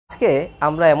আজকে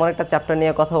আমরা এমন একটা চ্যাপ্টার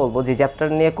নিয়ে কথা বলবো যে চ্যাপ্টার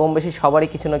নিয়ে কম বেশি সবারই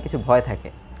কিছু না কিছু ভয় থাকে,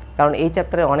 কারণ এই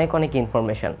চ্যাপ্টারে অনেক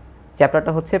ইনফরমেশন।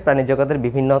 চ্যাপ্টারটা হচ্ছে প্রাণী জগতের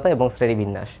বিভিন্নতা এবং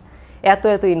শ্রেণীবিন্যাস। এত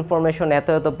ইনফরমেশন, এত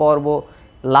পর্ব,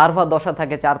 লার্ভা দশা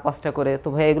থাকে 4-5টা করে, তো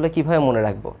ভাই এগুলো কীভাবে মনে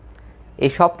রাখবো?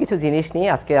 এই সব কিছু জিনিস নিয়ে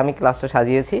আজকে আমি ক্লাসটা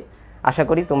সাজিয়েছি। আশা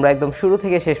করি তোমরা একদম শুরু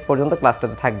থেকে শেষ পর্যন্ত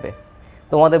ক্লাসটাতে থাকবে।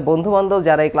 তোমাদের বন্ধুবান্ধব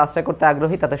যারা এই ক্লাসটা করতে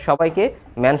আগ্রহী তাদের সবাইকে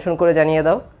মেনশন করে জানিয়ে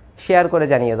দাও, শেয়ার করে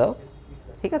জানিয়ে দাও,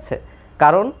 ঠিক আছে?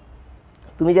 কারণ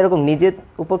তুমি যেরকম নিজে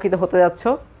উপকৃত হতে যাচ্ছ,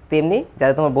 তেমনি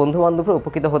যাতে তোমার বন্ধুবান্ধবরা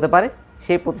উপকৃত হতে পারে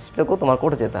সেই প্রচেষ্টাটাকেও তোমার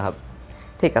করে যেতে হবে,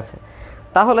 ঠিক আছে?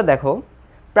 তাহলে দেখো,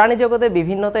 প্রাণী জগতের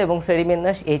বিভিন্নতা এবং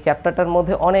শ্রেণীবিন্যাস এই চ্যাপ্টারটার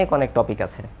মধ্যে অনেক টপিক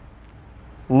আছে।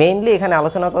 মেইনলি এখানে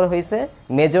আলোচনা করা হয়েছে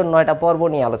মেজর 9টা পর্ব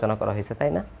নিয়ে আলোচনা করা হয়েছে,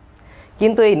 তাই না?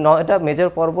 কিন্তু এই 9টা মেজর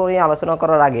পর্ব নিয়ে আলোচনা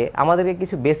করার আগে আমাদেরকে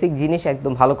কিছু বেসিক জিনিস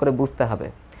একদম ভালো করে বুঝতে হবে।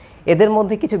 এদের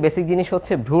মধ্যে কিছু বেসিক জিনিস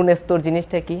হচ্ছে ভ্রূণ স্তর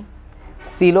জিনিসটা কি,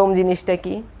 সিলোম জিনিসটা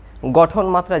কি, গঠন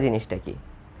মাত্রা জিনিসটা কি।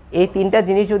 এই 3টা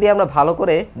জিনিস যদি আমরা ভালো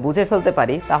করে বুঝে ফেলতে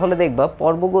পারি তাহলে দেখবা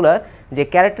পর্বগুলোর যে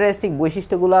ক্যারেক্টারিস্টিক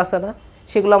বৈশিষ্ট্যগুলো আছে না,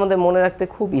 সেগুলো আমাদের মনে রাখতে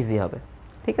খুব ইজি হবে,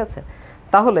 ঠিক আছে?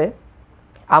 তাহলে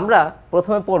আমরা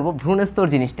প্রথমে পড়ব ভ্রূণ স্তর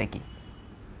জিনিসটা কি।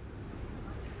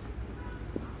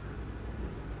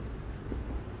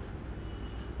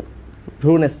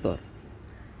 ভ্রূণ স্তর,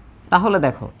 তাহলে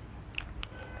দেখো,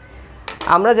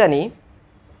 আমরা জানি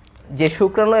যে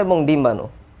শুক্রাণু এবং ডিম্বাণু,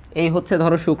 এই হচ্ছে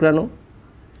ধরো শুক্রাণু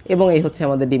এবং এই হচ্ছে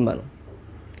আমাদের ডিম্বাণু।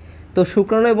 তো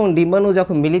শুক্রাণু এবং ডিম্বাণু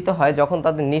যখন মিলিত হয়, যখন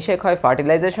তাদের নিষেক হয়,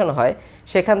 ফার্টিলাইজেশন হয়,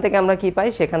 সেখান থেকে আমরা কি পাই?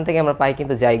 সেখান থেকে আমরা পাই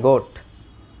কিন্তু জাইগোট।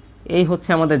 এই হচ্ছে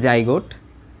আমাদের জাইগোট,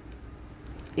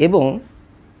 এবং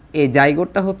এই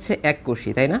জাইগোটটা হচ্ছে এককোষী,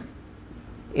 তাই না?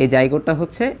 এই জাইগোটটা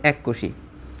হচ্ছে এককোষী।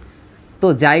 তো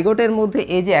জাইগোটের মধ্যে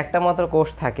এই যে একটা মাত্র কোষ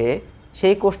থাকে,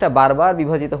 সেই কোষটা বারবার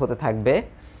বিভাজিত হতে থাকবে।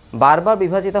 বারবার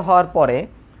বিভাজিত হওয়ার পরে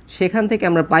সেখান থেকে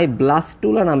আমরা পাই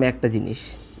ব্লাস্টুলা নামে একটা জিনিস,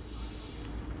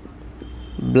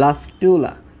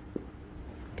 ব্লাস্টুলা,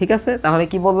 ঠিক আছে? তাহলে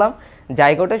কি বললাম?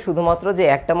 জাইগোটে শুধুমাত্র যে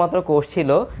একটা মাত্র কোষ ছিল,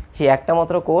 সেই একটা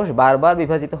মাত্র কোষ বারবার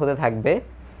বিভাজিত হতে থাকবে।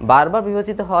 বারবার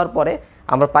বিভাজিত হওয়ার পরে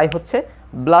আমরা পাই হচ্ছে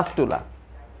ব্লাস্টুলা।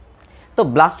 তো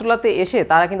ব্লাস্টুলাতে এসে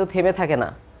তারা কিন্তু থেমে থাকে না,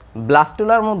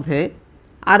 ব্লাস্টুলার মধ্যে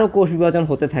আরও কোষ বিভাজন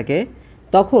হতে থাকে।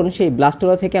 তখন সেই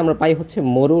ব্লাস্টুলা থেকে আমরা পাই হচ্ছে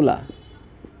মরুলা।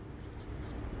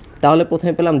 তাহলে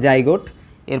প্রথমে পেলাম জাইগোট,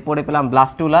 এরপরে পেলাম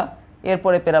ব্লাস্টুলা,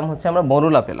 এরপরে পেলাম হচ্ছে আমরা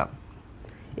মরুলা পেলাম।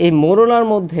 এই মরুলার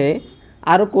মধ্যে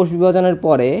আরও কোষ বিভাজনের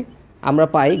পরে আমরা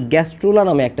পাই গ্যাস্ট্রুলা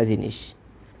নামে একটা জিনিস,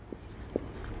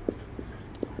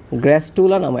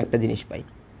 গ্যাস্ট্রুলা নামে একটা জিনিস পাই,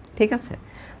 ঠিক আছে?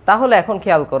 তাহলে এখন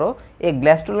খেয়াল করো, এই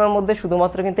গ্যাস্ট্রুলার মধ্যে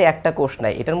শুধুমাত্র কিন্তু একটা কোষ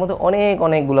নাই, এটার মধ্যে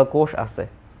অনেকগুলো কোষ আছে,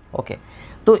 ওকে?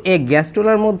 তো এই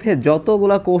গ্যাস্ট্রুলার মধ্যে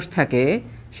যতগুলো কোষ থাকে,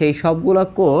 সেই সবগুলো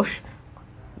কোষ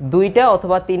 2টা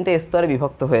অথবা 3টে স্তরে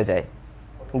বিভক্ত হয়ে যায়।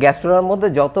 গ্যাস্ট্রুলার মধ্যে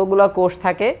যতগুলো কোষ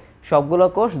থাকে সবগুলো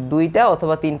কোষ 2টা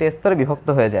অথবা 3টে স্তরে বিভক্ত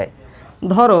হয়ে যায়।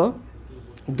 ধরো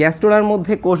গ্যাস্ট্রুলার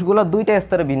মধ্যে কোষগুলো 2টা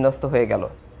স্তরে বিন্যস্ত হয়ে গেল,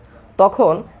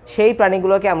 তখন সেই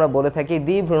প্রাণীগুলোকে আমরা বলে থাকি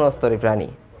দ্বিভ্রূণস্তরী প্রাণী।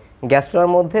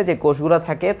 গ্যাস্ট্রুলার মধ্যে যে কোষগুলো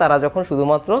থাকে তারা যখন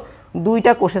শুধুমাত্র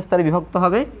 2টা কোষের স্তরে বিভক্ত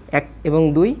হবে, 1 এবং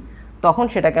 2, তখন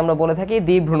সেটাকে আমরা বলে থাকি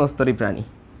দ্বিভ্রূণস্তরী প্রাণী।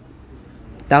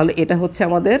 তাহলে এটা হচ্ছে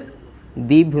আমাদের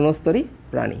দ্বিভ্রূণস্তরী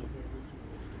প্রাণী,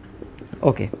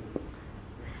 ওকে?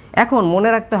 এখন মনে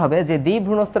রাখতে হবে যে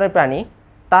দ্বিভ্রূণস্তরের প্রাণী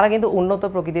তারা কিন্তু উন্নত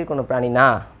প্রকৃতির কোনো প্রাণী না।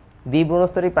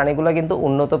 দ্বিভ্রূণস্তরী প্রাণীগুলো কিন্তু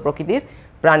উন্নত প্রকৃতির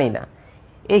প্রাণী না।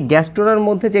 এই গ্যাস্ট্রুলার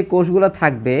মধ্যে যে কোষগুলো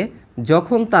থাকবে,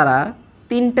 যখন তারা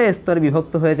 3টা স্তরে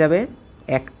বিভক্ত হয়ে যাবে,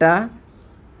 1টা,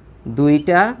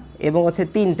 2টা এবং হচ্ছে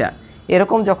 3টা,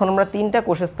 এরকম যখন আমরা 3টা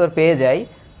কোষের স্তর পেয়ে যাই,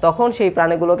 তখন সেই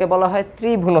প্রাণীগুলোকে বলা হয়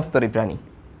ত্রিভ্রূণস্তরী প্রাণী।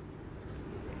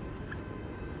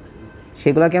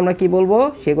 সেগুলোকে আমরা কি বলবো?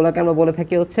 সেগুলোকে আমরা বলে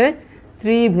থাকি হচ্ছে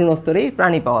ত্রিভ্রূণস্তরী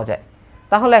প্রাণী পাওয়া যায়।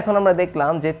 তাহলে এখন আমরা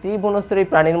দেখলাম যে ত্রিভ্রূণস্তরী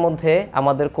প্রাণীর মধ্যে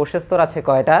আমাদের কোষের স্তর আছে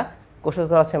কয়টা? কোষের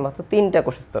স্তর আছে মাত্র 3টা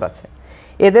কোষের স্তর আছে।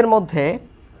 এদের মধ্যে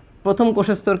প্রথম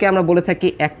কোষের স্তরকে আমরা বলে থাকি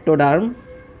অ্যাক্টোডার্ম,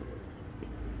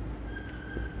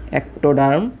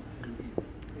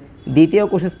 দ্বিতীয়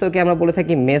কোষের স্তরকে আমরা বলে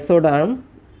থাকি মেসোডার্ম,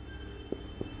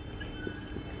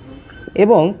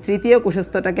 এবং তৃতীয় কোষের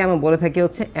স্তরটাকে আমরা বলে থাকি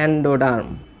হচ্ছে এন্ডোডার্ম।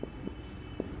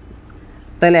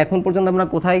 তাহলে এখন পর্যন্ত আমরা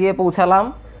কোথায় গিয়ে পৌঁছালাম?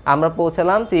 আমরা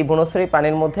পৌঁছালাম ত্রিভ্রূণস্তরী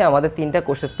প্রাণীর মধ্যে আমাদের 3টা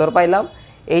কোষের স্তর পাইলাম।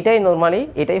 এইটাই নর্মালি,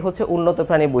 এটাই হচ্ছে উন্নত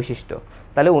প্রাণীর বৈশিষ্ট্য।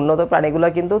 তাহলে উন্নত প্রাণীগুলো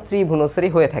কিন্তু ত্রিভ্রূণস্তরী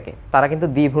হয়ে থাকে, তারা কিন্তু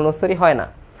দ্বিভ্রূণস্তরী হয় না।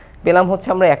 পেলাম হচ্ছে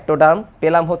আমরা অ্যাক্টোডার্ম,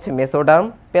 পেলাম হচ্ছে মেসোডার্ম,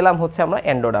 পেলাম হচ্ছে আমরা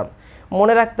এন্ডোডার্ম।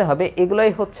 মনে রাখতে হবে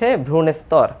এগুলোই হচ্ছে ভ্রূণ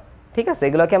স্তর, ঠিক আছে?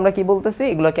 এগুলোকে আমরা কি বলতেছি?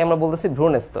 এগুলোকে আমরা বলতেছি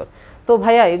ভ্রূণ স্তর। তো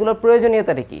ভাইয়া এগুলোর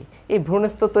প্রয়োজনীয়তাটা কি? এই ভ্রূণ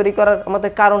স্তর তৈরি করার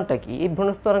আমাদের কারণটা কি? এই ভ্রূণ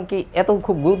স্তর কি এত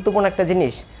খুব গুরুত্বপূর্ণ একটা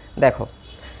জিনিস? দেখো,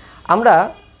 আমরা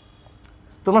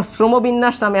তোমার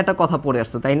শ্রমবিন্যাস নামে একটা কথা পড়ে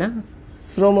আসছো তাই না?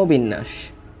 শ্রমবিন্যাস।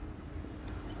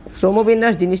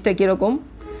 শ্রমবিন্যাস জিনিসটা কীরকম?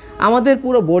 আমাদের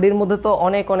পুরো বডির মধ্যে তো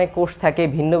অনেক অনেক কোষ থাকে,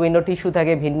 ভিন্ন ভিন্ন টিস্যু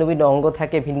থাকে, ভিন্ন ভিন্ন অঙ্গ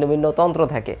থাকে, ভিন্ন ভিন্ন তন্ত্র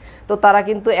থাকে। তো তারা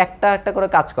কিন্তু একটা একটা করে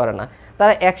কাজ করে না,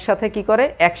 তারা একসাথে কি করে,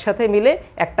 একসাথে মিলে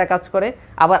একটা কাজ করে,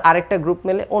 আবার আরেকটা গ্রুপ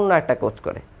মিলে অন্য একটা কাজ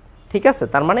করে। ঠিক আছে,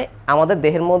 তার মানে আমাদের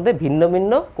দেহের মধ্যে ভিন্ন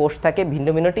ভিন্ন কোষ থাকে, ভিন্ন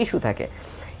ভিন্ন টিস্যু থাকে।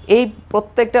 এই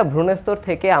প্রত্যেকটা ভ্রূণস্তর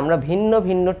থেকে আমরা ভিন্ন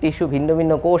ভিন্ন টিস্যু, ভিন্ন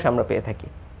ভিন্ন কোষ আমরা পেয়ে থাকি।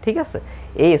 ঠিক আছে,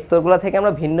 এই স্তরগুলো থেকে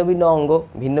আমরা ভিন্ন ভিন্ন অঙ্গ,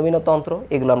 ভিন্ন ভিন্ন তন্ত্র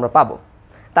এগুলো আমরা পাবো।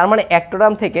 তার মানে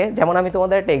অ্যাক্টোডার্ম থেকে, যেমন আমি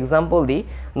তোমাদের একটা এক্সাম্পল দিই,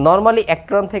 নর্মালি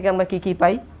অ্যাক্টোডার্ম থেকে আমরা কি কি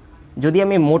পাই? যদি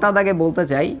আমি মোটা দাগে বলতে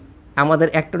চাই, আমাদের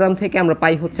অ্যাক্টোডার্ম থেকে আমরা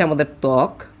পাই হচ্ছে আমাদের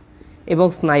ত্বক এবং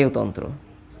স্নায়ুতন্ত্র।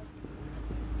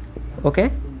 ওকে,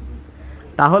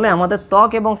 তাহলে আমাদের ত্বক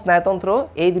এবং স্নায়ুতন্ত্র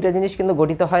এই দুটো জিনিস কিন্তু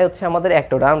গঠিত হয় হচ্ছে আমাদের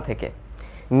অ্যাক্টোডার্ম থেকে।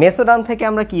 মেসোডার্ম থেকে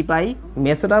আমরা কি পাই?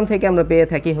 মেসোডার্ম থেকে আমরা পেয়ে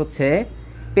থাকি হচ্ছে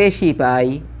পেশি পাই,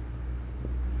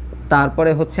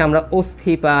 তারপরে হচ্ছে আমরা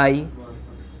অস্থি পাই,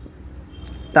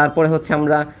 তারপরে হচ্ছে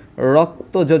আমরা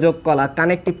রক্ত যোজক কলা,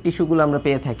 কানেকটিভ টিস্যুগুলো আমরা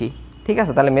পেয়ে থাকি। ঠিক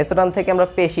আছে, তাহলে মেসোডার্ম থেকে আমরা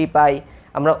পেশি পাই,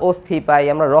 আমরা অস্থি পাই,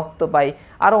 আমরা রক্ত পাই,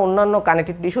 আরও অন্যান্য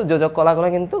কানেকটিভ টিস্যু, যোজক কলাগুলো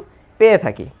কিন্তু পেয়ে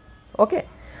থাকি। ওকে,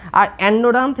 আর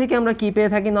অ্যান্ডোডার্ম থেকে আমরা কি পেয়ে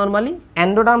থাকি নর্মালি?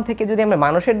 অ্যান্ডোডার্ম থেকে যদি আমরা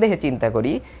মানুষের দেহে চিন্তা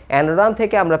করি, অ্যান্ডোডার্ম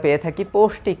থেকে আমরা পেয়ে থাকি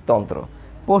পৌষ্টিক তন্ত্র।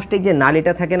 পৌষ্টিক যে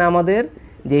নালীটা থাকে না আমাদের,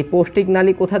 যেই পৌষ্টিক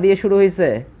নালী কোথা দিয়ে শুরু হয়েছে?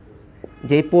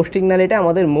 যেই পৌষ্টিক নালীটা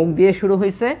আমাদের মুখ দিয়ে শুরু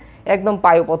হয়েছে, একদম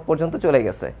পায়ুপথ পর্যন্ত চলে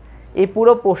গেছে, এই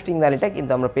পুরো পৌষ্টিক নালীটা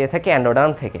কিন্তু আমরা পেয়ে থাকি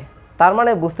অ্যান্ডোডার্ম থেকে। তার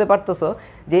মানে বুঝতে পারতেছো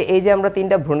যে এই যে আমরা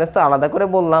তিনটা ভ্রূণস্তর আলাদা করে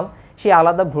বললাম, সেই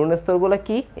আলাদা ভ্রূণস্তরগুলো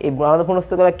কি, এই আলাদা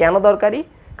ভ্রূণস্তরগুলো কেন দরকারি?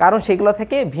 কারণ সেগুলো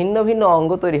থেকে ভিন্ন ভিন্ন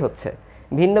অঙ্গ তৈরি হচ্ছে,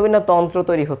 ভিন্ন ভিন্ন তন্ত্র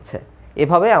তৈরি হচ্ছে।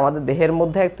 এভাবে আমাদের দেহের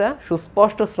মধ্যে একটা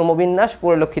সুস্পষ্ট শ্রমবিন্যাস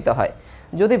পরিলক্ষিত হয়।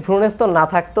 যদি ভ্রূণস্তর না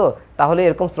থাকতো তাহলে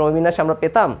এরকম শ্রমবিন্যাস আমরা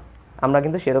পেতাম? আমরা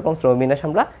কিন্তু সেরকম শ্রমবিন্যাস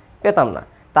আমরা পেতাম না।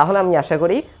 তাহলে আমি আশা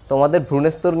করি তোমাদের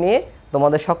ভ্রূণস্তর নিয়ে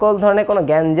তোমাদের সকল ধরনের কোনো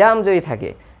জ্ঞানজাম যদি থাকে,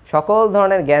 সকল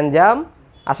ধরনের জ্ঞানজাম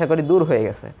আশা করি দূর হয়ে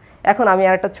গেছে। এখন আমি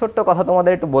আর একটা ছোট্ট কথা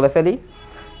তোমাদের একটু বলে ফেলি।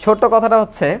 ছোট্ট কথাটা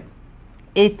হচ্ছে,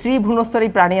 এই ত্রিভ্রূণস্তরী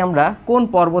প্রাণী আমরা কোন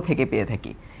পর্ব থেকে পেয়ে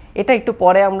থাকি? এটা একটু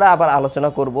পরে আমরা আবার আলোচনা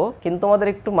করব, কিন্তু তোমাদের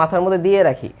একটু মাথার মধ্যে দিয়ে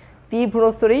রাখি,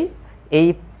 ত্রিভ্রূণস্তরী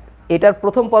এটার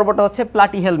প্রথম পর্বটা হচ্ছে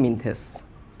প্লাটিহেলমিনথেস।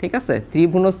 ঠিক আছে,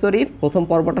 ত্রিভ্রূণস্তরীর প্রথম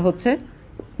পর্বটা হচ্ছে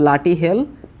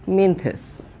প্লাটিহেলমিনথেস।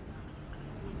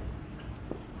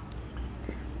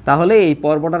 তাহলে এই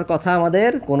পর্বটার কথা আমাদের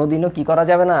কোনোদিনও কি করা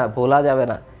যাবে না, ভোলা যাবে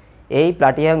না। এই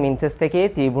প্লাটিহেলমিনথেস থেকে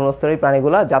ত্রিভ্রূণস্তরী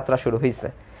প্রাণীগুলো যাত্রা শুরু হয়েছে।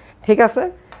 ঠিক আছে,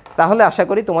 তাহলে আশা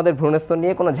করি তোমাদের ভ্রূণস্তর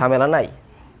নিয়ে কোনো ঝামেলা নাই।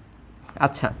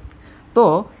 আচ্ছা, তো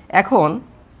এখন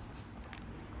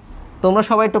তোমরা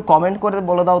সবাই একটু কমেন্ট করে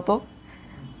বলে দাও তো,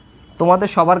 তোমাদের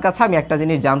সবার কাছে আমি একটা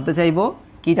জিনিস জানতে চাইবো।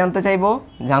 কি জানতে চাইবো?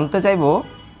 জানতে চাইবো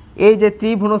এই যে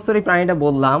ত্রিভ্রূণস্তরী প্রাণীটা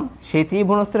বললাম, সেই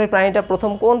ত্রিভ্রূণস্তরী প্রাণীটা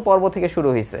প্রথম কোন পর্ব থেকে শুরু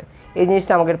হয়েছে? এই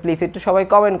জিনিসটা আমাকে প্লিজ একটু সবাই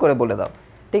কমেন্ট করে বলে দাও।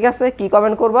 ঠিক আছে, কি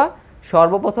কমেন্ট করবা?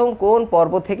 সর্বপ্রথম কোন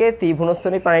পর্ব থেকে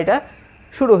ত্রিভ্রূণস্তরী প্রাণীটা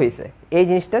শুরু হয়েছে, এই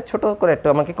জিনিসটা ছোট করে একটু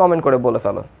আমাকে কমেন্ট করে বলে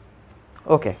ফেলো।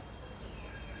 ওকে,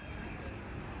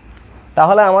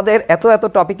 তাহলে আমাদের এত এত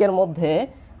টপিকের মধ্যে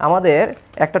আমাদের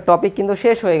একটা টপিক কিন্তু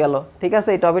শেষ হয়ে গেল। ঠিক আছে,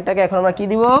 এই টপিকটাকে এখন আমরা কি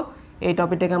দিব? এই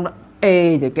টপিকটাকে আমরা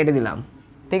এই যে কেটে দিলাম।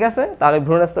 ঠিক আছে, তাহলে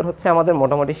ভ্রূণস্তর হচ্ছে আমাদের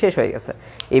মোটামুটি শেষ হয়ে গেছে।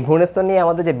 এই ভ্রূণস্তর নিয়ে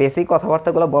আমাদের যে বেসিক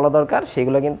কথাবার্তাগুলো বলা দরকার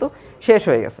সেগুলো কিন্তু শেষ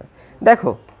হয়ে গেছে।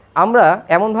 দেখো, আমরা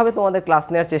এমনভাবে তোমাদের ক্লাস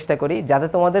নেওয়ার চেষ্টা করি যাতে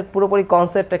তোমাদের পুরোপুরি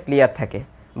কনসেপ্টটা ক্লিয়ার থাকে।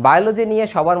 বায়োলজি নিয়ে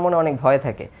সবার মনে অনেক ভয়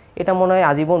থাকে, এটা মনে হয়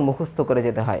আজীবন মুখস্থ করে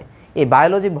যেতে হয়। এই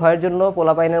বায়োলজি ভয়ের জন্য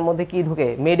পোলাপাইনের মধ্যে কি ঢুকে?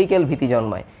 মেডিকেল ভীতি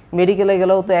জন্মায়। মেডিকেলে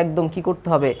গেলেও তো একদম কি করতে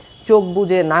হবে, চোখ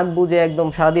বুজে নাক বুজে একদম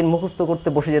সারাদিন মুখস্থ করতে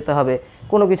বসে যেতে হবে,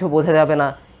 কোনো কিছু বোঝা যাবে না,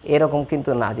 এরকম কিন্তু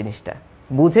না। জিনিসটা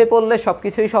বুঝে পড়লে সব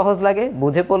কিছুই সহজ লাগে,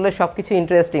 বুঝে পড়লে সব কিছু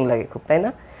ইন্টারেস্টিং লাগে খুব, তাই না?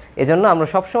 এজন্য আমরা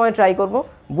সবসময় ট্রাই করব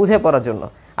বুঝে পড়ার জন্য।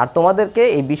 আর তোমাদেরকে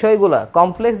এই বিষয়গুলো,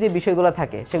 কমপ্লেক্স যে বিষয়গুলো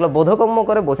থাকে সেগুলো বোধগম্য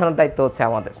করে বোঝানোর দায়িত্ব হচ্ছে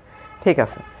আমাদের। ঠিক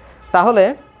আছে, তাহলে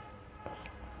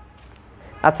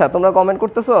আচ্ছা, তোমরা কমেন্ট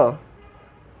করতেছো?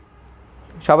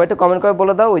 সবাই একটু কমেন্ট করে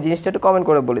বলে দাও, ওই জিনিসটা একটু কমেন্ট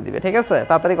করে বলে দিবে। ঠিক আছে,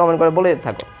 তাড়াতাড়ি কমেন্ট করে বলে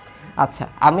থাকো। আচ্ছা,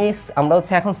 আমরা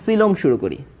হচ্ছে এখন সিলোম শুরু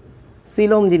করি।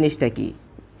 সিলোম জিনিসটা কি?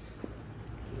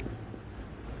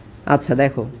 আচ্ছা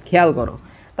দেখো, খেয়াল করো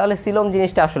তাহলে সিলোম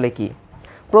জিনিসটা আসলে কি।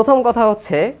 প্রথম কথা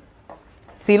হচ্ছে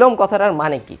সিলোম কথাটার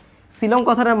মানে কি? সিলোম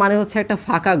কথাটার মানে হচ্ছে একটা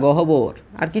ফাঁকা গহ্বর,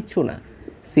 আর কিচ্ছু না।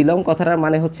 সিলোম কথাটার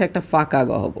মানে হচ্ছে একটা ফাঁকা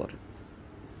গহ্বর।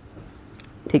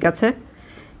 ঠিক আছে,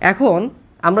 এখন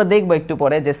আমরা দেখব একটু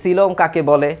পরে যে সিলোম কাকে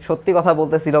বলে, সত্যি কথা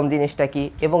বলতে সিলোম জিনিসটা কি,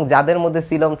 এবং যাদের মধ্যে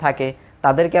সিলোম থাকে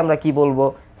তাদেরকে আমরা কি বলবো,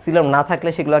 সিলোম না থাকলে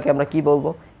সেগুলোকে আমরা কি বলবো।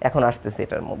 এখন আসতেছি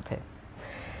এটার মধ্যে।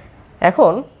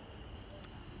 এখন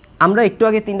আমরা একটু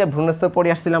আগে 3টা ভ্রূণস্থ পড়ে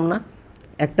আসছিলাম না?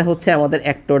 একটা হচ্ছে আমাদের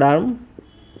অ্যাক্টোডার্ম,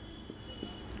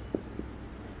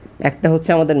 একটা হচ্ছে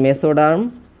আমাদের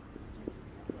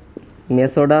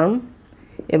মেসোডার্ম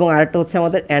এবং আরেকটা হচ্ছে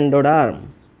আমাদের অ্যান্ডোডার্ম।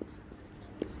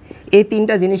 এই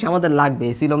 3টা জিনিস আমাদের লাগবে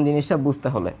এই সিলোম জিনিসটা বুঝতে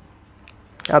হলে।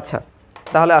 আচ্ছা,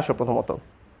 তাহলে আসো প্রথমত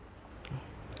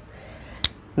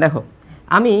দেখো,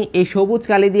 আমি এই সবুজ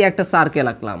কালি দিয়ে একটা সার্কেল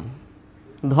আঁকলাম।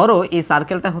 ধরো এই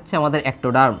সার্কেলটা হচ্ছে আমাদের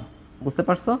অ্যাক্টোডার্ম, বুঝতে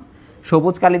পারছো?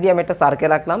 সবুজ কালি দিয়ে আমি একটা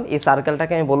সার্কেল আঁকলাম, এই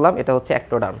সার্কেলটাকে আমি বললাম এটা হচ্ছে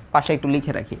অ্যাক্টোডার্ম। পাশে একটু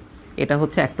লিখে রাখি, এটা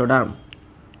হচ্ছে অ্যাক্টোডার্ম,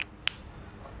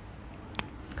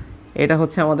 এটা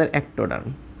হচ্ছে আমাদের অ্যাক্টোডার্ম।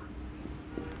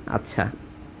 আচ্ছা,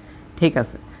 ঠিক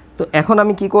আছে। তো এখন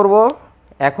আমি কি করব?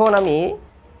 এখন আমি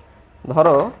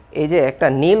ধরো এই যে একটা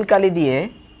নীল কালি দিয়ে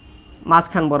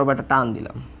মাঝখান বরাবর একটা টান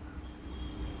দিলাম।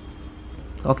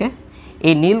 ওকে,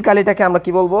 এই নীল কালিটাকে আমরা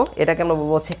কি বলবো? এটাকে আমরা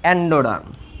বলবো হচ্ছে অ্যান্ডোডার্ম।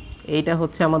 এইটা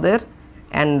হচ্ছে আমাদের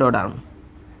অ্যান্ডোডার্ম।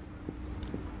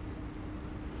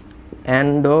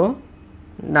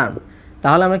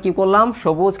 তাহলে আমরা কি করলাম?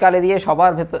 সবুজ কালি দিয়ে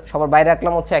সবার বাইরে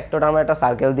আঁকলাম হচ্ছে অ্যাক্টোডার্মের একটা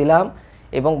সার্কেল দিলাম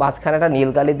এবং মাঝখানে একটা নীল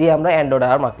কালি দিয়ে আমরা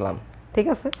অ্যান্ডোডার্ম আঁকলাম। ঠিক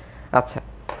আছে? আচ্ছা,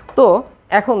 তো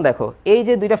এখন দেখো এই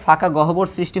যে 2টা ফাঁকা গহ্বর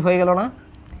সৃষ্টি হয়ে গেল না?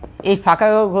 এই ফাঁকা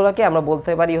গহ্বরগুলোকে আমরা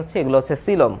বলতে পারি হচ্ছে এগুলো হচ্ছে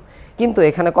সিলোম। কিন্তু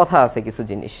এখানে কথা আছে কিছু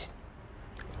জিনিস।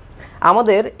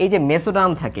 আমাদের এই যে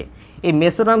মেসোডার্ম থাকে, এই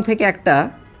মেসোডার্ম থেকে একটা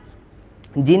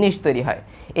জিনিস তৈরি হয়।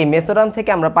 এই মেসোডার্ম থেকে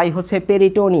আমরা পাই হচ্ছে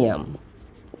পেরিটোনিয়াম।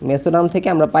 মেসোডার্ম থেকে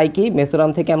আমরা পাই কি?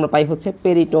 মেসোডার্ম থেকে আমরা পাই হচ্ছে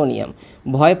পেরিটোনিয়াম।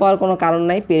 ভয় পাওয়ার কোনো কারণ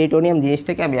নাই, পেরিটোনিয়াম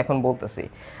জিনিসটাকে আমি এখন বলতেছি।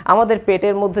 আমাদের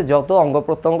পেটের মধ্যে যত অঙ্গ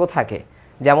প্রত্যঙ্গ থাকে,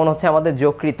 যেমন হচ্ছে আমাদের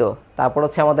যকৃত, তারপর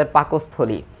হচ্ছে আমাদের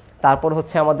পাকস্থলী, তারপর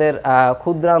হচ্ছে আমাদের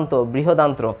ক্ষুদ্রান্ত,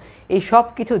 বৃহদান্ত্র, এই সব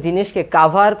কিছু জিনিসকে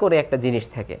কাভার করে একটা জিনিস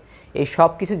থাকে। এই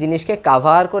সব কিছু জিনিসকে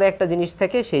কাভার করে একটা জিনিস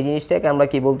থাকে, সেই জিনিসটাকে আমরা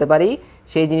কি বলতে পারি?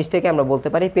 সেই জিনিসটাকে আমরা বলতে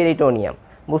পারি পেরিটোনিয়াম।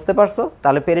 বুঝতে পারছো?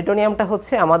 তাহলে পেরিটোনিয়ামটা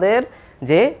হচ্ছে আমাদের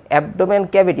যে অ্যাবডোমেন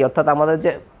ক্যাভিটি, অর্থাৎ আমাদের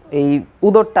যে এই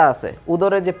উদরটা আছে,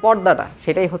 উদরের যে পর্দাটা,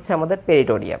 সেটাই হচ্ছে আমাদের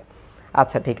পেরিটোনিয়াম।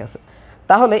 আচ্ছা, ঠিক আছে।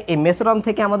 তাহলে এই মেসোডার্ম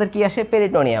থেকে আমাদের কি আসে?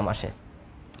 পেরিটোনিয়াম আসে।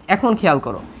 এখন খেয়াল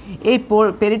করো, এই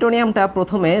পেরিটোনিয়ামটা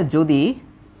প্রথমে যদি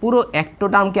পুরো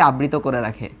অ্যাক্টোডার্মকে আবৃত করে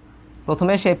রাখে,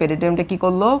 প্রথমে সেই পেরিটোনিয়ামটা কি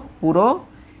করলো? পুরো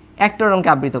অ্যাক্টোডার্মকে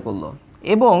আবৃত করলো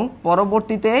এবং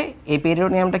পরবর্তীতে এই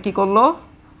পেরিটোনিয়ামটা কি করলো?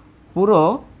 পুরো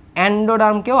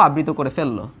অ্যান্ডোডার্মকেও আবৃত করে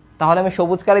ফেললো। তাহলে আমি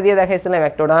সবুজ কালি দিয়ে দেখাইছিলাম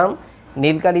অ্যাক্টোডার্ম,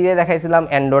 নীল কালি দিয়ে দেখাইছিলাম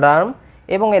অ্যান্ডোডার্ম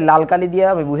এবং এই লাল কালি দিয়ে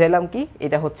আমি বুঝাইলাম কি?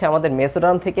 এটা হচ্ছে আমাদের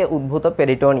মেসোডার্ম থেকে উদ্ভূত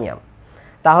পেরিটোনিয়াম।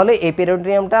 তাহলে এই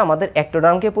পেরিটোনিয়ামটা আমাদের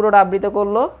অ্যাক্টোডার্মকে পুরোটা আবৃত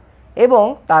করলো এবং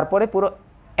তারপরে পুরো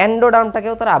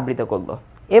অ্যান্ডোডার্মটাকেও তারা আবৃত করলো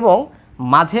এবং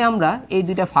মাঝে আমরা এই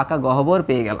 2টা ফাঁকা গহ্বর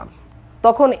পেয়ে গেলাম।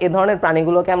 তখন এ ধরনের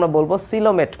প্রাণীগুলোকে আমরা বলবো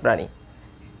সিলোমেট প্রাণী।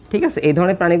 ঠিক আছে? এই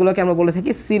ধরনের প্রাণীগুলোকে আমরা বলে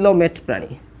থাকি সিলোমেট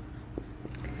প্রাণী।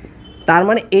 তার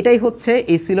মানে এটাই হচ্ছে,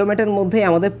 এই সিলোমেটের মধ্যেই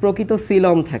আমাদের প্রকৃত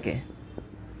সিলোম থাকে।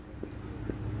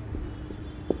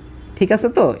 ঠিক আছে?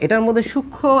 তো এটার মধ্যে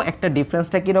সূক্ষ্ম একটা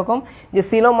ডিফারেন্সটা কীরকম, যে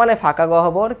সিলোম মানে ফাঁকা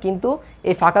গহ্বর, কিন্তু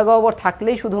এই ফাঁকা গহ্বর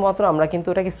থাকলেই শুধুমাত্র আমরা কিন্তু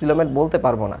এটাকে সিলোমেট বলতে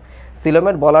পারবো না।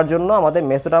 সিলোমেট বলার জন্য আমাদের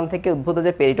মেসোডার্ম থেকে উদ্ভূত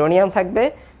যে পেরিটোনিয়াম থাকবে,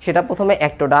 সেটা প্রথমে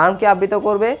অ্যাক্টোডার্মকে আবৃত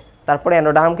করবে, তারপরে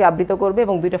অ্যান্ডোডার্মকে আবৃত করবে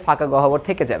এবং 2টা ফাঁকা গহ্বর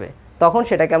থেকে যাবে। তখন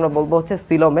সেটাকে আমরা বলবো হচ্ছে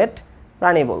সিলোমেট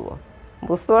প্রাণী বলবো।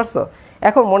 বুঝতে পারছো?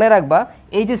 এখন মনে রাখবা,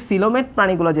 এই যে সিলোমেট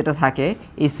প্রাণীগুলো যেটা থাকে,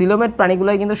 এই সিলোমেট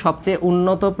প্রাণীগুলোই কিন্তু সবচেয়ে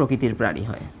উন্নত প্রকৃতির প্রাণী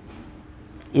হয়।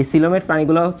 এই সিলোমেট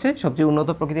প্রাণীগুলো হচ্ছে সবচেয়ে উন্নত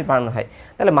প্রকৃতির প্রাণী হয়।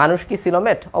 তাহলে মানুষ কি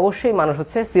সিলোমেট? অবশ্যই মানুষ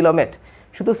হচ্ছে সিলোমেট।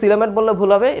 শুধু সিলোমেট বললে ভুল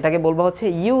হবে, এটাকে বলবো হচ্ছে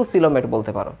ইউ সিলোমেট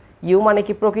বলতে পারো। ইউ মানে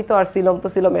কি? প্রকৃত, আর সিলোম তো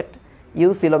সিলোমেট। ইউ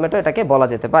সিলোমেটও এটাকে বলা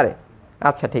যেতে পারে।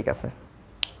 আচ্ছা, ঠিক আছে।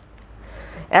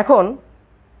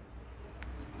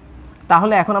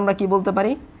 তাহলে এখন আমরা কি বলতে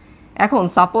পারি? এখন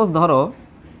সাপোজ ধরো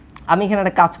আমি এখানে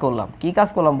একটা কাজ করলাম। কি কাজ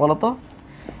করলাম বলো তো?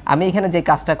 আমি এখানে যে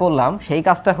কাজটা করলাম সেই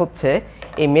কাজটা হচ্ছে,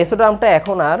 এই মেসোডার্মটা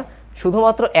এখন আর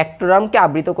শুধুমাত্র অ্যাক্টোডার্মকে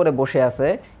আবৃত করে বসে আছে,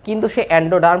 কিন্তু সে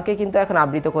অ্যান্ডোডার্মকে কিন্তু এখন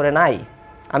আবৃত করে নাই।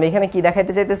 আমি এখানে কি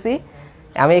দেখাইতে চাইতেছি?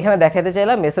 আমি এখানে দেখাইতে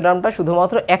চাইলাম মেসোডার্মটা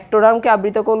শুধুমাত্র অ্যাক্টোডার্মকে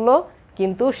আবৃত করলো,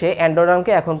 কিন্তু সে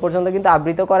অ্যান্ডোডার্মকে এখন পর্যন্ত কিন্তু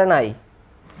আবৃত করে নাই।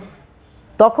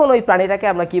 তখন ওই প্রাণীটাকে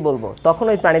আমরা কি বলবো? তখন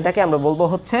ওই প্রাণীটাকে আমরা বলবো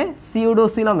হচ্ছে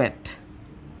সিউডোসিলোমেট।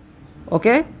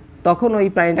 ওকে, তখন ওই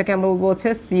প্রাণীটাকে আমরা বলবো হচ্ছে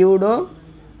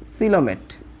সিউডোসিলোমেট।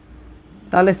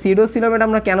 তাহলে সিউডোসিলোমেট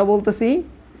আমরা কেন বলতেছি?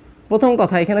 প্রথম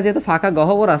কথা, এখানে যেহেতু ফাঁকা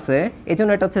গহ্বর আছে, এই জন্য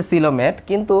এটা হচ্ছে সিলোমেট,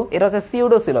 কিন্তু এটা হচ্ছে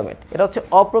সিউডোসিলোমেট, এটা হচ্ছে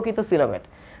অপ্রকৃত সিলোমেট।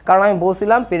 কারণ আমি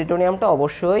বলছিলাম পেরিটোনিয়ামটা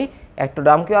অবশ্যই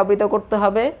অ্যাক্টোডার্মকেও আবৃত করতে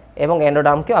হবে এবং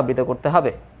অ্যান্ডোডার্মকেও আবৃত করতে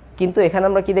হবে, কিন্তু এখানে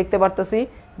আমরা কি দেখতে পারতেছি?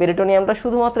 পেরিটোনিয়ামটা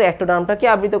শুধুমাত্র অ্যাক্টোডার্মটাকে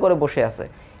আবৃত করে বসে আছে,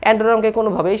 অ্যান্ডোডার্মকে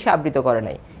কোনোভাবেই সে আবৃত করে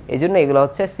নাই। এই জন্য এগুলো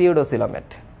হচ্ছে সিউডোসিলোমেট।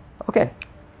 ওকে,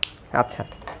 আচ্ছা,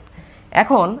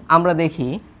 এখন আমরা দেখি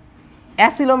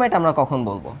অ্যাসিলোমেট আমরা কখন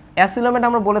বলবো? অ্যাসিলোমেট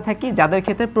আমরা বলে থাকি যাদের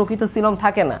ক্ষেত্রে প্রকৃত সিলোম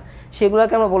থাকে না,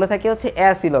 সেগুলোকে আমরা বলে থাকি হচ্ছে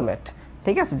অ্যাসিলোমেট।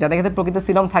 ঠিক আছে, যাদের ক্ষেত্রে প্রকৃত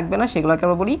সিলোম থাকবে না সেগুলোকে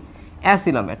আমরা বলি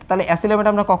অ্যাসিলোমেট। তাহলে অ্যাসিলোমেট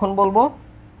আমরা কখন বলবো?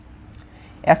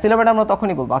 অ্যাসিলোমেট আমরা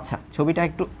তখনই বলবো, আচ্ছা ছবিটা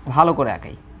একটু ভালো করে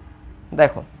আঁকাই।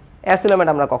 দেখো অ্যাসিলোমেট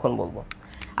আমরা কখন বলবো?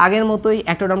 আগের মতোই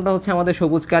অ্যাক্টোডার্মটা হচ্ছে আমাদের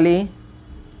সবুজ কালি,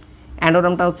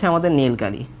 অ্যান্ডোডার্মটা হচ্ছে আমাদের নীল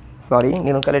কালি। সরি,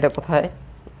 নীল কালিটা কোথায়?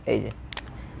 এই যে।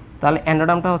 তাহলে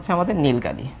অ্যান্ডোডার্মটা হচ্ছে আমাদের নীল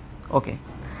কালি। ওকে,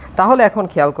 তাহলে এখন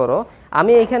খেয়াল করো,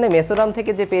 আমি এখানে মেসোডার্ম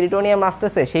থেকে যে পেরিটোনিয়াম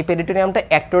আসতেছে সেই পেরিটোনিয়ামটা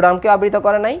অ্যাক্টোডার্মকে আবৃত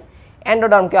করে নাই,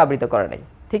 অ্যান্ডোডার্মকে আবৃত করে নাই।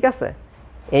 ঠিক আছে,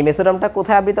 এই মেসোডার্মটা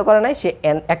কোথায় আবৃত করে নাই? সে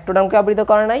অ্যাক্টোডার্মকে আবৃত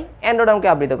করে নাই, অ্যান্ডোডার্মকে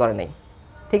আবৃত করে নাই।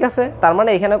 ঠিক আছে, তার মানে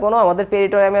এখানে কোনো আমাদের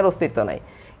পেরিটোনিয়ামের অস্তিত্ব নাই।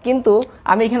 কিন্তু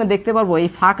আমি এখানে দেখতে পারবো এই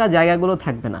ফাঁকা জায়গাগুলো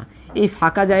থাকবে না। এই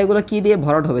ফাঁকা জায়গাগুলো কি দিয়ে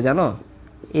ভরাট হবে জানো?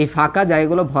 এই ফাঁকা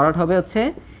জায়গাগুলো ভরাট হবে হচ্ছে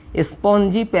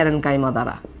স্পঞ্জি প্যারেনকাইমা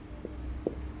দ্বারা।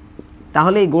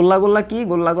 তাহলে এই গোল্লা কি?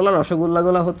 গোল্লা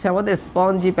রসগোল্লাগুলো হচ্ছে আমাদের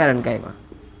স্পঞ্জি প্যারেনকাইমা,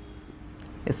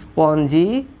 স্পঞ্জি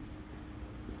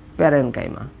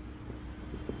প্যারেনকাইমা।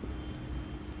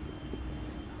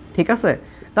 ঠিক আছে,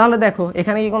 তাহলে দেখো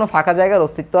এখানে কি কোনো ফাঁকা জায়গার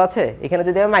অস্তিত্ব আছে? এখানে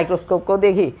যদি আমি মাইক্রোস্কোপকেও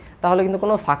দেখি তাহলে কিন্তু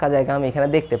কোনো ফাঁকা জায়গা আমি এখানে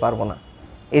দেখতে পারবো না।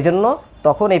 এই জন্য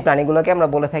তখন এই প্রাণীগুলোকে আমরা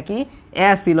বলে থাকি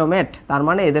অ্যাসিলোমেট। তার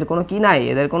মানে এদের কোনো কি নাই,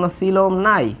 এদের কোনো সিলোম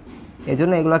নাই। এই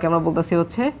জন্য এগুলোকে আমরা বলতেছি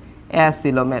হচ্ছে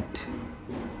অ্যাসিলোমেট।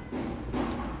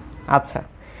 আচ্ছা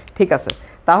ঠিক আছে,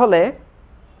 তাহলে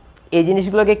এই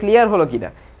জিনিসগুলোকে ক্লিয়ার হলো কি না?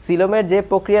 সিলোমের যে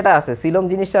প্রক্রিয়াটা আছে, সিলোম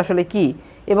জিনিসটা আসলে কি,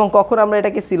 এবং কখন আমরা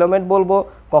এটাকে সিলোমেট বলবো,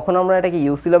 কখন আমরা এটাকে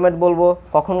ইউসিলোমেট বলবো,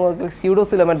 কখন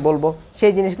সিউডোসিলোমেট বলবো,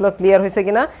 সেই জিনিসগুলো ক্লিয়ার হয়েছে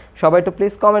কিনা সবাই একটু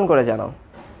প্লিজ কমেন্ট করে জানাও।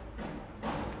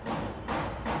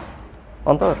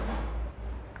 অন্তর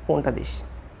ফোনটা দিস।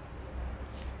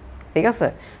 ঠিক আছে,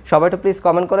 সবাই একটু প্লিজ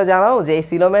কমেন্ট করে জানাও যে এই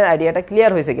সিলোমের আইডিয়াটা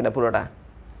ক্লিয়ার হয়েছে কিনা পুরোটা।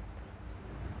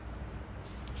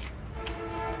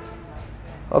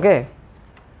 ওকে,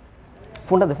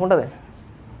 ফোনটা দে।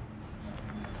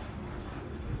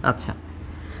 আচ্ছা,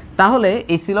 তাহলে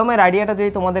এই সিলোমের আইডিয়াটা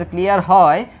যদি তোমাদের ক্লিয়ার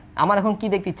হয়, আমার এখন কি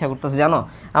দেখতে ইচ্ছা করতেছে জানো?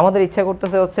 আমাদের ইচ্ছা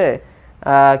করতেছে হচ্ছে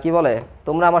কি বলে,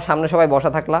 তোমরা আমার সামনে সবাই বসা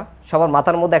থাকলা, সবার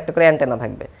মাথার মধ্যে একটা করে অ্যান্টেনা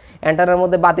থাকবে, অ্যান্টেনার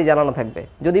মধ্যে বাতি জ্বালানো থাকবে।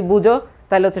 যদি বুঝো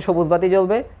তাহলে হচ্ছে সবুজ বাতি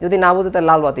জ্বলবে, যদি না বুঝো তাহলে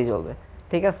লাল বাতি জ্বলবে।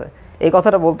 ঠিক আছে, এই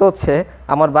কথাটা বলতে হচ্ছে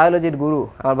আমার বায়োলজির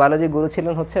গুরু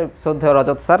ছিলেন হচ্ছে শ্রদ্ধেয়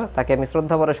রজত স্যার, তাকে আমি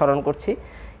শ্রদ্ধা ভরে স্মরণ করছি।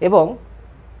 এবং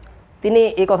তিনি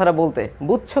এই কথাটা বলতে,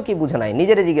 বুঝছো কি বুঝো নাই,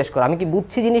 নিজেরে জিজ্ঞেস করো, আমি কি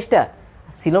বুঝছি জিনিসটা,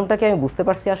 সিলোমটাকে আমি বুঝতে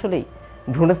পারছি আসলেই,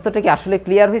 ভ্রূণস্থটা কি আসলে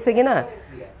ক্লিয়ার হয়েছে কিনা।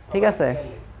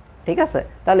 ঠিক আছে,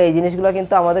 তাহলে এই জিনিসগুলো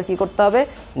কিন্তু আমাদের কি করতে হবে,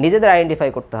 নিজেদের আইডেন্টিফাই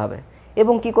করতে হবে।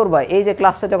 এবং কি করবা, এই যে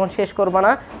ক্লাসটা যখন শেষ করবা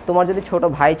না, তোমার যদি ছোট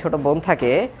ভাই ছোট বোন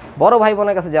থাকে, বড় ভাই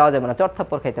বোনের কাছে যাওয়া যাবে না,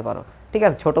 চটথাপ্পড় খাইতে পারো। ঠিক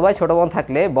আছে, ছোট ভাই ছোট বোন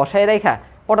থাকলে বসায় রেখা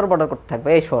পটর করতে থাকবে,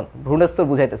 এই শোন ভ্রূণস্থ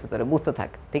বুঝাইতেছে তোরে, বুঝতে থাক।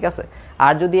 ঠিক আছে,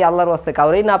 আর যদি আল্লাহর ওয়াস্তে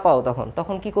কাউরেই না পাও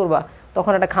তখন কি করবা,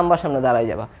 তখন একটা খাম্বার সামনে দাঁড়ায়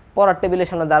যাবা, পড়ার টেবিলের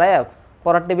সামনে দাঁড়ায়,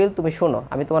 পড়ার টেবিল তুমি শোনো,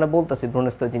 আমি তোমার বলতেছি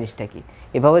ভ্রূণস্থ জিনিসটা কি।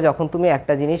 এভাবে যখন তুমি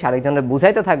একটা জিনিস আরেকজনের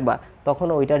বুঝাইতে থাকবা, তখন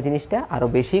ওইটার জিনিসটা আরও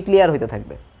বেশি ক্লিয়ার হইতে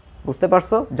থাকবে। বুঝতে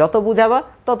পারছো? যত বুঝাবা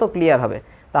তত ক্লিয়ার হবে,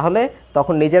 তাহলে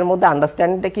তখন নিজের মধ্যে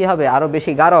আন্ডারস্ট্যান্ডিংটা কী হবে, আরও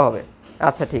বেশি গাঢ় হবে।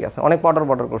 আচ্ছা ঠিক আছে, অনেক পটর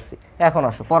করছি, এখন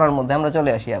আসো পড়ার মধ্যে আমরা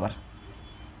চলে আসি আবার।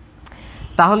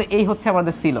 তাহলে এই হচ্ছে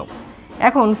আমাদের সিলোম।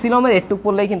 এখন সিলোমের একটু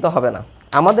পড়লেই কিন্তু হবে না,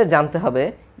 আমাদের জানতে হবে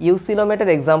ইউসিলোমেটের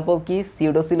এক্সাম্পল কি,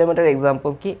 সিউডোসিলোমেটের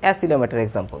এক্সাম্পল কি, অ্যাসিলোমেটের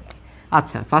এক্সাম্পল কি।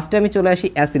 আচ্ছা, ফার্স্টে আমি চলে আসি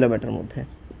অ্যাসিলোমেটের মধ্যে।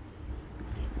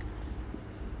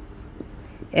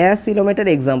 অ্যাসিলোমেটের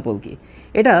এক্সাম্পল কি,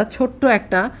 এটা ছোট্ট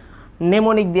একটা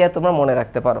নেমোনিক দিয়ে তোমরা মনে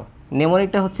রাখতে পারো।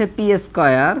 নেমোনিকটা হচ্ছে p²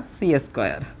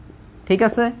 c²। ঠিক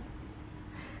আছে,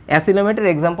 অ্যাসিলোমেটের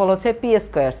এক্সাম্পল হচ্ছে p²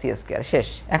 c²। শেষ।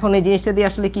 এখন এই জিনিসটা দিয়ে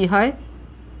আসলে কি হয়,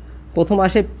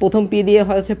 প্রথম পি দিয়ে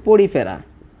হয় হচ্ছে পরিফেরা।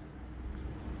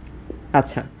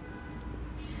 আচ্ছা,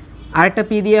 আরেকটা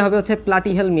পি দিয়ে হবে হচ্ছে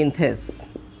প্লাটিহেল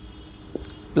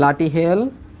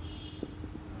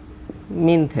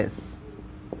মিনথেস।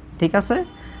 ঠিক আছে,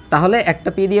 তাহলে একটা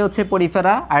পি দিয়ে হচ্ছে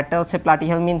পরিফেরা, আরেকটা হচ্ছে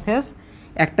প্লাটিহেল মিনথেস,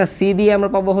 একটা সি দিয়ে আমরা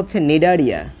পাবো হচ্ছে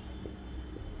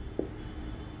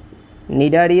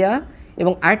নিডারিয়া,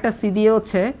 এবং আরেকটা সি দিয়ে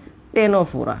হচ্ছে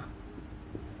টেনোফোরা।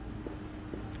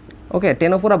 ওকে,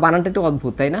 টেনোফোরা বানানটা একটু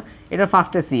অদ্ভুত তাই না, এটা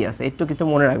ফার্স্টে সি আছে, একটু কিছু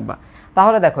মনে রাখবা।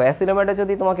 তাহলে দেখো অ্যাসিলোমেটে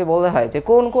যদি তোমাকে বলতে হয় যে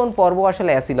কোন কোন পর্ব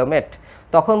আসলে অ্যাসিলোমেট,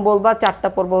 তখন বলবা 4টা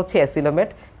পর্ব হচ্ছে অ্যাসিলোমেট,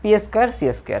 p²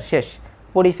 c²। শেষ।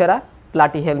 পরিফেরা,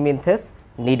 প্লাটিহেল মিনথেস,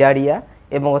 নিডারিয়া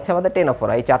এবং হচ্ছে আমাদের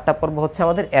টেনোফোরা, এই 4টা পর্ব হচ্ছে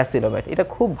আমাদের অ্যাসিলোমেট। এটা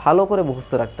খুব ভালো করে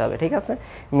মুখস্থ রাখতে হবে। ঠিক আছে,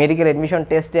 মেডিকেল অ্যাডমিশন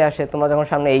টেস্টে আসে, তোমরা যখন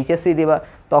সামনে এইচএসসি দিবা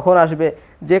তখন আসবে,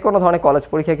 যে কোনো ধরনের কলেজ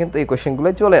পরীক্ষা কিন্তু এই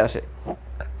কোয়েশ্চেনগুলোই চলে আসে।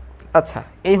 আচ্ছা,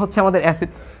 এই হচ্ছে আমাদের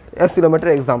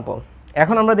অ্যাসিলোমেটের এক্সাম্পল।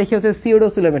 এখন আমরা দেখি হচ্ছে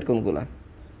সিউডোসিলোমেট কোনগুলো।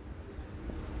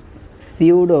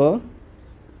 সিউডোসিলোমেট।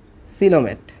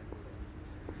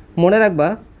 মনে রাখবা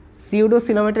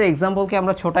সিউডোসিলোমেটের এক্সাম্পলকে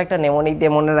আমরা ছোট একটা নেমোনিক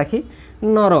দিয়ে মনে রাখি,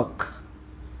 নরক।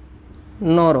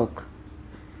 নরক।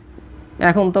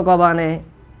 এখন তো কবানে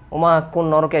ওমা কোন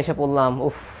নরকে এসে পড়লাম,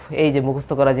 উফ এই যে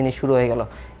মুখস্থ করা জিনিস শুরু হয়ে গেল।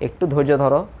 একটু ধৈর্য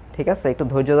ধরো, ঠিক আছে? একটু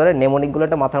ধৈর্য ধরে নেমোনিকগুলো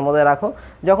একটা মাথার মধ্যে রাখো।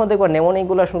 যখন দেখবো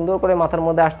নেমোনিকগুলো সুন্দর করে মাথার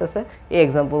মধ্যে আসতেছে, এই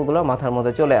এক্সাম্পলগুলো মাথার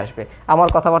মধ্যে চলে আসবে। আমার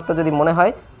কথাবার্তা যদি মনে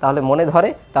হয় তাহলে মনে ধরে,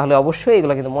 তাহলে অবশ্যই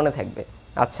এগুলো কিন্তু মনে থাকবে।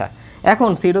 আচ্ছা, এখন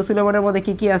সিউডোসিলোমেটের মধ্যে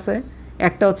কি কি আছে?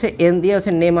 একটা হচ্ছে এন দিয়ে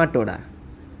হচ্ছে নেমাটোডা,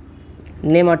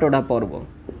 নেমাটোডা পর্ব।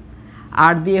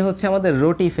 আর দিয়ে হচ্ছে আমাদের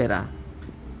রোটিফেরা,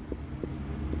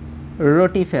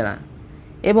 রোটিফেরা।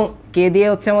 এবং কে দিয়ে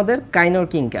হচ্ছে আমাদের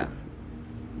কাইনোরকিঙ্কা।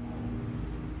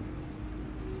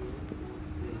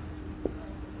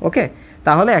 ওকে,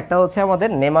 তাহলে একটা হচ্ছে আমাদের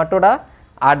নেমাটোডা,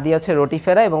 আর দিয়ে হচ্ছে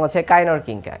রোটিফেরা এবং হচ্ছে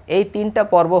কাইনোরকিঙ্কা। এই তিনটা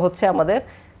পর্ব হচ্ছে আমাদের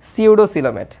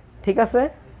সিউডোসিলোমেট। ঠিক আছে,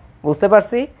 বুঝতে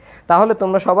পারছি? তাহলে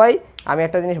তোমরা সবাই, আমি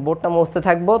একটা জিনিস বোর্ডটা মুছতে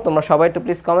থাকবো, তোমরা সবাই একটু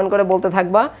প্লিজ কমেন্ট করে বলতে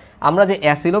থাকবা আমরা যে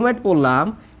অ্যাসিলোমেট পড়লাম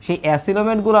সেই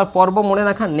অ্যাসিলোমেটগুলোর পর্ব মনে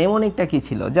রাখা নেমোনিকটা কী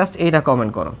ছিল, জাস্ট এইটা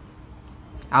কমেন্ট করো।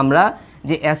 আমরা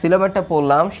যে অ্যাসিলোমেটটা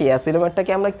পড়লাম সেই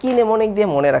অ্যাসিলোমেটটাকে আমরা কী নেমোনিক দিয়ে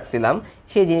মনে রাখছিলাম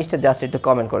সেই জিনিসটা জাস্ট একটু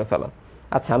কমেন্ট করে ফেলো।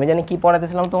 আচ্ছা, আমি জানি কি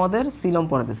পড়াতেছিলাম তোমাদের, সিলম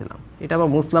পড়াতেছিলাম। এটা আবার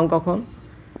মুসলাম কখন,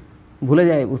 ভুলে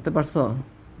যাই, বুঝতে পারছো?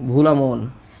 ভুলা মন,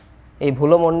 এই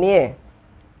ভুলো মন নিয়ে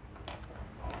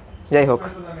যাই হোক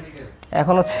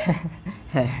এখন হচ্ছে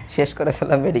হ্যাঁ শেষ করে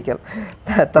ফেললাম মেডিকেল।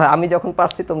 তো আমি যখন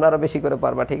পারছি তোমরা আরও বেশি করে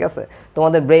পারবা, ঠিক আছে?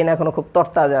 তোমাদের ব্রেন এখনও খুব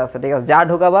তরতাজা আছে, ঠিক আছে? যা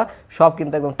ঢোকাবা সব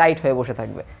কিন্তু একদম টাইট হয়ে বসে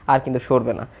থাকবে, আর কিন্তু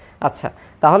সরবে না। আচ্ছা,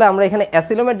 তাহলে আমরা এখানে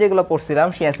অ্যাসিলোমেট যেগুলো পড়ছিলাম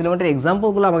সেই অ্যাসিলোমেটের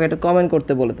এক্সাম্পলগুলো আমাকে একটু কমেন্ট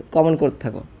করতে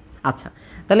থাকো। আচ্ছা,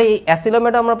 তাহলে এই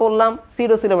অ্যাসিলোমেট আমরা পড়লাম,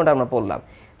 সিউডোসিলোমেট আমরা পড়লাম।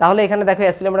 তাহলে এখানে দেখো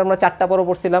অ্যাসিলোমেট আমরা 4টা পর্ব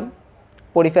পড়ছিলাম,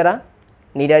 পরিফেরা,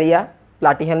 নিডারিয়া,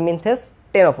 প্লাটিহেলমিনথেস,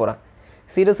 টেনোফোরা।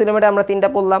 সিউডোসিলোমেটে আমরা 3টা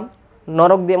পড়লাম,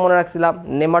 নরক দিয়ে মনে রাখছিলাম,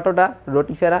 নেমাটোডা,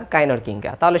 রোটিফেরা,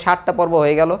 কাইনোরকিঙ্কা। তাহলে 7টা পর্ব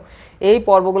হয়ে গেল। এই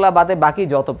পর্বগুলো বাদে বাকি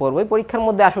যত পর্বই পরীক্ষার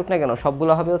মধ্যে আসুক না কেন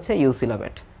সবগুলো হবে হচ্ছে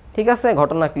ইউসিলোমেট। ঠিক আছে,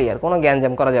 ঘটনা ক্লিয়ার, কোনো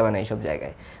জ্ঞানজাম করা যাবে না এইসব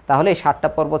জায়গায়। তাহলে এই 7টা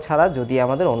পর্ব ছাড়া যদি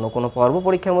আমাদের অন্য কোনো পর্ব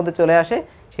পরীক্ষার মধ্যে চলে আসে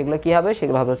সেগুলো কী হবে?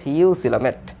 সেগুলো হবে হচ্ছে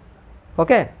ইউসিলোমেট।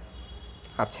 ওকে,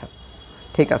 আচ্ছা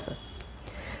ঠিক আছে।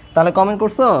 তাহলে কমেন্ট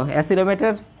করছো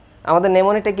অ্যাসিলোমেটের আমাদের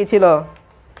নেমোনিকটা কী ছিল?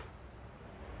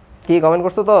 কি কমেন্ট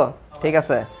করছো তো? ঠিক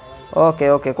আছে, ওকে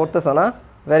ওকে করতেছো না?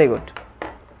 Very good,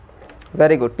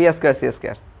 very good. P square C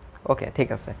square. ওকে, ঠিক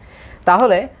আছে।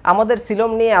 তাহলে আমাদের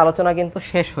সিলোম নিয়ে আলোচনা কিন্তু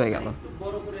শেষ হয়ে গেল।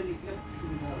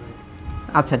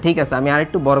 আচ্ছা ঠিক আছে, আমি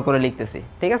আরেকটু বড় করে লিখতেছি।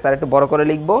 ঠিক আছে, আরেকটু বড় করে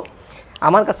লিখবো।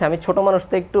 আমার কাছে, আমি ছোট মানুষ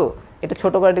তো, একটু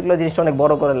ছোট করে লিখলে জিনিসটা অনেক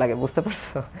বড় করে লাগে, বুঝতে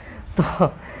পারছো? তো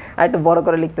আরেকটু বড়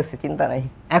করে লিখতেছি, চিন্তা নাই।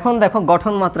 এখন দেখো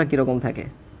গঠন মাত্রা কীরকম থাকে।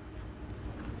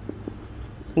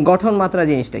 গঠন মাত্রা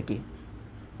জিনিসটা কি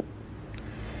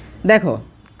দেখো,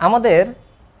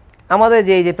 আমাদের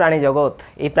যে প্রাণী জগৎ,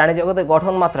 এই প্রাণী জগতের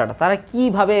গঠন মাত্রাটা, তারা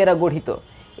কিভাবে এরা গঠিত,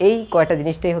 এই কয়টা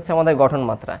জিনিসটাই হচ্ছে আমাদের গঠন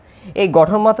মাত্রা। এই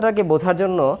গঠন মাত্রাকে বোঝার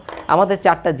জন্য আমাদের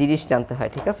 4টা জিনিস জানতে হয়।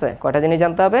 ঠিক আছে, কয়টা জিনিস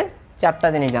জানতে হবে? 4টা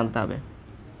জিনিস জানতে হবে।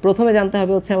 প্রথমে জানতে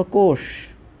হবে হচ্ছে আমার কোষ।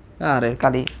 আরে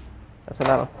কালি, আচ্ছা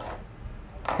দাঁড়াও।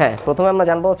 হ্যাঁ, প্রথমে আমরা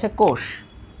জানবো হচ্ছে কোষ।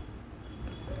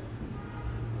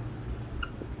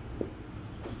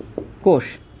 কোষ,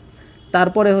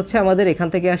 তারপরে হচ্ছে আমাদের এখান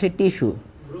থেকে আসে টিস্যু।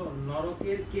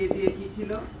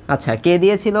 আচ্ছা, কে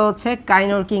দিয়েছিল হচ্ছে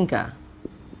কাইনোরকিঙ্কা,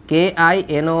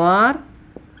 KINORCHYNCA।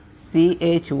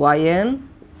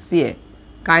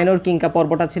 কাইনোরকিঙ্কা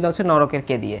পর্বটা ছিল হচ্ছে নরকের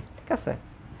কে দিয়ে। ঠিক আছে,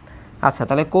 আচ্ছা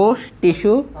তাহলে কোষ,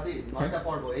 টিস্যু।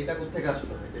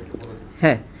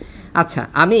 হ্যাঁ, আচ্ছা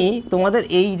আমি তোমাদের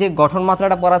এই যে গঠন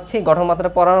মাত্রাটা পড়াচ্ছি, গঠন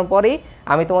মাত্রাটা পড়ানোর পরেই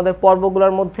আমি তোমাদের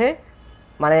পর্বগুলোর মধ্যে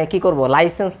মানে কি করব,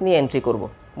 লাইসেন্স নিয়ে এন্ট্রি করব।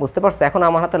 বুঝতে পারছো? এখন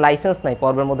আমার হাতে লাইসেন্স নাই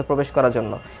পর্বের মধ্যে প্রবেশ করার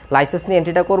জন্য, লাইসেন্স নিয়ে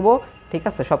এন্ট্রিটা করব। ঠিক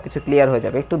আছে, সব কিছু ক্লিয়ার হয়ে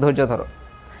যাবে, একটু ধৈর্য ধরো।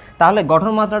 তাহলে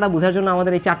গঠন মাত্রাটা বোঝার জন্য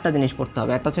আমাদের এই 4টা জিনিস পড়তে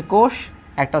হবে। একটা হচ্ছে কোষ,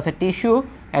 একটা হচ্ছে টিস্যু,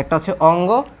 একটা হচ্ছে অঙ্গ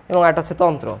এবং একটা হচ্ছে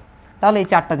তন্ত্র। তাহলে এই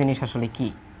 4টা জিনিস আসলে কি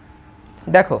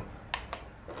দেখো,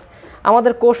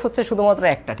 আমাদের কোষ হচ্ছে শুধুমাত্র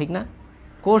একটা, ঠিক না?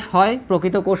 কোষ হয়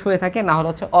প্রকৃত কোষ হয়ে থাকে, না হলে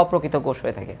হচ্ছে অপ্রকৃত কোষ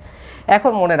হয়ে থাকে।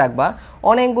 এখন মনে রাখবা,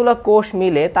 অনেকগুলো কোষ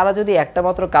মিলে তারা যদি একটা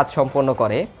মাত্র কাজ সম্পন্ন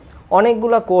করে,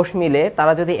 অনেকগুলো কোষ মিলে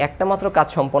তারা যদি একটা মাত্র কাজ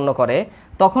সম্পন্ন করে,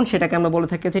 তখন সেটাকে আমরা বলে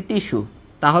থাকি হচ্ছে টিস্যু।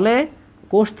 তাহলে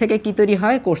কোষ থেকে কি তৈরি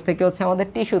হয়? কোষ থেকে হচ্ছে আমাদের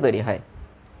টিস্যু তৈরি হয়।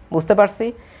 বুঝতে পারছি?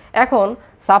 এখন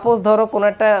সাপোজ ধরো কোনো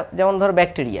একটা, যেমন ধরো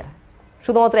ব্যাকটেরিয়া,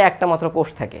 শুধুমাত্র একটা মাত্র কোষ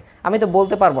থাকে, আমি তো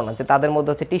বলতে পারবো না যে তাদের মধ্যে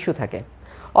হচ্ছে টিস্যু থাকে।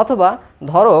 অথবা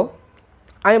ধরো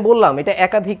আমি বললাম এটা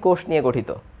একাধিক কোষ নিয়ে গঠিত,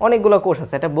 অনেকগুলো কোষ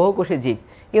আছে, এটা বহুকোষী জীব,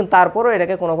 কিন্তু তারপরও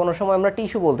এটাকে কোনো কোনো সময় আমরা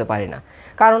টিস্যু বলতে পারি না।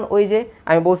 কারণ ওই যে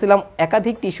আমি বলছিলাম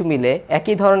একাধিক টিস্যু মিলে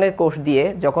একই ধরনের কোষ দিয়ে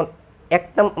যখন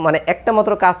একটা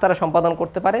মাত্র কাজ তারা সম্পাদন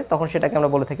করতে পারে, তখন সেটাকে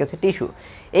আমরা বলে থাকি হচ্ছে টিস্যু।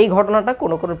 এই ঘটনাটা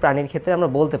কোনো কোনো প্রাণীর ক্ষেত্রে আমরা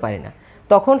বলতে পারি না,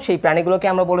 তখন সেই প্রাণীগুলোকে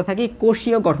আমরা বলে থাকি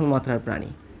কোষীয় গঠনমাত্রার প্রাণী।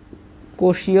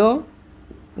 কোষীয়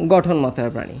গঠনমাত্রার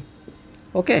প্রাণী।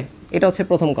 ওকে, এটা হচ্ছে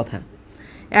প্রথম কথা।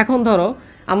 এখন ধরো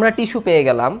আমরা টিস্যু পেয়ে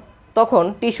গেলাম, তখন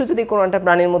টিস্যু যদি কোনো একটা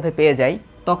প্রাণীর মধ্যে পেয়ে যাই,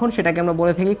 তখন সেটাকে আমরা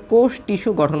বলে থাকি কোষ টিস্যু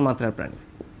গঠনমাত্রার প্রাণী।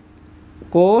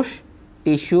 কোষ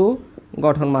টিস্যু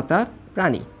গঠনমাত্রার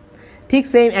প্রাণী। ঠিক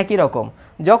সেম একই রকম,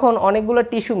 যখন অনেকগুলো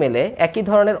টিস্যু মেলে, একই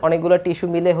ধরনের অনেকগুলো টিস্যু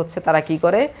মিলে হচ্ছে তারা কি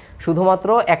করে, শুধুমাত্র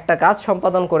একটা কাজ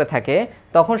সম্পাদন করে থাকে,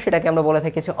 তখন সেটাকে আমরা বলে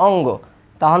থাকি হচ্ছে অঙ্গ।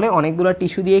 তাহলে অনেকগুলো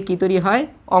টিস্যু দিয়ে কি তৈরি হয়,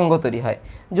 অঙ্গ তৈরি হয়।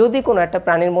 যদি কোনো একটা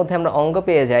প্রাণীর মধ্যে আমরা অঙ্গ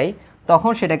পেয়ে যাই,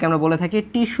 তখন সেটাকে আমরা বলে থাকি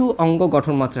টিস্যু অঙ্গ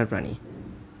গঠনমাত্রার প্রাণী।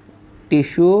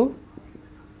 টিস্যু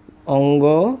অঙ্গ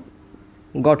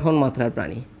গঠনমাত্রার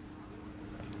প্রাণী।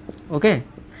 ওকে,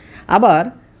 আবার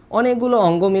অনেকগুলো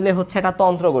অঙ্গ মিলে হচ্ছে একটা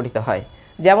তন্ত্র গঠিত হয়।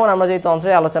 যেমন আমরা যদি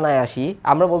তন্ত্রের আলোচনায় আসি,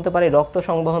 আমরা বলতে পারি রক্ত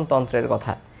সংবহন তন্ত্রের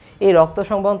কথা। এই রক্ত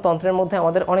সংবহন তন্ত্রের মধ্যে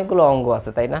আমাদের অনেকগুলো অঙ্গ আছে,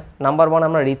 তাই না? নাম্বার 1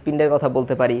 আমরা হৃৎপিণ্ডের কথা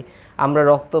বলতে পারি, আমরা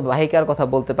রক্ত বাহিকার কথা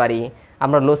বলতে পারি,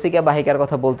 আমরা লসিকা বাহিকার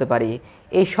কথা বলতে পারি।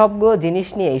 এই সবগুলো জিনিস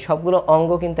নিয়ে, এই সবগুলো অঙ্গ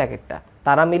কিন্তু এক একটা,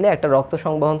 তারা মিলে একটা রক্ত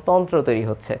সংবহন তন্ত্র তৈরি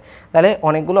হচ্ছে। তাহলে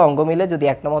অনেকগুলো অঙ্গ মিলে যদি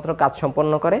একটা মাত্র কাজ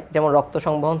সম্পন্ন করে, যেমন রক্ত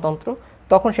সংবহন তন্ত্র,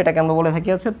 তখন সেটাকে আমরা বলে থাকি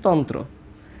হচ্ছে তন্ত্র।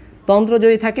 তন্ত্র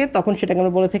যদি থাকে, তখন সেটাকে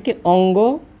আমরা বলে থাকি অঙ্গ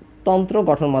তন্ত্র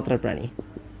গঠনমাত্রার প্রাণী।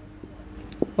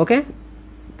 ওকে,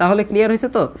 তাহলে ক্লিয়ার হয়েছে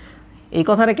তো? এই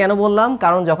কথাটা কেন বললাম,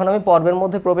 কারণ যখন আমি পর্বের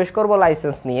মধ্যে প্রবেশ করব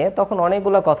লাইসেন্স নিয়ে, তখন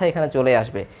অনেকগুলো কথা এখানে চলে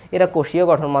আসবে। এরা কোষীয়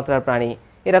গঠনমাত্রার প্রাণী,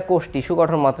 এরা কোষ টিস্যু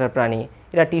গঠনমাত্রার প্রাণী,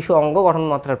 এরা টিস্যু অঙ্গ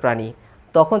গঠনমাত্রার প্রাণী।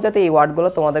 তখন যাতে এই ওয়ার্ডগুলো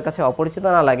তোমাদের কাছে অপরিচিত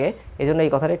না লাগে, এই জন্য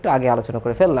এই কথাটা একটু আগে আলোচনা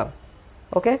করে ফেললাম।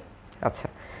 ওকে, আচ্ছা,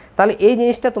 তাহলে এই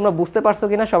জিনিসটা তোমরা বুঝতে পারছো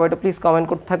কিনা সবাই একটু প্লিজ কমেন্ট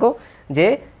করতে থাকো, যে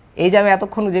এই যে আমি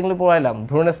এতক্ষণ যেগুলো পড়াইলাম,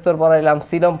 ভ্রূণস্তর পড়াইলাম,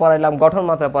 সিলম পড়াইলাম,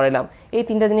 গঠনমাত্রা পড়াইলাম, এই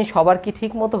তিনটা জিনিস সবার কি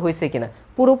ঠিক মতো হয়েছে কিনা,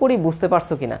 পুরোপুরি বুঝতে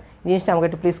পারছো কিনা, জিনিসটা আমাকে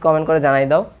একটু প্লিজ কমেন্ট করে জানাই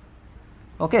দাও।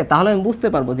 ওকে, তাহলে আমি বুঝতে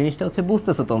পারবো জিনিসটা হচ্ছে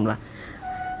বুঝতেছো তোমরা।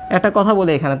 একটা কথা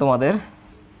বলি এখানে তোমাদের,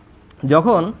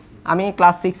 যখন আমি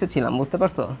ক্লাস 6-এ ছিলাম, বুঝতে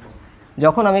পারছো,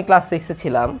 যখন আমি ক্লাস 6-এ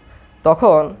ছিলাম,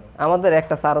 তখন আমাদের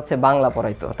একটা স্যার হচ্ছে বাংলা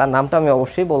পড়াইতো, তার নামটা আমি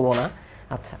অবশ্যই বলবো না।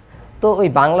 আচ্ছা, তো ওই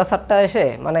বাংলা স্যারটা এসে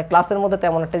মানে ক্লাসের মধ্যে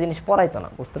তেমন একটা জিনিস পড়াইতো না,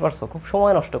 বুঝতে পারছো, খুব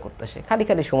সময় নষ্ট করতো সে, খালি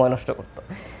খালি সময় নষ্ট করতো।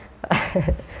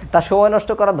 তার সময় নষ্ট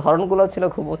করার ধরনগুলো ছিল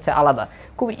খুব হচ্ছে আলাদা,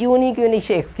 খুব ইউনিক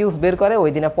সে এক্সকিউজ বের করে ওই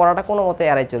দিনে পড়াটা কোনো মতে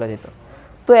এড়াই চলে যেত।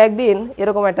 তো একদিন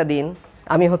এরকম একটা দিন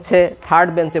আমি হচ্ছে 3rd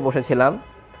বেঞ্চে বসেছিলাম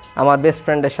আমার বেস্ট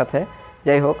ফ্রেন্ডের সাথে,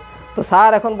 যাই হোক। তো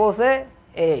স্যার এখন বলছে,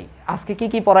 এই আজকে কি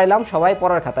কি পড়াইলাম সবাই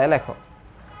পড়ার খাতায় লেখো।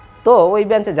 তো ওই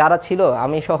বেঞ্চে যারা ছিল,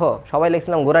 আমি সহ সবাই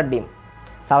লিখছিলাম ঘোড়ার ডিম।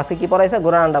 স্যার আজকে কী পড়াইছে,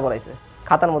 ঘোড়ার আন্ডা পড়াইছে,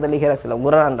 খাতার মধ্যে লিখে রাখছিলাম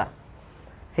ঘোড়ার আন্ডা,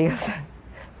 ঠিক আছে।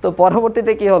 তো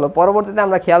পরবর্তীতে কি হলো, পরবর্তীতে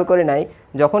আমরা খেয়াল করি নাই,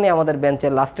 যখনই আমাদের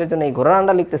বেঞ্চের লাস্টের জন্য এই ঘোড়ার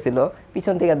আন্ডা লিখতেছিল,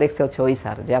 পিছন থেকে দেখছে হচ্ছে ওই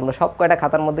স্যার, যে আমরা সব কয়টা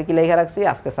খাতার মধ্যে কি লিখে রাখছি,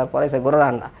 আজকে স্যার পড়াইছে ঘোড়ার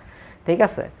আন্ডা, ঠিক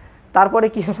আছে। তারপরে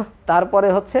কি হলো, তারপরে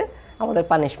হচ্ছে আমাদের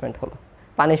পানিশমেন্ট হলো।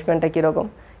 পানিশমেন্টটা কীরকম,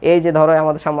 এই যে ধরো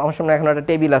আমার সামনে এখন একটা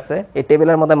টেবিল আছে, এই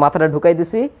টেবিলের মধ্যে মাথাটা ঢুকাই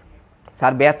দিছি,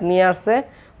 স্যার বেত নিয়ে আসছে,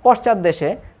 পশ্চাৎ দেশে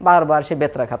বারবার সে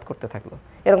বেত্রাঘাত করতে থাকলো।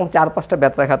 এরকম 4-5টা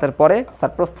বেত্রাঘাতের পরে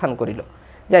স্যার প্রস্থান করিল।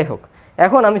 যাই হোক,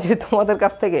 এখন আমি যদি তোমাদের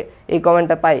কাছ থেকে এই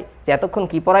কমেন্টটা পাই যে এতক্ষণ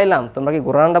কী পড়াইলাম, তোমরা কি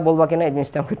ঘোড়ান্ডা বলবা কিনা, এই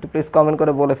জিনিসটা আমাকে একটু প্লিজ কমেন্ট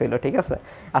করে বলে ফেলো, ঠিক আছে।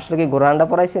 আসলে কি ঘোড়ান্ডা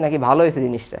পড়াইছি নাকি ভালো হয়েছে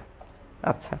জিনিসটা?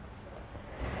 আচ্ছা,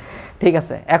 ঠিক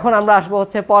আছে। এখন আমরা আসবো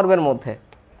হচ্ছে পর্বের মধ্যে।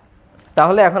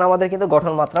 তাহলে এখন আমাদের কিন্তু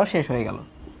গঠন মাত্রাও শেষ হয়ে গেল।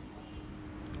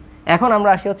 এখন আমরা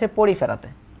আসি হচ্ছে পরিফেরাতে,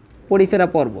 পরিফেরা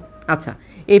পর্ব। আচ্ছা,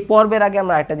 এই পর্বের আগে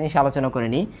আমরা একটা জিনিস আলোচনা করে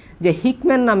নিই, যে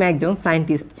হিকম্যান নামে একজন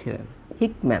সায়েন্টিস্ট ছিলেন।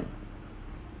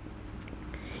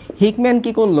 হিকম্যান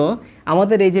কি করলো,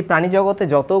 আমাদের এই যে প্রাণী জগতে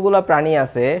যতগুলো প্রাণী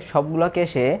আছে সবগুলোকে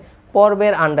সে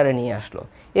পর্বের আন্ডারে নিয়ে আসলো।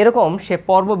 এরকম সে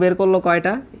পর্ব বের করলো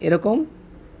কয়টা, এরকম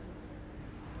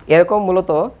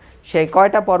মূলত সে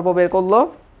কয়টা পর্ব বের করলো,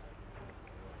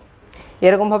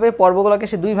 এরকমভাবে পর্বগুলোকে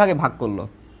সে 2 ভাগে ভাগ করলো।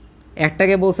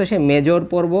 একটাকে বলছে সে মেজর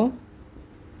পর্ব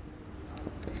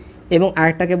এবং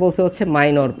আরেকটাকে বলছে হচ্ছে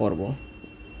মাইনর পর্ব।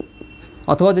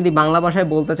 অথবা যদি বাংলা ভাষায়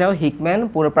বলতে চাও, হিকম্যান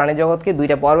পুরো প্রাণী জগৎকে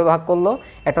 2টা পর্বে ভাগ করলো।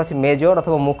 একটা হচ্ছে মেজর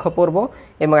অথবা মুখ্য পর্ব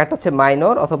এবং একটা হচ্ছে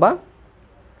মাইনর অথবা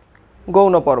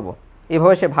গৌণ পর্ব,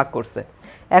 এভাবে সে ভাগ করছে।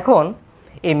 এখন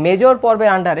এই মেজর পর্বের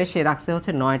আন্ডারে সে রাখছে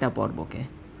হচ্ছে 9টা পর্বকে।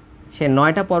 সে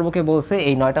 9টা পর্বকে বলছে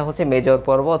এই 9টা হচ্ছে মেজর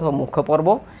পর্ব অথবা মুখ্য পর্ব,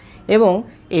 এবং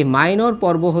এই মাইনর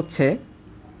পর্ব হচ্ছে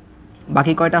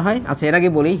বাকি কয়টা হয়। আচ্ছা, এর আগে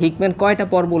বলি হিকম্যান কয়টা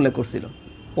পর্ব উল্লেখ করছিল।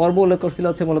 পর্ব উল্লেখ করছিল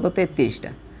হচ্ছে মূলত 33টা,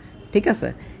 ঠিক আছে।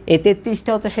 এই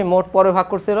 33টা হচ্ছে সে মোট পর্বে ভাগ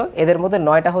করছিল। এদের মধ্যে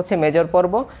 9টা হচ্ছে মেজর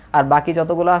পর্ব আর বাকি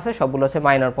যতগুলো আছে সবগুলো হচ্ছে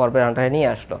মাইনর পর্বের আন্ডারে নিয়ে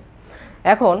আসলো।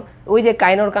 এখন ওই যে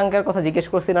কাইনোর কাঙ্কার কথা জিজ্ঞেস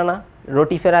করছিল না,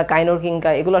 রোটিফেরা, কাইনোর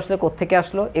কিঙ্কা, এগুলো আসলে কোত্থেকে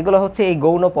আসলো? এগুলো হচ্ছে এই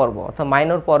গৌণ পর্ব অর্থাৎ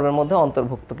মাইনর পর্বের মধ্যে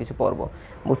অন্তর্ভুক্ত কিছু পর্ব,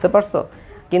 বুঝতে পারছো?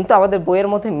 কিন্তু আমাদের বইয়ের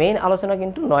মধ্যে মেইন আলোচনা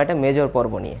কিন্তু 9টা মেজর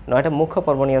পর্ব নিয়ে, 9টা মুখ্য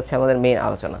পর্ব নিয়ে হচ্ছে আমাদের মেইন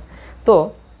আলোচনা। তো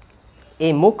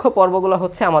এই মুখ্য পর্বগুলো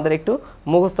হচ্ছে আমাদের একটু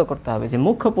মুখস্থ করতে হবে যে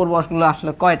মুখ্য পর্বগুলো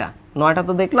আসলে কয়টা। 9টা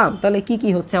তো দেখলাম, তাহলে কি কি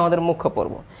হচ্ছে আমাদের মুখ্য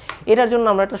পর্ব? এটার জন্য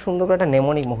আমরা একটা সুন্দর করে একটা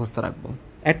নেমোনিক মুখস্থ রাখবো।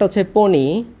 একটা হচ্ছে পনি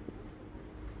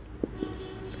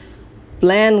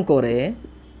প্ল্যান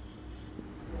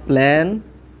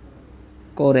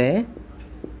করে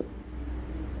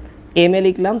এম এ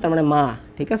লিখলাম, তার মানে মা,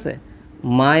 ঠিক আছে,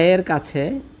 মায়ের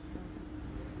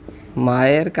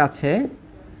কাছে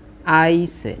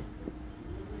আইসে।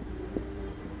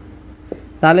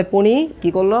 তাহলে পনি কি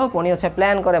করলো? পনি হচ্ছে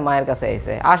প্ল্যান করে মায়ের কাছে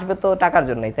আইসে। আসবে তো টাকার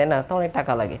জন্যই, তাই না? তো অনেক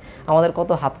টাকা লাগে, আমাদের কত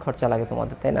হাত খরচা লাগে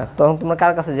তোমাদের, তাই না? তখন তোমরা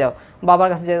কার কাছে যাও? বাবার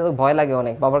কাছে যেতে তো ভয় লাগে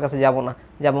অনেক, বাবার কাছে যাব না,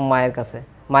 যাব মায়ের কাছে।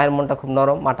 মায়ের মনটা খুব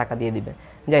নরম, মা টাকা দিয়ে দিবে।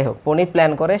 যাই হোক, পনি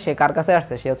প্ল্যান করে সে কার কাছে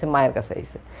আসছে? সে হচ্ছে মায়ের কাছে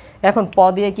আইসে। এখন প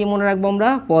দিয়ে কি মনে রাখবো আমরা?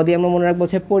 প দিয়ে আমরা মনে রাখবো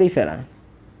হচ্ছে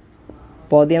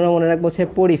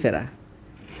পরিফেরা।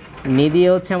 নি দিয়ে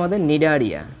হচ্ছে আমাদের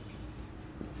নিডারিয়া।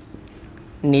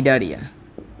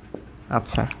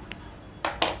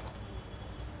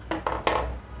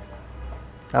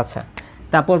 আচ্ছা,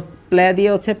 তারপর প্লে দিয়ে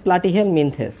হচ্ছে প্লাটিহেল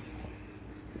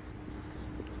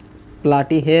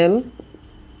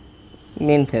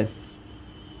মিনথেস।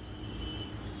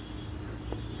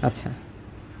 আচ্ছা,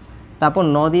 তারপর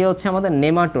ন দিয়ে হচ্ছে আমাদের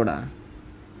নেমাটোডা।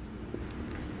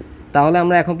 তাহলে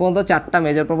আমরা এখন পর্যন্ত 4টা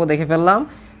মেজর পর্ব দেখে ফেললাম।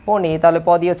 পনি, তাহলে প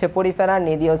দিয়ে হচ্ছে পরিফেরা,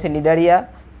 নি দিয়ে হচ্ছে নিডারিয়া,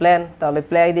 প্ল্যান, তাহলে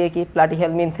প্লে দিয়ে কি?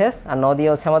 প্লাটিহেল মিনথেস, আর ন দিয়ে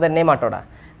হচ্ছে আমাদের নেমাটোডা।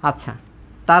 আচ্ছা,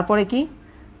 তারপরে কি?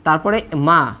 তারপরে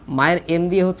মায়ের এম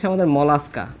দিয়ে হচ্ছে আমাদের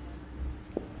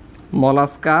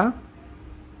মলাস্কা,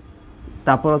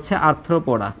 তারপর হচ্ছে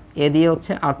আর্থ্রোপোডা, এ দিয়ে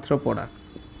হচ্ছে আর্থ্রোপোডা।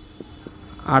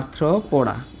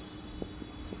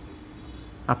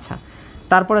 আচ্ছা,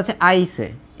 তারপর হচ্ছে আইসে,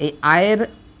 এই আয়ের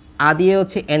আ দিয়ে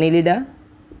হচ্ছে অ্যানিলিডা,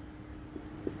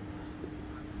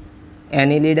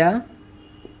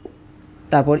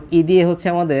 তারপর ই দিয়ে হচ্ছে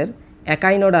আমাদের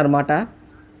একাইনোডার্মাটা,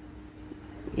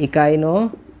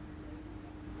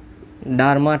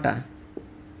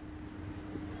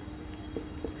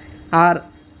 আর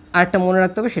আরেকটা মনে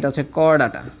রাখতে হবে, সেটা হচ্ছে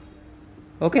কর্ডাটা।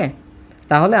 ওকে,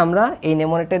 তাহলে আমরা এই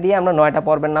নেমোনিকটা দিয়ে আমরা 9টা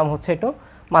পর্বের নাম হচ্ছে একটু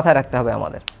মাথায় রাখতে হবে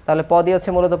আমাদের। তাহলে প দিয়ে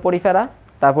হচ্ছে মূলত পরিফেরা,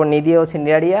 তারপর নি দিয়ে হচ্ছে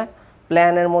নিডারিয়া,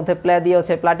 প্ল্যানের মধ্যে প্লে দিয়ে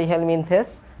হচ্ছে প্লাটিহেল মিনথেস,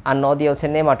 আর ন দিয়ে হচ্ছে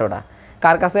নেমাটোডা।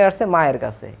 কার কাছে আসছে? মায়ের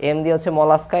কাছে। এম দিয়ে হচ্ছে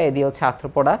মলাস্কা, এ দিয়ে হচ্ছে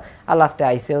আর্থ্রোপোডা, আর লাস্টে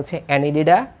আইসে হচ্ছে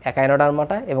অ্যানিলিডা,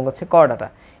 একাইনোডার্মাটা এবং হচ্ছে কর্ডাটা।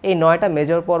 এই 9টা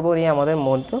মেজর পর্ব নিয়ে আমাদের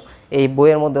মূলত এই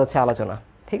বইয়ের মধ্যে হচ্ছে আলোচনা,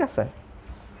 ঠিক আছে?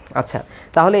 আচ্ছা,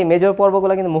 তাহলে এই মেজর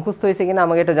পর্বগুলো কিন্তু মুখস্থ হয়েছে কিনা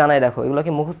আমাকে একটু জানাই রাখো। এগুলো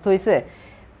কি মুখস্থ হয়েছে?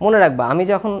 মনে রাখবা, আমি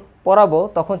যখন পড়াবো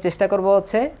তখন চেষ্টা করবো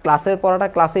হচ্ছে ক্লাসের পড়াটা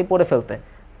ক্লাসেই পড়ে ফেলতে।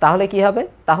 তাহলে কি হবে?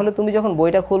 তাহলে তুমি যখন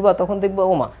বইটা খুলবা তখন দেখবো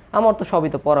ও মা, আমার তো সবই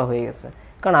তো পড়া হয়ে গেছে,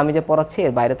 কারণ আমি যে পড়াচ্ছি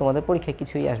এর বাইরে তোমাদের পরীক্ষায়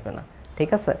কিছুই আসবে না, ঠিক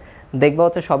আছে? দেখবা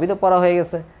হচ্ছে সবই তো পড়া হয়ে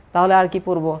গেছে, তাহলে আর কি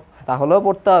পড়বো? তাহলেও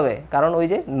পড়তে হবে, কারণ ওই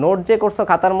যে নোট যে করছো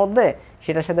খাতার মধ্যে,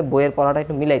 সেটার সাথে বইয়ের পড়াটা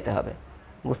একটু মিলাইতে হবে,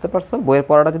 বুঝতে পারছো? বইয়ের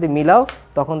পড়াটা যদি মিলাও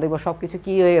তখন দেখবো সব কিছু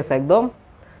কী হয়ে গেছে, একদম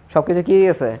সব কিছু কী হয়ে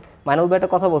গেছে। মাইনুল ভাই একটা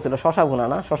কথা বলছিল, শশা ভুনা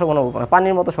না, শশা ভুনা বলবো না,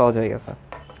 পানির মতো সহজ হয়ে গেছে।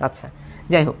 আচ্ছা,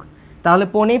 যাই হোক, তাহলে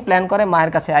পনি প্ল্যান করে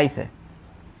মায়ের কাছে আইসে।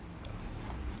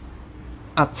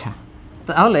 আচ্ছা,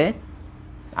 তাহলে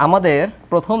আমাদের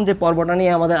প্রথম যে পর্বটা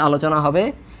নিয়ে আমাদের আলোচনা হবে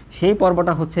সেই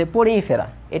পর্বটা হচ্ছে পরিফেরা।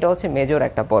 এটা হচ্ছে মেজর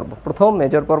একটা পর্ব, প্রথম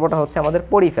মেজর পর্বটা হচ্ছে আমাদের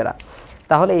পরিফেরা।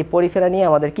 তাহলে এই পরিফেরা নিয়ে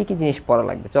আমাদের কি কি জিনিস পড়া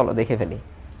লাগবে চলো দেখে ফেলি।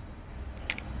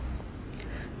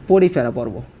 পরিফেরা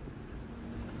পর্ব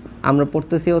আমরা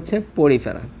পড়তেছি হচ্ছে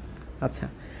পরিফেরা। আচ্ছা,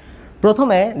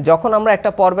 প্রথমে যখন আমরা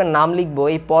একটা পর্বের নাম লিখব,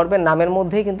 এই পর্বের নামের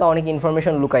মধ্যেই কিন্তু অনেক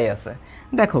ইনফরমেশন লুকাই আছে।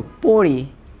 দেখো, পরি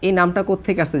এই নামটা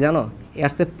কোত্থেকে আসছে জানো?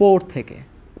 আসছে পোর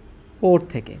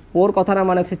থেকে। পোর কথাটা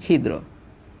মানে হচ্ছে ছিদ্র।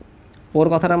 পোর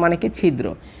কথাটা মানে কি? ছিদ্র।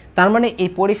 তার মানে এই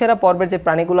পরিফেরা পর্বের যে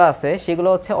প্রাণীগুলো আছে সেগুলো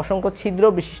হচ্ছে অসংখ্য ছিদ্র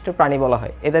বিশিষ্ট প্রাণী বলা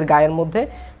হয়। এদের গায়ের মধ্যে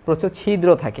প্রচুর ছিদ্র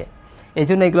থাকে, এই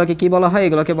জন্য এগুলোকে কী বলা হয়?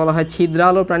 এগুলোকে বলা হয়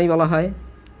ছিদ্রালো প্রাণী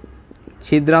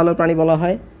বলা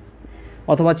হয়,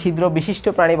 অথবা ছিদ্র বিশিষ্ট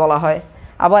প্রাণী বলা হয়।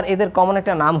 আবার এদের কমন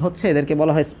একটা নাম হচ্ছে, এদেরকে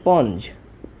বলা হয় স্পঞ্জ।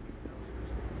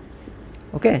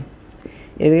 ওকে,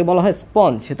 এদেরকে বলা হয়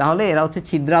স্পঞ্জ। তাহলে এরা হচ্ছে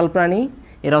ছিদ্রাল প্রাণী,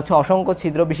 এরা হচ্ছে অসংখ্য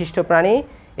ছিদ্র বিশিষ্ট প্রাণী,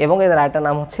 এবং এদের আরেকটা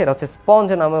নাম হচ্ছে এরা হচ্ছে স্পঞ্জ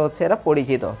নামে হচ্ছে এরা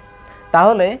পরিচিত।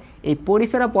 তাহলে এই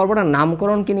পরিফেরা পর্বটার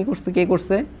নামকরণ কে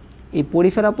করছে? এই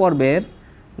পরিফেরা পর্বের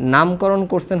নামকরণ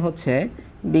করছেন হচ্ছে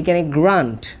বিজ্ঞানী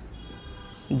গ্রান্ট,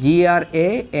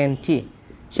 GRANT।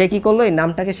 সে কী করলো? এই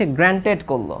নামটাকে সে গ্র্যান্টেড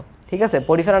করলো, ঠিক আছে?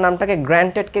 পরিফেরা নামটাকে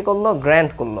গ্র্যান্ট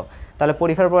করলো। তাহলে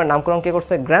পরিফেরা পর্বের নামকরণ কে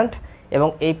করছে? গ্র্যান্ট। এবং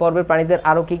এই পর্বের প্রাণীদের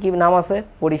আরও কী কী নাম আছে?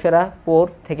 পরিফেরা, পোর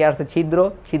থেকে আসছে ছিদ্র,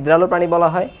 ছিদ্রালু প্রাণী বলা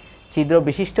হয়, ছিদ্র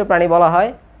বিশিষ্ট প্রাণী বলা হয়,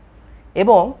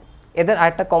 এবং এদের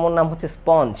আরেকটা কমন নাম হচ্ছে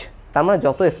স্পঞ্জ। তার মানে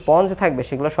যত স্পঞ্জ থাকবে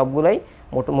সেগুলো সবগুলোই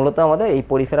মূলত আমাদের এই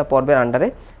পরিফেরা পর্বের আন্ডারে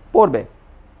পড়বে।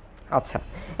 আচ্ছা,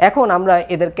 এখন আমরা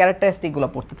এদের ক্যারেক্টারিস্টিকগুলো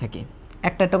পড়তে থাকি,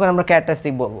 একটা একটা করে আমরা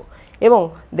ক্যারেক্টারিস্টিক বলবো, এবং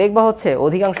দেখবা হচ্ছে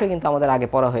অধিকাংশই কিন্তু আমাদের আগে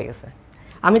পড়া হয়ে গেছে।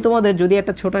 আমি তোমাদের যদি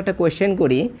একটা ছোট একটা কোয়েশ্চেন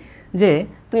করি যে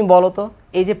তুমি বলো তো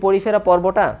এই যে পরিফেরা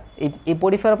পর্বটা, এই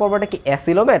পরিফেরা পর্বটা কি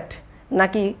অ্যাসিলোমেট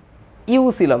নাকি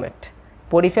ইউসিলোমেট?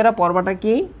 পরিফেরা পর্বটা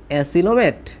কি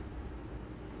অ্যাসিলোমেট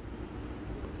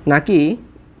নাকি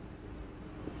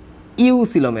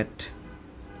ইউসিলোমেট?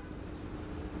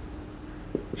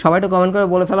 সবাই তো কমেন্ট করে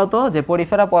বলে ফেলো তো যে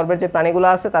পরিফেরা পর্বের যে প্রাণীগুলো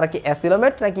আছে তারা কি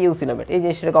অ্যাসিলোমেট নাকি ইউসিলোমেট, এই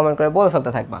জিনিসটা কমেন্ট করে বলে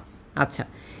ফেলতে থাকবা। আচ্ছা,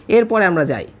 এরপরে আমরা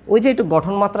যাই, ওই যে একটু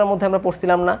গঠন মাত্রার মধ্যে আমরা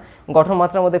পড়ছিলাম না, গঠন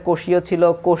মাত্রার মধ্যে কোষীয় ছিল,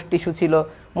 কোষ টিস্যু ছিল।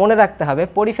 মনে রাখতে হবে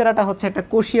পরিফেরাটা হচ্ছে একটা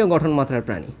কোষীয় গঠন মাত্রার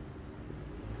প্রাণী,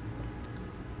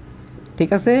 ঠিক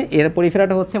আছে? এর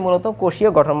পরিফেরাটা হচ্ছে মূলত কোষীয়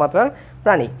গঠন মাত্রার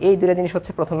প্রাণী। এই দুটো জিনিস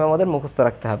হচ্ছে প্রথমে আমাদের মুখস্থ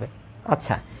রাখতে হবে।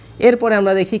 আচ্ছা, এরপরে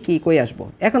আমরা দেখি কি কই আসবো।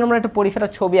 এখন আমরা একটা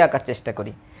পরিফেরার ছবি আঁকার চেষ্টা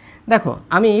করি। দেখো,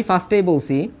 আমি ফার্স্টেই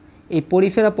বলছি এই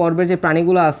পরিফেরা পর্বের যে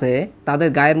প্রাণীগুলো আছে তাদের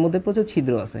গায়ের মধ্যে প্রচুর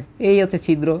ছিদ্র আছে। এই হচ্ছে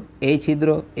ছিদ্র, এই ছিদ্র,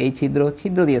 এই ছিদ্র,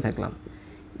 ছিদ্র দিয়ে থাকলাম।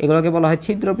 এগুলোকে বলা হয়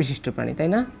ছিদ্র বিশিষ্ট প্রাণী, তাই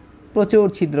না? প্রচুর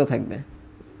ছিদ্র থাকবে।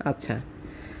 আচ্ছা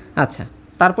আচ্ছা,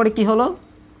 তারপরে কি হলো?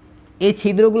 এই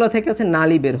ছিদ্রগুলো থেকে হচ্ছে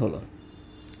নালী বের হলো,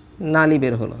 নালী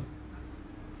বের হলো,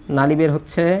 নালী বের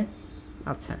হচ্ছে।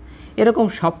 আচ্ছা, এরকম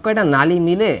সব কয়টা নালী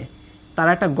মিলে তারা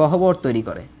একটা গহ্বর তৈরি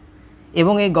করে,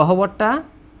 এবং এই গহ্বরটা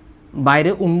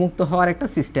বাইরে উন্মুক্ত হওয়ার একটা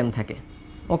সিস্টেম থাকে।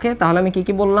 ওকে, তাহলে আমি কি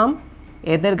কি বললাম?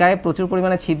 এদের গায়ে প্রচুর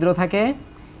পরিমাণে ছিদ্র থাকে,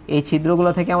 এই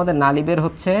ছিদ্রগুলো থেকে আমাদের নালী বের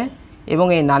হচ্ছে, এবং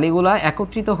এই নালীগুলো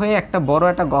একত্রিত হয়ে একটা বড়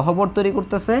একটা গহ্বর তৈরি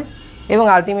করতেছে, এবং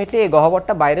আলটিমেটলি এই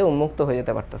গহ্বরটা বাইরে উন্মুক্ত হয়ে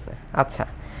যেতে পারতেছে। আচ্ছা,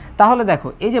 তাহলে দেখো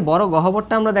এই যে বড়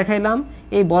গহ্বরটা আমরা দেখাইলাম,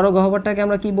 এই বড় গহ্বরটাকে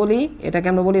আমরা কি বলি? এটাকে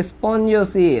আমরা বলি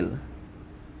স্পঞ্জোসিল।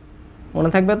 মনে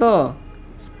থাকবে তো?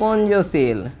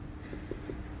 স্পঞ্জোসিল।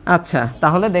 আচ্ছা,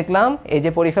 তাহলে দেখলাম এই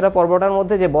যে পরিফেরা পর্বটার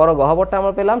মধ্যে যে বড় গহ্বরটা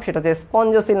আমরা পেলাম সেটা হচ্ছে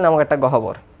স্পঞ্জোসিল নামক একটা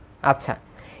গহ্বর। আচ্ছা,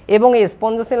 এবং এই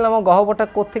স্পঞ্জোসিল নামক গহ্বরটা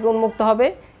কোত্থেকে উন্মুক্ত হবে?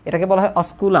 এটাকে বলা হয়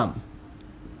অস্কুলাম।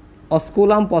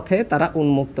 অস্কুলাম পথে তারা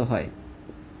উন্মুক্ত হয়।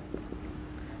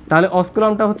 তাহলে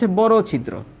অস্কুলামটা হচ্ছে বড়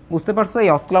ছিদ্র, বুঝতে পারছো? এই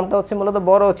অস্কুলামটা হচ্ছে মূলত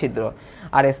বড় ছিদ্র,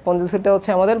 আর স্পঞ্জোসিলটা হচ্ছে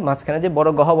আমাদের মাঝখানে যে বড়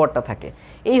গহ্বরটা থাকে।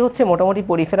 এই হচ্ছে মোটামুটি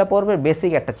পরিফেরা পর্বের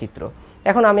বেসিক একটা চিত্র।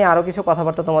 এখন আমি আরও কিছু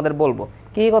কথাবার্তা তোমাদের বলবো।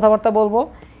 কী কথাবার্তা বলবো?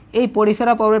 এই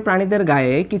পরিফেরা পর্বের প্রাণীদের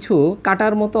গায়ে কিছু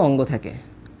কাটার মতো অঙ্গ থাকে,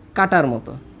 কাটার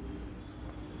মতো।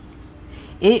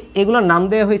 এগুলোর নাম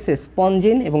দেওয়া হয়েছে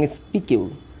স্পঞ্জিন এবং স্পিকিউল।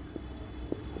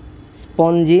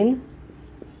 স্পঞ্জিন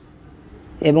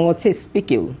এবং হচ্ছে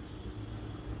স্পিকিউল,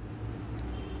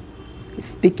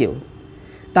 স্পিকিউল।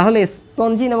 তাহলে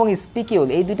স্পঞ্জিন এবং স্পিকিউল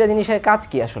এই দুইটা জিনিসের কাজ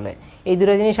কি আসলে? এই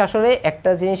দুটো জিনিস আসলে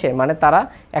একটা জিনিসের মানে তারা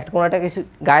একটা কোনো একটা কিছু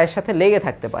গায়ের সাথে লেগে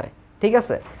থাকতে পারে, ঠিক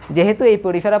আছে? যেহেতু এই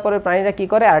পরিফেরা পর্বের প্রাণীরা কী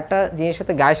করে, আরেকটা জিনিসের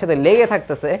সাথে গায়ের সাথে লেগে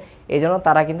থাকতেছে, এই জন্য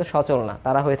তারা কিন্তু সচল না,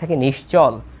 তারা হয়ে থাকে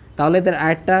নিশ্চল। তাহলে এদের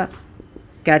আরেকটা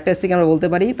ক্যারেক্টারিস্টিক আমরা বলতে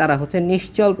পারি, তারা হচ্ছে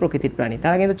নিশ্চল প্রকৃতির প্রাণী,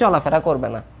 তারা কিন্তু চলাফেরা করবে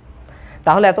না।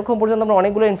 তাহলে এতক্ষণ পর্যন্ত আমরা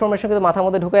অনেকগুলো ইনফরমেশন কিন্তু মাথার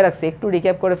মধ্যে ঢুকে রাখছি, একটু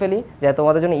রিক্যাপ করে ফেলি যাতে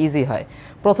তোমাদের জন্য ইজি হয়।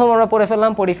 প্রথম আমরা পড়ে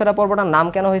ফেললাম পরিফেরা পর্বটার নাম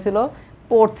কেন হয়েছিল?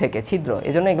 পোর থেকে, ছিদ্র,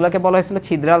 এই জন্য এগুলোকে বলা হয়েছিল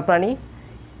ছিদ্রাল প্রাণী,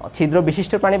 ছিদ্র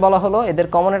বিশিষ্ট প্রাণী বলা হলো। এদের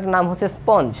কমন একটা নাম হচ্ছে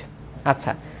স্পঞ্জ।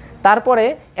 আচ্ছা, তারপরে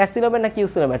অ্যাসিলোমেট নাকি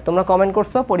ইউসিলোমেট? তোমরা কমেন্ট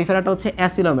করছো পরিফেরাটা হচ্ছে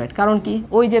অ্যাসিলোমেট, কারণ কি?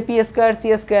 ওই যে পি স্কোয়ার সি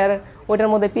স্কোয়ার ওইটার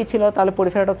মধ্যে পি ছিল, তাহলে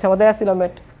পরিফেরাটা হচ্ছে আমাদের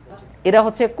অ্যাসিলোমেট। এরা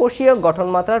হচ্ছে কোষীয় গঠন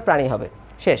মাত্রার প্রাণী হবে,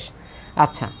 শেষ।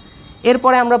 আচ্ছা,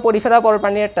 এরপরে আমরা পরিফেরা পর্বের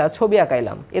প্রাণীর একটা ছবি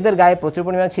আঁকাইলাম। এদের গায়ে প্রচুর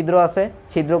পরিমাণে ছিদ্র আছে,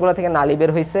 ছিদ্রগুলো থেকে নালী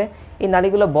বের হয়েছে, এই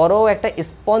নালীগুলো বড় একটা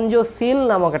স্পঞ্জোসিল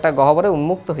নামক একটা গহ্বরে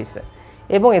উন্মুক্ত হয়েছে,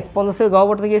 এবং স্পঞ্জোসিল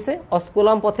গহ্বর থেকে গেছে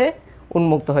অস্কুলাম পথে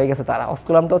উন্মুক্ত হয়ে গেছে তারা।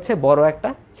 অস্কুলামটা হচ্ছে বড় একটা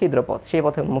ছিদ্রপথ, সেই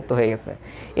পথে উন্মুক্ত হয়ে গেছে।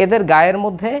 এদের গায়ের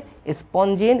মধ্যে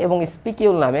স্পঞ্জিন এবং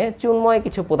স্পিকিউল নামে চুনময়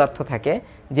কিছু পদার্থ থাকে,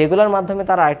 যেগুলোর মাধ্যমে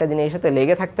তারা আরেকটা জিনিসের সাথে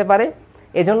লেগে থাকতে পারে,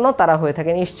 এজন্য তারা হয়ে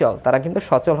থাকে নিশ্চল, তারা কিন্তু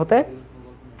সচল হতে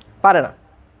পারে না।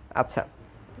 আচ্ছা,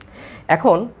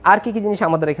 এখন আর কি কি জিনিস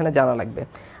আমাদের এখানে জানা লাগবে?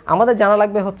 আমাদের জানা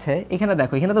লাগবে হচ্ছে, এখানে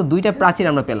দেখো, এখানে তো দুইটা প্রাচীর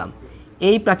আমরা পেলাম।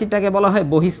 এই প্রাচীরটাকে বলা হয়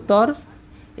বহিস্তর,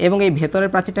 এবং এই ভেতরের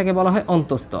প্রাচীরটাকে বলা হয়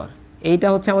অন্তঃস্তর। এইটা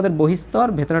হচ্ছে আমাদের বহিস্তর,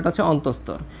 ভেতরটা হচ্ছে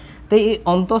অন্তঃস্তর। তো এই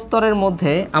অন্তঃস্তরের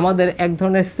মধ্যে আমাদের এক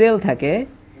ধরনের সেল থাকে,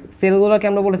 সেলগুলোকে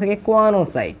আমরা বলে থাকি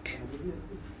কোয়ানোসাইট।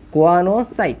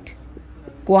 কোয়ানোসাইট,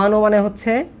 কোয়ানো মানে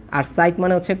হচ্ছে, আর সাইট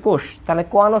মানে হচ্ছে কোষ। তাহলে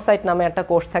কোয়ানোসাইট নামে একটা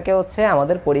কোষ থাকে হচ্ছে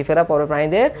আমাদের পরিফেরা পর্বের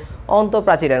প্রাণীদের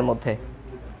অন্তঃপ্রাচীরের মধ্যে,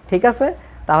 ঠিক আছে?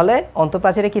 তাহলে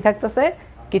অন্তঃপ্রাচীরে কি থাকতেছে?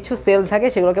 কিছু সেল থাকে,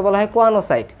 সেগুলোকে বলা হয়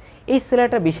কোয়ানোসাইট। এই সেলের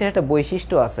একটা বিশেষ একটা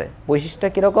বৈশিষ্ট্য আছে। বৈশিষ্ট্যটা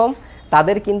কীরকম?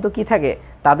 তাদের কিন্তু কি থাকে,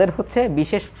 তাদের হচ্ছে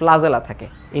বিশেষ ফ্লাজেলা থাকে।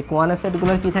 এই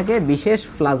কোয়ানোসাইটগুলোর কি থাকে? বিশেষ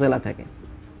ফ্লাজেলা থাকে।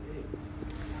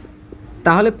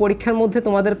 তাহলে পরীক্ষার মধ্যে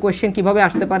তোমাদের কোয়েশ্চেন কিভাবে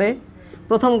আসতে পারে?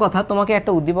 প্রথম কথা, তোমাকে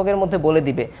একটা উদ্দীপকের মধ্যে বলে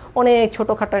দিবে, অনেক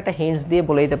ছোটোখাটো একটা হিন্টস দিয়ে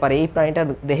বলে দিতে পারে এই প্রাণীটার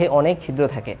দেহে অনেক ছিদ্র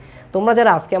থাকে। তোমরা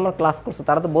যারা আজকে আমার ক্লাস করছো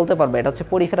তারা তো বলতে পারবে এটা হচ্ছে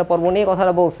পরিফেরা পর্ব নিয়ে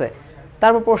কথাটা বলছে।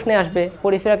 তারপর প্রশ্নে আসবে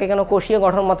পরিফেরাকে কেন কোষীয়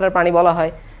গঠন মাত্রার প্রাণী বলা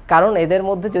হয়? কারণ এদের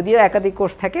মধ্যে যদিও একাধিক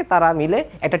কোষ থাকে, তারা মিলে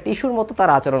একটা টিস্যুর মতো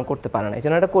তারা আচরণ করতে পারে না, এই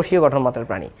জন্য এটা কোষীয় গঠন মাত্রার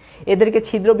প্রাণী। এদেরকে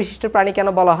ছিদ্র বিশিষ্ট প্রাণী কেন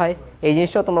বলা হয়? এই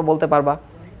জিনিসটাও তোমরা বলতে পারবা।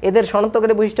 এদের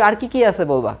শনাক্তকারী বৈশিষ্ট্য আর কি কি আছে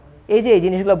বলবা। এই যে এই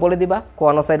জিনিসগুলো বলে দিবা,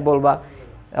 কোয়ানোসাইট বলবা,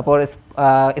 তারপর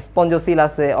স্পঞ্জোসিল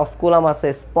আছে, অস্কুলাম আছে,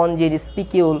 স্পঞ্জির,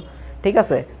 স্পিকিউল, ঠিক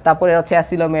আছে। তারপরে হচ্ছে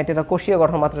অ্যাসিলোমেট, এটা কোষীয়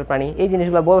গঠন মাত্রার প্রাণী। এই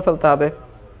জিনিসগুলো বলে ফেলতে হবে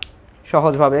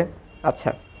সহজভাবে। আচ্ছা,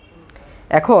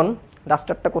 এখন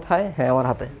ডাস্টারটা কোথায়? হ্যাঁ, আমার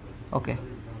হাতে। ওকে,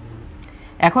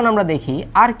 এখন আমরা দেখি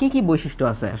আর কি কি বৈশিষ্ট্য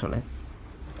আছে। আসলে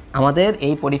আমাদের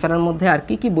এই পরিফেরার মধ্যে আর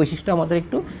কি কি বৈশিষ্ট্য আমাদের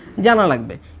একটু জানা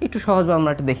লাগবে, একটু সহজভাবে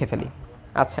আমরা একটু দেখে ফেলি।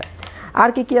 আচ্ছা, আর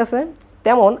কি কি আছে?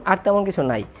 তেমন কিছু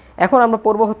নাই। এখন আমরা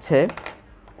পড়ব হচ্ছে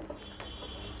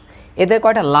এদের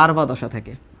কয়টা লার্ভা দশা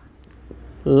থাকে।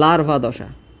 লার্ভা দশা,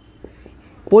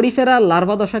 পরিফেরা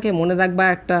লার্ভা দশাকে মনে রাখবা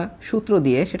একটা সূত্র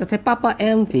দিয়ে, সেটা হচ্ছে পাপা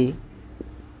এমপি।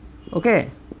 ওকে,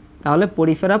 তাহলে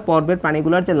পরিফেরা পর্বের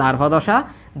প্রাণীগুলোর যে লার্ভা দশা,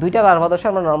 দুইটা লার্ভা দশা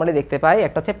আমরা নর্মালি দেখতে পাই,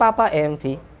 একটা হচ্ছে পাপা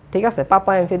এমপি, ঠিক আছে।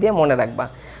 পাপা এমপি দিয়ে মনে রাখবা।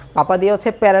 পাপা দিয়ে হচ্ছে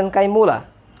প্যারেনকাইমুলা।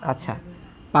 আচ্ছা,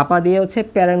 পাপা দিয়ে হচ্ছে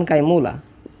প্যারেনকাইমুলা,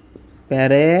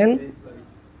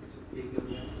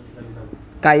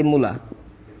 প্যারেনকাইমুলা,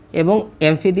 এবং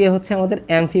এমফি দিয়ে হচ্ছে আমাদের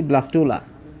অ্যামফিব্লাস্টুলা।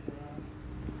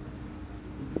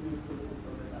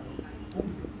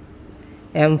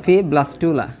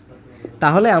 অ্যামফিব্লাস্টুলা।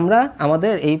 তাহলে আমরা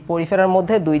আমাদের এই পরিফেরার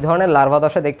মধ্যে দুই ধরনের লার্ভা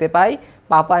দশা দেখতে পাই,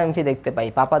 পাপা এমফি দেখতে পাই।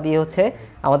 পাপা দিয়ে হচ্ছে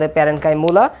আমাদের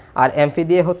প্যারেনকাইমুলা, আর এমফি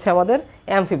দিয়ে হচ্ছে আমাদের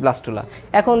অ্যামফিব্লাস্টুলা।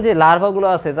 এখন যে লার্ভাগুলো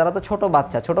আছে তারা তো ছোট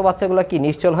বাচ্চাগুলো কি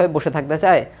নিশ্চল হয়ে বসে থাকতে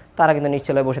চায়? তারা কিন্তু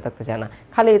নিশ্চল হয়ে বসে থাকতে চায় না,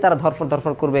 খালি তারা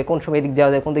ধরফর করবে, কোন সময় এদিক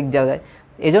যাওয়া যায়, কোন দিক যাওয়া যায়।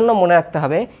 এই জন্য মনে রাখতে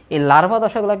হবে এই লার্ভা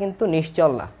দশাগুলো কিন্তু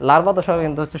নিশ্চল না, লার্ভা দশাগুলো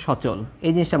কিন্তু হচ্ছে সচল।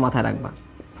 এই জিনিসটা মাথায় রাখবা।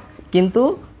 কিন্তু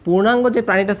পূর্ণাঙ্গ যে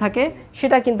প্রাণীটা থাকে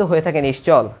সেটা কিন্তু হয়ে থাকে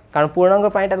নিশ্চল, কারণ পূর্ণাঙ্গ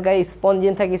প্রাণীটার গায়ে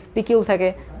স্পঞ্জিন থাকে, স্পিকিউল থাকে,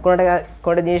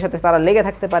 কোনোটা জিনিসের সাথে তারা লেগে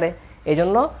থাকতে পারে, এই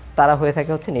জন্য তারা হয়ে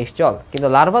থাকে হচ্ছে নিশ্চল। কিন্তু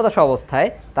লার্ভা দশা অবস্থায়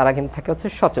তারা কিন্তু থাকে হচ্ছে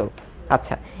সচল।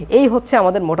 আচ্ছা, এই হচ্ছে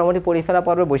আমাদের মোটামুটি পরিফেরা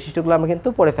পর্বের বৈশিষ্ট্যগুলো আমরা কিন্তু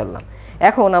পড়ে ফেললাম।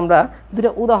 এখন আমরা দুটো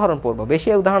উদাহরণ পড়ব, বেশি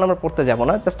উদাহরণ আমরা পড়তে যাব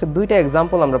না, জাস্ট দুইটা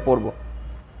এক্সাম্পল আমরা পড়ব।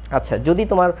 আচ্ছা, যদি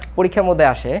তোমার পরীক্ষার মধ্যে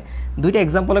আসে দুইটা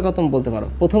এক্সাম্পলের কথা তুমি বলতে পারো।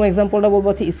 প্রথম এক্সাম্পলটা বলবো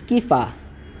হচ্ছে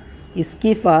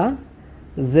স্কিফা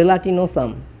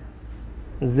জেলাটিনোসাম।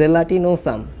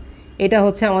 এটা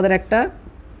হচ্ছে আমাদের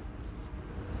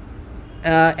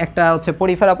একটা হচ্ছে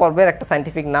পরিফেরা পর্বের একটা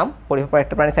সায়েন্টিফিক নাম। পরিফেরা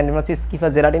একটা প্রাণী সায়েন্টিফিক হচ্ছে স্কিফা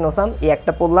জেলাটিনোসাম, এই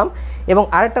একটা পড়লাম। এবং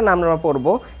আরেকটা নাম আমরা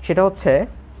পড়বো, সেটা হচ্ছে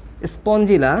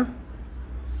স্পঞ্জিলা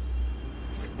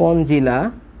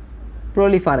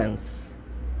প্রলিফারেন্স।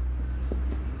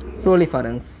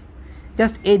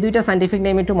 জাস্ট এই দুইটা সায়েন্টিফিক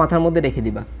নেম একটু মাথার মধ্যে রেখে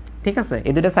দিবা, ঠিক আছে।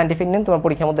 এই দুইটা সায়েন্টিফিক নেম তোমার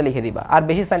পরীক্ষার মধ্যে লিখে দিবা। আর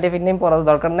বেশি সায়েন্টিফিক নেম পড়ার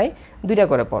দরকার নাই, দুইটা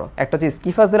করে পড়ো। একটা হচ্ছে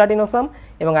স্কিফা জেলাটিনোসাম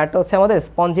এবং আরেকটা হচ্ছে আমাদের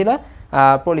স্পঞ্জিলা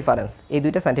প্রলিফারেন্স। এই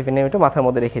দুইটা সায়েন্টিফিক নেম একটু মাথার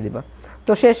মধ্যে রেখে দিবা।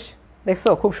 তো শেষ, দেখছো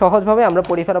খুব সহজভাবে আমরা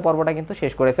পরিফেরা পর্বটা কিন্তু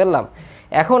শেষ করে ফেললাম।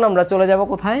 এখন আমরা চলে যাব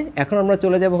কোথায়? এখন আমরা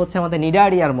চলে যাব হচ্ছে আমাদের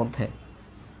নিডারিয়ার মধ্যে।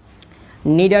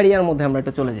 আমরা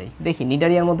একটু চলে যাই, দেখি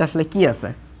নিডারিয়ার মধ্যে আসলে কি আছে।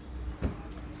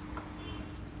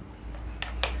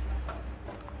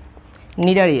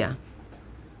 নিডারিয়া,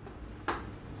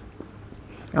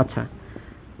 আচ্ছা,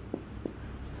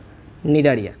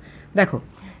 নিডারিয়া। দেখো,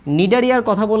 নিডারিয়ার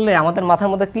কথা বললে আমাদের মাথার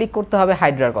মধ্যে ক্লিক করতে হবে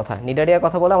হাইড্রার কথা। নিডারিয়ার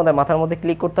কথা বলে আমাদের মাথার মধ্যে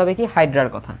ক্লিক করতে হবে কি? হাইড্রার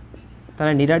কথা।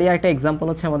 তাহলে নিডারিয়া একটা এক্সাম্পল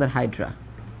হচ্ছে আমাদের হাইড্রা।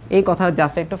 এই কথা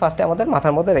জাস্ট একটু ফার্স্টে আমাদের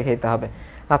মাথার মধ্যে রেখে দিতে হবে।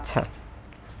 আচ্ছা,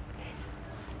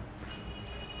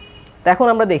 এখন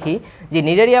আমরা দেখি যে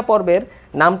নিডারিয়া পর্বের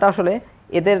নামটা আসলে,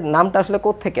 এদের নামটা আসলে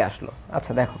কোত্থেকে আসলো।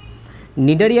 আচ্ছা দেখো,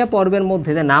 নিডারিয়া পর্বের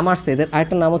মধ্যে যে নাম আসছে, এদের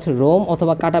আরেকটা নাম হচ্ছে রোম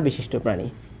অথবা কাঁটা বিশিষ্ট প্রাণী।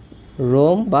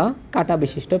 রোম বা কাঁটা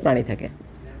বিশিষ্ট প্রাণী থাকে।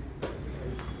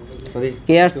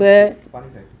 কে আসছে?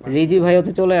 রিজি ভাই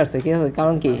হচ্ছে চলে আসছে। কি আছে?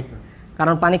 কারণ কি?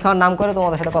 কারণ পানি খাওয়ার নাম করে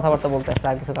তোমাদের সাথে কথাবার্তা বলতে আসছে,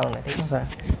 আর কিছু কারণে, ঠিক আছে।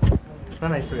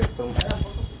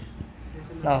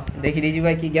 না দেখি রিজি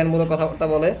ভাই কি জ্ঞানমূলক কথাবার্তা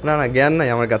বলে। না জ্ঞান নাই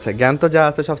আমার কাছে, জ্ঞান তো যা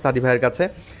আছে সব সাদি ভাইয়ের কাছে।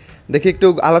 দেখি একটু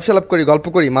আলাপ সালাপ করি, গল্প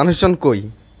করি। মানুষজন কই?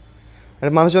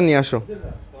 মানুষজন নিয়ে আসো।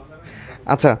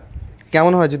 আচ্ছা,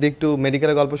 কেমন হয় যদি একটু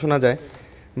মেডিকেলের গল্প শোনা যায়,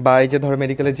 বা এই যে ধরো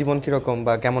মেডিকেলের জীবন কীরকম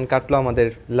বা কেমন কাটলো আমাদের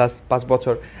লাস্ট 5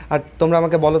 বছর। আর তোমরা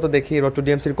আমাকে বলো তো দেখি, রটু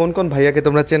ডিএমসির কোন কোন ভাইয়াকে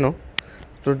তোমরা চেনো?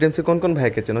 ডিএমসি কোন কোন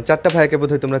ভাইকে চেনো? 4টা ভাইকে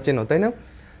বোধহয় তোমরা চেনো, তাই না?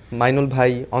 মাইনুল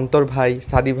ভাই, অন্তর ভাই,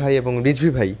 সাদি ভাই এবং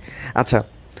রিজভি ভাই। আচ্ছা,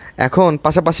 এখন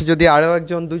পাশাপাশি যদি আরও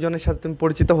একজন দুজনের সাথে তুমি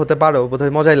পরিচিত হতে পারো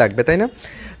বোধহয় মজাই লাগবে, তাই না?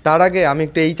 তার আগে আমি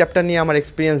একটু এই চ্যাপ্টার নিয়ে আমার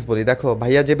এক্সপিরিয়েন্স বলি। দেখো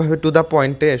ভাইয়া যেভাবে টু দ্য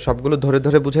পয়েন্টে সবগুলো ধরে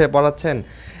ধরে বুঝিয়ে পড়াচ্ছেন,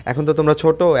 এখন তো তোমরা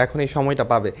ছোটো, এখন এই সময়টা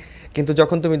পাবে, কিন্তু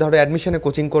যখন তুমি ধরো অ্যাডমিশনে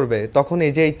কোচিং করবে তখন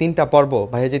এই যে এই 3টা পর্ব,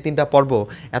 ভাইয়া যে 3টা পর্ব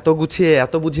এত গুছিয়ে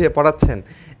এত বুঝিয়ে পড়াচ্ছেন,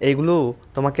 এইগুলো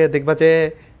তোমাকে দেখবা যে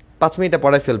 5 মিনিটে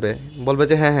পড়ায় ফেলবে, বলবে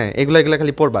যে হ্যাঁ এগুলো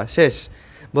খালি পড়বা, শেষ।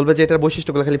 বলবে যে এটার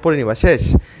বৈশিষ্ট্যগুলো খালি পড়ে নিবা, শেষ।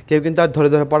 কেউ কিন্তু আর ধরে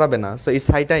ধরে পড়াবে না। সো ইটস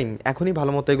হাই টাইম এখনই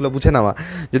ভালো মতো এগুলো বুঝে নেওয়া।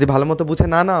 যদি ভালো মতো বুঝে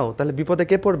না নাও তাহলে বিপদে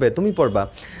কে পড়বে? তুমি পড়বা।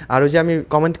 আর ওই যে আমি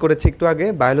কমেন্ট করেছি একটু আগে,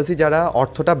 বায়োলজি যারা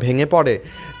অর্থটা ভেঙে পড়ে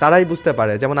তারাই বুঝতে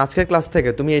পারে। যেমন আজকের ক্লাস থেকে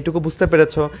তুমি এইটুকু বুঝতে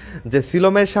পেরেছো যে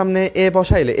সিলোমের সামনে এ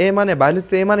বসাইলে, এ মানে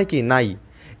বায়োলজিতে এ মানে কি? নাই।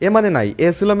 এ মানে নাই, এ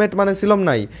সিলোমেট মানে সিলোম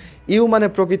নাই, ইউ মানে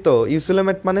প্রকৃত, ইউ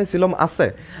সিলোমেট মানে সিলোম আছে।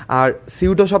 আর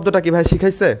সিউডো শব্দটা কি ভাই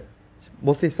শিখাইছে?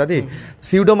 বলছিস সাদি?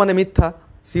 সিউডো মানে মিথ্যা,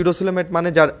 সিউডোসিলোমেট মানে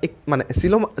যার মানে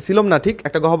সিলোম না, ঠিক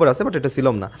একটা গহ্বর আছে বাট এটা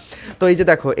সিলোম না। তো এই যে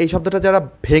দেখো, এই শব্দটা যারা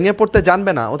ভেঙে পড়তে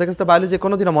জানবে না ওদের কাছে বায়োলজি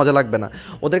কোনোদিনও মজা লাগবে না।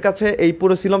 ওদের কাছে এই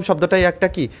পুরো সিলোম শব্দটাই একটা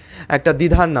কি, একটা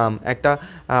দ্বিধার নাম, একটা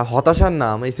হতাশার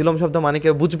নাম। এই সিলোম শব্দ মানে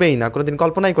কেউ বুঝবেই না, কোনোদিন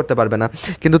কল্পনাই করতে পারবে না।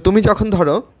 কিন্তু তুমি যখন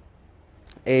ধরো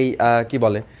এই কি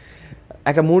বলে,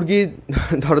 একটা মুরগি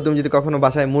ধরো, তুমি যদি কখনো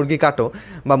বাসায় মুরগি কাটো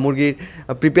বা মুরগির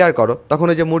প্রিপেয়ার করো, তখন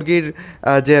ওই যে মুরগির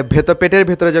যে পেটের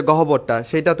ভেতরে যে গহ্বরটা,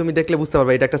 সেইটা তুমি দেখলে বুঝতে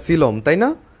পারবে এটা একটা সিলোম, তাই না?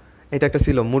 এটা একটা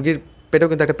সিলোম। মুরগির পেটেও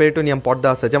কিন্তু একটা পেরিটোনিয়াম পর্দা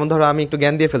আছে। যেমন ধরো আমি একটু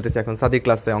জ্ঞান দিয়ে ফেলতেছি এখন সাদির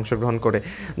ক্লাসে অংশগ্রহণ করে।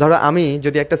 ধরো আমি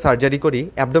যদি একটা সার্জারি করি,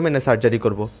 অ্যাবডোমেনে সার্জারি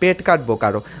করব, পেট কাটবো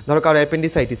কারো, ধরো কারো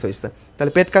অ্যাপেন্ডিসাইটিস হয়েছে,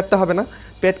 তাহলে পেট কাটতে হবে না?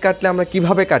 পেট কাটলে আমরা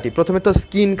কিভাবে কাটি? প্রথমে তো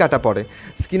স্কিন কাটা পড়ে।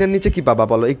 স্কিনের নিচে কি পাবা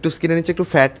বলো? একটু স্কিনের নিচে একটু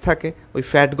ফ্যাট থাকে, ওই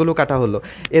ফ্যাটগুলো কাটা হলো।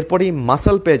 এরপরই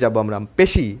মাসল পেয়ে যাবো আমরা,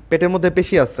 পেশি, পেটের মধ্যে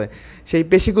পেশি আছে, সেই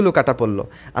পেশিগুলো কাটা পড়লো।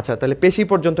 আচ্ছা, তাহলে পেশি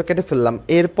পর্যন্ত কেটে ফেললাম,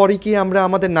 এরপরই কি আমরা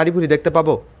আমাদের নাড়িভুঁড়ি দেখতে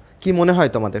পাবো? কি মনে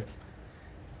হয় তোমাদের?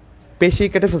 পেশি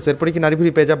কেটে ফেলছে, এরপরে কি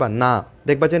নাড়িভুঁড়ি পেয়ে যাবা? না।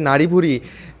 দেখবা যে নাড়িভুঁড়ি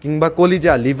কিংবা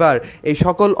কলিজা, লিভার, এই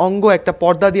সকল অঙ্গ একটা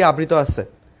পর্দা দিয়ে আবৃত আছে।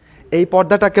 এই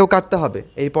পর্দাটাকেও কাটতে হবে।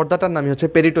 এই পর্দাটার নামই হচ্ছে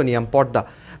পেরিটোনিয়াম পর্দা।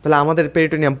 তাহলে আমাদের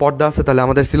পেরিটোনিয়াম পর্দা আছে, তাহলে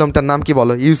আমাদের সিলোমটার নাম কি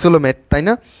বলো? ইউসিলোমেট, তাই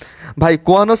না ভাই?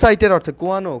 কোয়ানোসাইটের অর্থে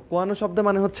কোয়ানো শব্দ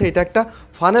মানে হচ্ছে এটা একটা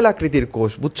ফানেল আকৃতির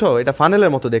কোষ, বুঝছো? এটা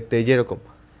ফানেলের মতো দেখতে, এই যে এরকম।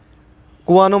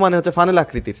 কোয়ানো মানে হচ্ছে ফানেল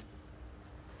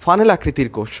আকৃতির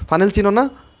কোষ। ফানেল চিনো না?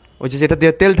 ওই যে যেটা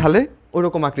দিয়ে তেল ঢালে,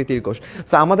 ওরকম আকৃতির কোষ।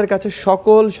 সো আমাদের কাছে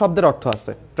সকল শব্দের অর্থ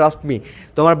আছে, ট্রাস্ট মি।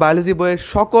 তোমার বায়োলজি বইয়ের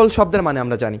সকল শব্দের মানে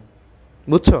আমরা জানি,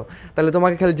 বুঝছো? তাহলে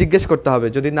তোমাকে খালি জিজ্ঞেস করতে হবে,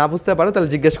 যদি না বুঝতে পারো তাহলে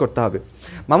জিজ্ঞেস করতে হবে।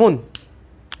 মামুন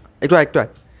একটু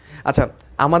আচ্ছা,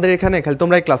 আমাদের এখানে খালি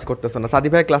তোমরাই ক্লাস করতেছো না, সাদি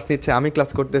ভাই ক্লাস নিচ্ছে, আমি ক্লাস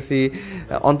করতেছি,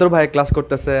 অন্তর ভাই ক্লাস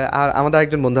করতেছে, আর আমাদের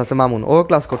একজন বন্ধু আছে মামুন, ও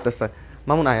ক্লাস করতেছে।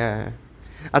 মামুন আয়।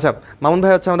 আচ্ছা, মামুন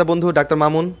ভাই হচ্ছে আমাদের বন্ধু ডাক্তার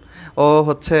মামুন। ও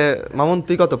হচ্ছে, মামুন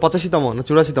তুই কত, 85তম না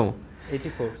 84তম?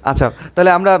 84। আচ্ছা,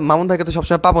 তাহলে আমরা মামুন ভাইকে তো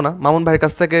সবসময় পাবো না। মামুন ভাইয়ের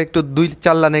কাছ থেকে একটু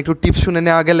 2-4 লাইনে একটু টিপস শুনে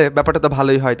নেওয়া গেলে ব্যাপারটা তো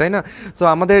ভালোই হয়, তাই না? সো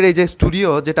আমাদের এই যে স্টুডিও,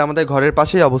 যেটা আমাদের ঘরের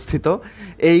পাশেই অবস্থিত,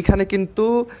 এইখানে কিন্তু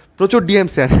প্রচুর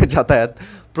ডিএমসিয়ানের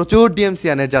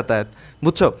যাতায়াত,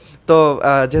 বুঝছো? তো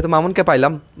যেহেতু মামুনকে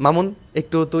পাইলাম, মামুন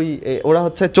একটু তুই, ওরা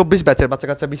হচ্ছে 24 ব্যাচের বাচ্চা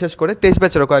কাচ্চা, বিশেষ করে 23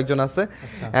 ব্যাচেরও কয়েকজন আছে।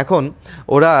 এখন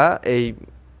ওরা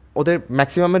ওদের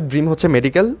ম্যাক্সিমামের ড্রিম হচ্ছে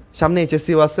মেডিকেল, সামনে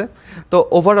এইচএসসিও আছে। তো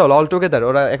ওভারঅল অল টুগেদার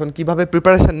ওরা এখন কিভাবে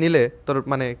প্রিপারেশান নিলে তোর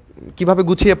মানে কিভাবে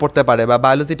গুছিয়ে পড়তে পারে বা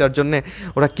বায়োলজিটার জন্য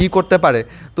ওরা কি করতে পারে,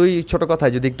 তুই ছোট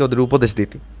কথায় যদি একটু ওদের উপদেশ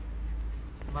দিতি।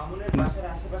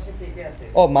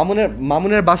 ও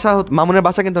মামুনের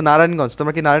বাসা কিন্তু নারায়ণগঞ্জ।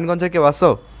 তোমরা কি নারায়ণগঞ্জের কেউ আসো?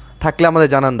 থাকলে আমাদের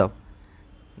জানান দাও।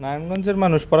 নারায়ণগঞ্জের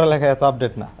মানুষ পড়ালেখায় এত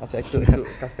আপডেট না। আচ্ছা, একটু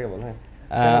কাছ থেকে বল। হ্যাঁ,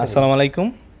 আসসালামু আলাইকুম,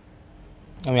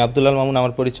 আমি আব্দুল্লাহ মামুন,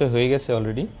 আমার পরিচয় হয়ে গেছে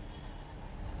অলরেডি।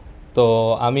 তো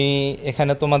আমি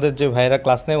এখানে তোমাদের যে ভাইরা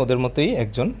ক্লাস নেয় ওদের মতোই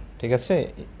একজন, ঠিক আছে?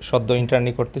 সদ্য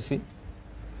ইন্টার্নি করতেছি।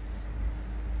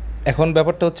 এখন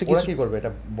ব্যাপারটা হচ্ছে কি করবে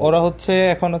এটা? ওরা হচ্ছে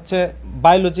এখন হচ্ছে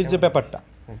বায়োলজির যে ব্যাপারটা,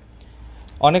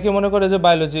 অনেকে মনে করে যে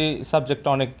বায়োলজি সাবজেক্টটা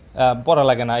অনেক পড়া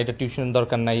লাগে না, এটা টিউশন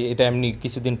দরকার নাই, এটা এমনি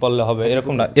কিছুদিন পড়লে হবে,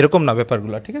 এরকম না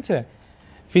ব্যাপারগুলো, ঠিক আছে?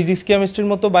 ফিজিক্স কেমিস্ট্রির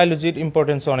মতো বায়োলজির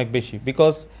ইম্পর্টেন্স অনেক বেশি,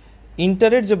 বিকজ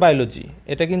ইন্টারের যে বায়োলজি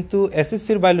এটা কিন্তু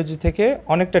এসএসসির বায়োলজি থেকে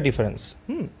অনেকটা ডিফারেন্স।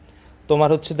 তোমার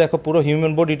হচ্ছে দেখো, পুরো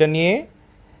হিউম্যান বডিটা নিয়ে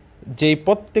যেই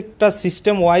প্রত্যেকটা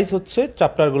সিস্টেম ওয়াইজ হচ্ছে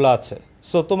চ্যাপ্টারগুলো আছে।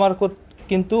 সো তোমার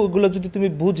কিন্তু ওগুলো যদি তুমি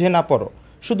বুঝে না পড়ো,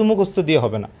 শুধু মুখস্থ দিয়ে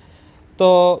হবে না। তো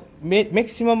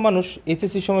ম্যাক্সিমাম মানুষ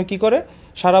এইচএসসির সময় কি করে,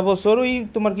 সারা বছর ওই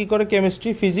তোমার কি করে,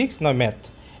 কেমিস্ট্রি, ফিজিক্স নয় ম্যাথ,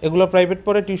 এগুলো প্রাইভেট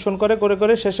পড়ে, টিউশন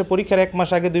করে শেষে পরীক্ষার 1 মাস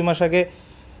আগে 2 মাস আগে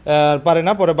পারে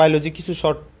না, পরে বায়োলজি কিছু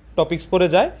শর্ট টপিকস পড়ে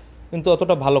যায়, কিন্তু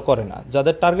অতটা ভালো করে না।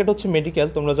 যাদের টার্গেট হচ্ছে মেডিকেল,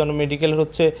 তোমরা জানো মেডিকেলের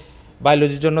হচ্ছে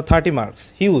বায়োলজির জন্য 30 মার্কস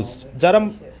হিউজ।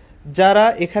 যারা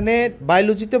এখানে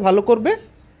বায়োলজিতে ভালো করবে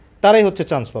তারাই হচ্ছে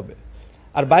চান্স পাবে।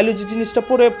 আর বায়োলজি জিনিসটা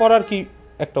পড়ার কি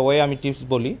একটা ওয়ে আমি টিপস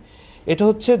বলি, এটা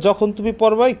হচ্ছে যখন তুমি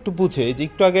পড়বা একটু বুঝে, এই যে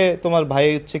একটু আগে তোমার ভাই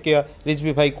হচ্ছে কি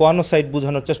রিজভি ভাই কোয়ানোসাইট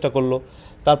বোঝানোর চেষ্টা করলো,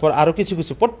 তারপর আরও কিছু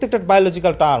প্রত্যেকটা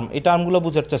বায়োলজিক্যাল টার্ম, এই টার্মগুলো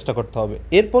বোঝার চেষ্টা করতে হবে।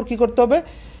 এরপর কি করতে হবে,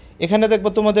 এখানে দেখবো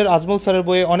তোমাদের আজমল স্যারের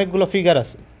বইয়ে অনেকগুলো ফিগার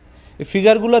আছে, এই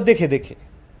ফিগারগুলো দেখে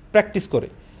প্র্যাকটিস করে,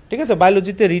 ঠিক আছে।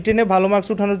 বায়োলজিতে রিটেনে ভালো মার্কস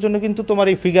উঠানোর জন্য কিন্তু তোমার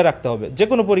এই ফিগার রাখতে হবে, যে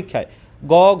কোনো পরীক্ষায়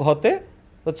ঘতে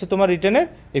হচ্ছে তোমার রিটেনের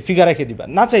এই ফিগার রেখে দিবা,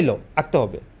 না চাইলেও আঁকতে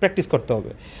হবে, প্র্যাকটিস করতে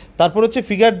হবে। তারপর হচ্ছে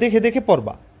ফিগার দেখে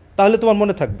পড়বা, তাহলে তোমার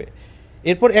মনে থাকবে।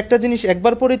 এরপর একটা জিনিস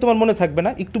একবার পরেই তোমার মনে থাকবে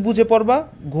না, একটু বুঝে পড়বা,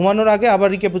 ঘুমানোর আগে আবার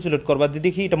রিক্যাপিচুলেট করবা,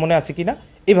 দেখি এটা মনে আছে কিনা।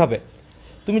 এভাবে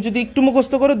তুমি যদি একটু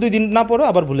মুখস্থ করো 2 দিন না পড়ো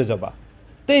আবার ভুলে যাবা,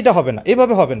 তো এটা হবে না,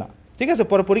 এভাবে হবে না, ঠিক আছে।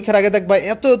 পরে পরীক্ষার আগে দেখবা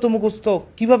এত মুখস্থ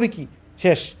কিভাবে কি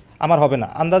শেষ, আমার হবে না।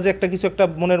 আন্দাজে একটা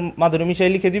মনের মাধুরী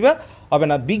মিশাই লিখে দিবা, হবে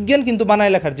না। বিজ্ঞান কিন্তু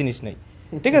বানায় লেখার জিনিস নেই,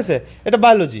 ঠিক আছে। এটা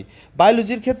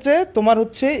বায়োলজির ক্ষেত্রে তোমার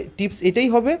হচ্ছে টিপস এটাই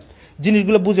হবে,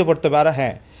 জিনিসগুলো বুঝে পড়তে হবে। আর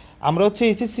হ্যাঁ, আমরা হচ্ছে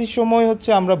এইচএসসির সময় হচ্ছে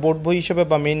আমরা বোর্ড বই হিসেবে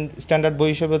বা মেইন স্ট্যান্ডার্ড বই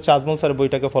হিসেবে হচ্ছে আজমল স্যারের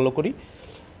বইটাকে ফলো করি,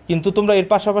 কিন্তু তোমরা এর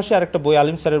পাশাপাশি আরেকটা বই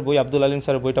আলিম স্যারের বই, আব্দুল আলিম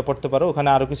স্যারের বইটা পড়তে পারো, ওখানে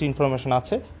আরও কিছু ইনফরমেশন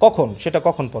আছে। সেটা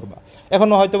কখন পড়বা,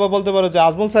 এখনও হয়তো বা বলতে পারো যে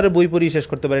আজমল স্যারের বই পড়ি শেষ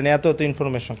করতে পারি না, এত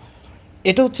ইনফরমেশন।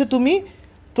 এটা হচ্ছে তুমি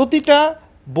প্রতিটা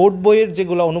বোর্ড বইয়ের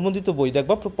যেগুলো অনুমোদিত বই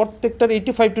দেখবা, প্রত্যেকটার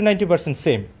 85 to 90%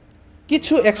 সেম,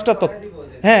 কিছু এক্সট্রা তথ্য।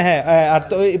 হ্যাঁ, আর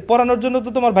তো পড়ানোর জন্য তো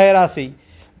তোমার ভাইয়েরা আছেই।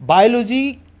 বায়োলজি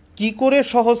কি করে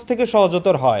সহজ থেকে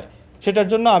সহজতর হয় সেটার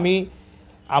জন্য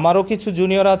আমারও কিছু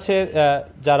জুনিয়র আছে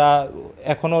যারা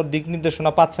এখনও দিক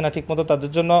নির্দেশনা পাচ্ছে না ঠিকমতো,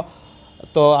 তাদের জন্য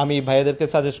তো আমি ভাইয়াদেরকে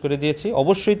সাজেস্ট করে দিয়েছি।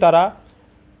 অবশ্যই তারা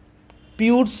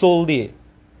পিওর সোল দিয়ে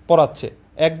পড়াচ্ছে,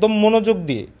 একদম মনোযোগ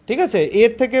দিয়ে, ঠিক আছে।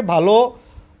 এর থেকে ভালো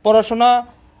পড়াশোনা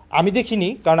আমি দেখিনি,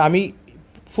 কারণ আমি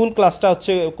ফুল ক্লাসটা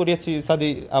হচ্ছে করিয়েছি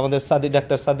আমাদের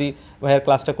ডাক্তার সাদি ভাইয়ের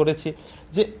ক্লাসটা করেছি,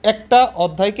 যে একটা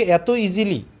অধ্যায়কে এত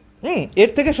ইজিলি এর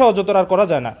থেকে সহজতর আর করা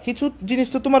যায় না। কিছু জিনিস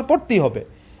তো তোমার পড়তেই হবে,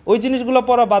 ওই জিনিসগুলো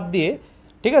পড়া বাদ দিয়ে,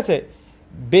 ঠিক আছে,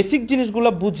 বেসিক জিনিসগুলো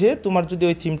বুঝে তোমার যদি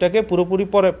ওই থিমটাকে পুরোপুরি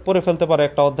পড়ে ফেলতে পারো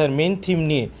একটা অধ্যায়ের মেইন থিম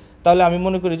নিয়ে, তাহলে আমি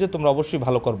মনে করি যে তোমরা অবশ্যই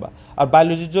ভালো করবা। আর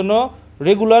বায়োলজির জন্য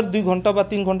রেগুলার 2 ঘন্টা বা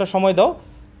 3 ঘন্টা সময় দাও,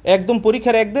 একদম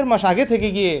পরীক্ষার 1-1.5 মাস আগে থেকে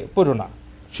গিয়ে পড়ো না,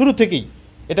 শুরু থেকেই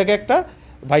এটাকে একটা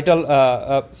ভাইটাল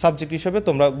সাবজেক্ট হিসেবে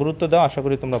তোমরা গুরুত্ব দাও, আশা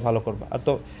করি তোমরা ভালো করবা। আর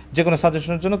তো যে কোনো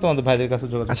সাজেশনের জন্য তোমাদের ভাইদের কাছে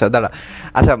যোগাযোগ।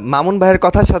 আচ্ছা মামুন ভাইয়ের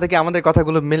কথার সাথে কি আমাদের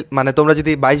কথাগুলো মানে তোমরা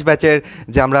যদি 22 ব্যাচের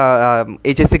যে আমরা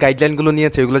এইচএসসি গাইডলাইনগুলো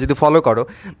নিয়েছি ওইগুলো যদি ফলো করো,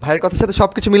 ভাইয়ের কথার সাথে সব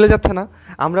কিছু মিলে যাচ্ছে না?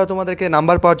 আমরা তোমাদেরকে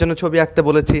নাম্বার পাওয়ার জন্য ছবি আঁকতে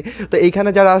বলেছি, তো এইখানে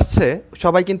যারা আসছে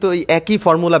সবাই কিন্তু এই একই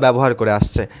ফর্মুলা ব্যবহার করে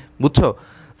আসছে, বুঝছো?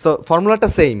 সো ফর্মুলাটা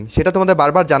সেম, সেটা তোমাদের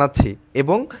বারবার জানাচ্ছি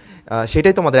এবং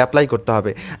সেটাই তোমাদের অ্যাপ্লাই করতে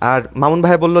হবে। আর মামুন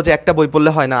ভাই বললো যে একটা বই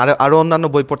পড়লে হয় না, আরও অন্যান্য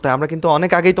বই পড়তে হয়। আমরা কিন্তু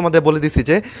অনেক আগেই তোমাদের বলে দিচ্ছি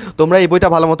যে তোমরা এই বইটা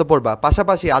ভালো মতো পড়বা,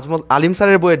 পাশাপাশি আলিম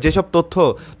স্যারের বইয়ের যেসব তথ্য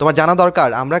তোমার জানা দরকার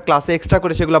আমরা ক্লাসে এক্সট্রা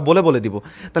করে সেগুলো বলে দিব,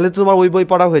 তাহলে তো তোমার ওই বই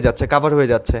পড়া হয়ে যাচ্ছে, কাভার হয়ে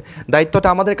যাচ্ছে। দায়িত্বটা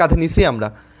আমাদের কাঁধে নিছি আমরা,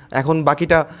 এখন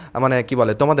বাকিটা মানে কি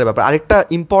বলে তোমাদের ব্যাপার। আরেকটা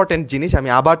ইম্পর্টেন্ট জিনিস আমি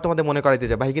আবার তোমাদের মনে করাইতে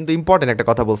চাই, ভাই কিন্তু ইম্পর্টেন্ট একটা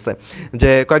কথা বলছে যে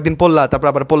কয়েকদিন পড়লা তারপর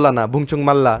আবার পড়লা না, ভুংচুং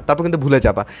মারলা, তারপর কিন্তু ভুলে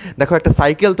যাবা। দেখো একটা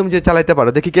সাইকেল তুমি যে চালাইতে পারো,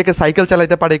 দেখি কে সাইকেল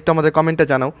চালাইতে পারে একটু আমাদের কমেন্টে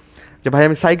জানাও যে ভাই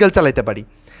আমি সাইকেল চালাইতে পারি।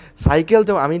 সাইকেল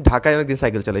তো আমি ঢাকায় অনেকদিন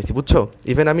সাইকেল চালাইছি, বুঝছো?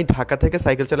 ইভেন আমি ঢাকা থেকে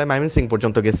সাইকেল চালাই ময়মনসিংহ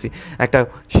পর্যন্ত গেছি, একটা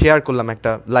শেয়ার করলাম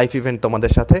একটা লাইফ ইভেন্ট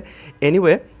তোমাদের সাথে।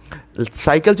 এনিওয়ে,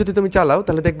 সাইকেল যদি তুমি চালাও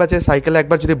তাহলে দেখবা যে সাইকেলে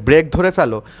একবার যদি ব্রেক ধরে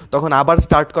ফেলো তখন আবার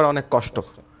স্টার্ট করা অনেক কষ্ট,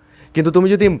 কিন্তু তুমি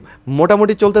যদি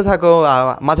মোটামুটি চলতে থাকো,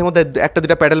 মাঝে মধ্যে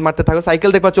 1-2টা প্যাডেল মারতে থাকো, সাইকেল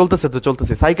দেখবা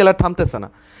চলতেছে, সাইকেল আর থামতেছে না।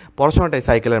 পড়াশোনাটাই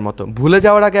সাইকেলের মতো, ভুলে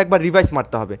যাওয়ার আগে একবার রিভাইজ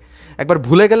মারতে হবে, একবার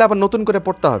ভুলে গেলে আবার নতুন করে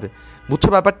পড়তে হবে, বুঝছো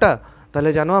ব্যাপারটা?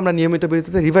 তাহলে জানো আমরা নিয়মিত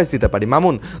বিরতিতে রিভাইজ দিতে পারি।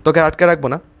 মামুন তোকে আটকে রাখবো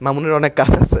না, মামুনের অনেক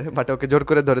কাজ আছে, বাট ওকে জোর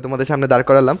করে ধরে তোমাদের সামনে দাঁড়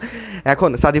করালাম। এখন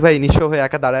সাদি ভাই নিঃস্ব হয়ে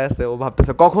একা দাঁড়ায় আছে, ও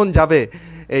ভাবতেছে কখন যাবে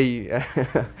এই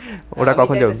ওটা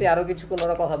কখন যাবে, আরো কিছু কোনো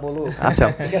কথা বলবো। আচ্ছা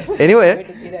এনিওয়ে,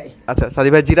 আচ্ছা সাদি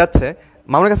ভাই জিরাচ্ছে।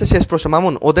 মামুনের কাছে শেষ প্রশ্ন,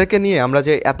 মামুন ওদেরকে নিয়ে আমরা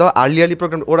যে এত আর্লি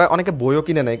প্রোগ্রাম, ওরা অনেকে বইও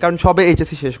কিনে নেয় কারণ সবে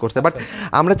এইচএসসি শেষ করছে, বাট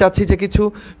আমরা চাচ্ছি যে কিছু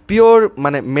পিওর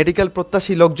মানে মেডিকেল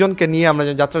প্রত্যাশী লোকজনকে নিয়ে আমরা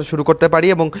যাত্রা শুরু করতে পারি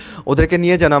এবং ওদেরকে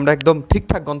নিয়ে যেন আমরা একদম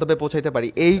ঠিকঠাক গন্তব্যে পৌঁছাইতে পারি।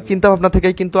 এই চিন্তাভাবনা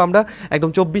থেকেই কিন্তু আমরা একদম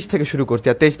 24 থেকে শুরু করছি,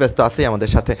 আর 23 ব্যাচ তো আছেই আমাদের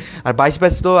সাথে, আর 22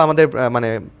 ব্যাচ তো আমাদের মানে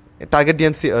টার্গেট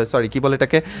ডিএমসি কি বলে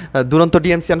এটাকে, দুরন্ত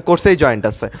ডিএমসিয়ান কোর্সেই জয়েন্ট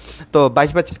আছে। তো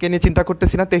 22 ব্যাচকে নিয়ে চিন্তা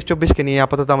করতেছি না, 23-24কে নিয়ে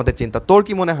আপাতত আমাদের চিন্তা। তোর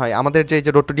কি মনে হয় আমাদের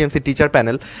যে road two DMC teacher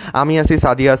panel, আমি আছি,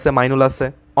 সাদিয়া আছে, মাইনুল আছে,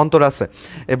 অন্তর আছে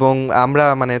এবং আমরা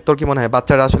মানে তোর কি মনে হয়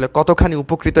বাচ্চারা আসলে কতখানি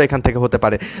উপকৃত এখান থেকে হতে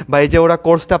পারে, বা এই যে ওরা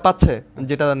কোর্সটা পাচ্ছে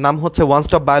যেটা নাম হচ্ছে ওয়ান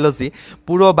স্টপ বায়োলজি,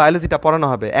 পুরো বায়োলজিটা পড়ানো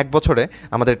হবে 1 বছরে,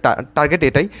 আমাদের টার্গেট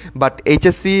এটাই। বাট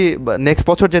এইচএসসি নেক্সট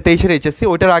বছর যে 23-এর এইচএসসি,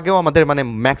 ওইটার আগেও আমাদের মানে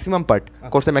ম্যাক্সিমাম পার্ট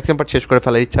কোর্সের ম্যাক্সিমাম পার্ট শেষ করে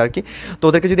ফেলার ইচ্ছা আর কি। তো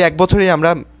ওদেরকে যদি 1 বছরেই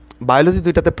আমরা বায়োলজি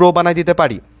 2টাতে প্রো বানাই দিতে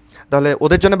পারি তাহলে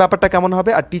ওদের জন্য ব্যাপারটা কেমন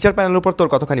হবে। আর টিচার প্যানেলের উপর তোর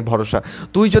কতখানি ভরসা,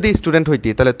 তুই যদি স্টুডেন্ট হইতি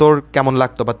তাহলে তোর কেমন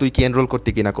লাগতো, বা তুই কি এনরোল করতি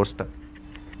কিনা কোর্সটা?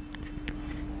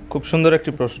 খুব সুন্দর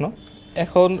একটি প্রশ্ন।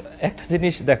 এখন একটা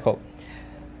জিনিস দেখো,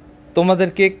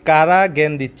 তোমাদেরকে কারা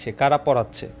জ্ঞান দিচ্ছে, কারা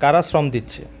পড়াচ্ছে, কারা শ্রম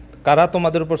দিচ্ছে, কারা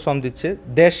তোমাদের উপর শ্রম দিচ্ছে?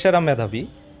 দেশ সেরা মেধাবী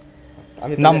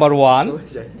নাম্বার 1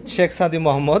 শেখ সাদি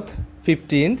মোহাম্মদ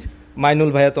 15th,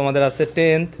 মাইনুল ভাইয়া তোমাদের আছে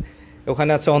 10th,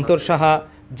 ওখানে আছে অন্তর সাহা,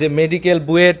 যে মেডিকেল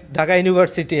বুয়েট ঢাকা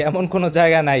ইউনিভার্সিটি, এমন কোনো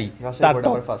জায়গা নাই তার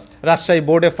টপ। রাজশাহী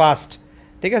বোর্ডে ফার্স্ট,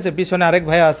 ঠিক আছে, পিছনে আরেক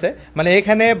ভাইয়া আছে। মানে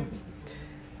এখানে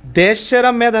দেশ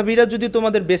সেরা মেধাবীরা যদি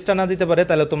তোমাদের বেস্টটা না দিতে পারে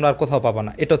তাহলে তোমরা আর কোথাও পাবা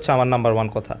না। এটা হচ্ছে আমার নাম্বার 1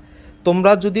 কথা।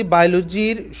 তোমরা যদি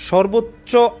বায়োলজির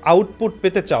সর্বোচ্চ আউটপুট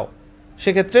পেতে চাও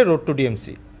সেক্ষেত্রে রোড টু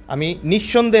ডিএমসি আমি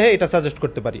নিঃসন্দেহে এটা সাজেস্ট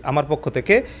করতে পারি আমার পক্ষ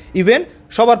থেকে, ইভেন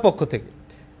সবার পক্ষ থেকে,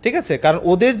 ঠিক আছে। কারণ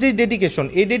ওদের যে ডেডিকেশন,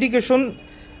 এই ডেডিকেশন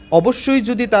অবশ্যই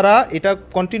যদি তারা এটা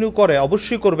কন্টিনিউ করে,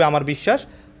 অবশ্যই করবে আমার বিশ্বাস,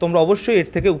 তোমরা অবশ্যই এর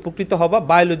থেকে উপকৃত হবা।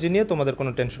 বায়োলজি নিয়ে তোমাদের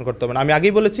কোনো টেনশন করতে হবে না। আমি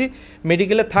আগেই বলেছি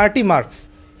মেডিকেলে 30 মার্কস,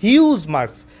 হিউজ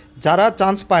মার্কস। যারা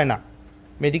চান্স পায় না,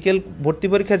 মেডিকেল ভর্তি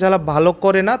পরীক্ষায় যারা ভালো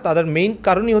করে না, তাদের মেইন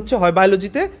কারণই হচ্ছে হয়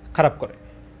বায়োলজিতে খারাপ করে,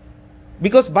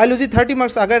 বিকজ বায়োলজি 30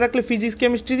 মার্কস আগায় রাখলে ফিজিক্স,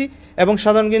 কেমিস্ট্রি এবং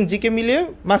সাধারণ জ্ঞান জিকে মিলিয়ে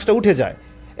মার্কসটা উঠে যায়,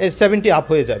 এর 70 আপ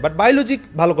হয়ে যায়। বাট বায়োলজি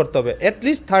ভালো করতে হবে,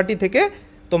 অ্যাটলিস্ট 30 থেকে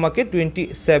তোমাকে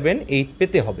 27-8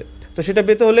 পেতে হবে। তো সেটা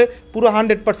পেতে হলে পুরো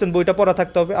 100% বইটা পড়া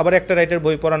থাকতে হবে। আবার একটা রাইটের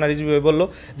বই পড়া না, রিজভি ভাই বললো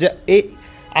যে এই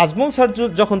আজমল স্যার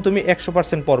যখন তুমি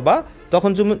 100% পড়বা,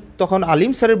 তখন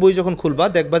আলিম স্যারের বই যখন খুলবা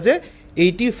দেখবা যে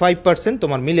 85%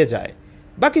 তোমার মিলে যায়,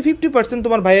 বাকি 50%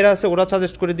 তোমার ভাইয়েরা আছে, ওরা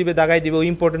সাজেস্ট করে দিবে, দাগাই দিবে, ওই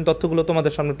ইম্পর্টেন্ট তথ্যগুলো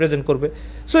তোমাদের সামনে প্রেজেন্ট করবে।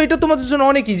 সো এটা তোমাদের জন্য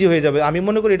অনেক ইজি হয়ে যাবে। আমি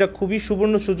মনে করি এটা খুবই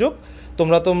সুবর্ণ সুযোগ।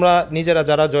 তোমরা নিজেরা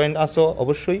যারা জয়েন আসো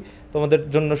অবশ্যই তোমাদের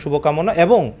জন্য শুভকামনা,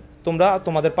 এবং তোমরা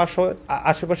তোমাদের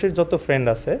আশেপাশের যত ফ্রেন্ড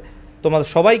আছে তোমাদের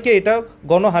সবাইকে এটা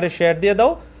গণহারে শেয়ার দিয়ে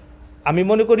দাও। আমি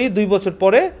মনে করি 2 বছর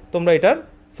পরে তোমরা এটার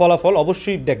ফলাফল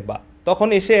অবশ্যই দেখবা। তখন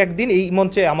এসে একদিন এই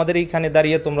মঞ্চে আমাদের এইখানে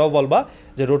দাঁড়িয়ে তোমরাও বলবা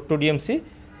যে রোড টু ডিএমসি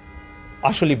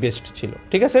আসলেই বেস্ট ছিল।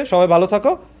 ঠিক আছে, সবাই ভালো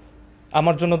থাকো,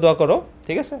 আমার জন্য দোয়া করো,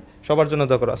 ঠিক আছে, সবার জন্য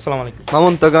দোয়া করো। আসসালামু আলাইকুম।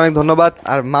 মামুন, তোকে অনেক ধন্যবাদ।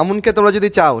 আর মামুনকে তোমরা যদি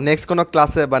চাও নেক্সট কোনো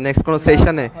ক্লাসে বা নেক্সট কোনো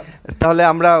সেশনে, তাহলে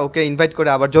আমরা ওকে ইনভাইট করে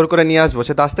আবার জোর করে নিয়ে আসবো।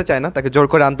 সে তো আসতে চায় না, তাকে জোর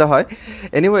করে আনতে হয়।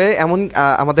 এনিওয়ে, এমন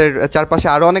আমাদের চারপাশে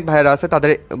আরও অনেক ভাইয়েরা আছে,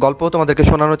 তাদের গল্পও তোমাদেরকে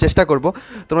শোনানোর চেষ্টা করব।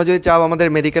 তোমরা যদি চাও আমাদের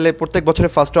মেডিকেলে প্রত্যেক বছরে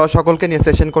ফার্স্ট হওয়া সকলকে নিয়ে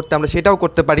সেশন করতে, আমরা সেটাও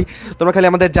করতে পারি। তোমরা খালি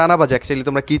আমাদের জানাবা যে অ্যাকচুয়ালি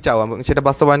তোমরা কী চাও, এবং সেটা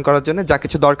বাস্তবায়ন করার জন্য যা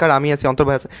কিছু দরকার আমি আছি, অন্তর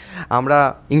ভাই আছে, আমরা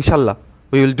ইনশাল্লাহ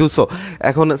উই উইল ডু সো।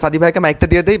 এখন সাদি ভাইকে মাইকটা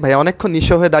দিয়ে দেই। ভাইয়া অনেকক্ষণ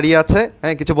নিঃস্ব হয়ে দাঁড়িয়ে আছে,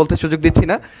 হ্যাঁ, কিছু বলতে সুযোগ দিচ্ছি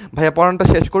না। ভাইয়া পড়ানোটা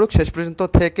শেষ করুক, শেষ পর্যন্ত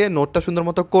থেকে নোটটা সুন্দর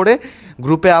মতো করে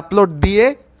গ্রুপে আপলোড দিয়ে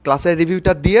ক্লাসের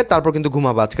রিভিউটা দিয়ে তারপর কিন্তু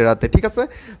ঘুমাবো আজকে রাতে, ঠিক আছে?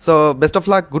 So best of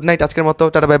luck, good night আজকের মতো,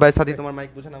 টাটা বাই বাই। সাদি, তোমার মাইক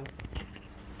বুঝে নাও।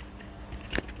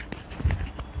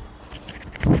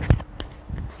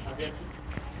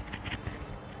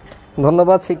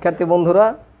 ধন্যবাদ শিক্ষার্থী বন্ধুরা,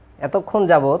 এতক্ষণ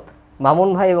যাবৎ মামুন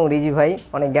ভাই এবং রিজি ভাই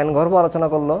অনেক জ্ঞানগর্ভ আলোচনা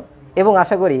করলো, এবং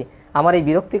আশা করি আমার এই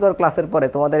বিরক্তিকর ক্লাসের পরে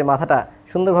তোমাদের মাথাটা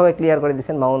সুন্দরভাবে ক্লিয়ার করে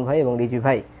দিচ্ছেন মামুন ভাই এবং রিজি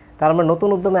ভাই। তার আমরা নতুন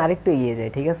উদ্যমে আরেকটু এগিয়ে যাই,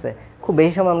 ঠিক আছে? খুব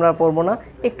বেশি সময় আমরা পড়বো না,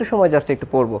 একটু সময় জাস্ট একটু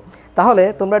পড়বো। তাহলে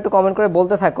তোমরা একটু কমেন্ট করে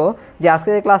বলতে থাকো যে আজকে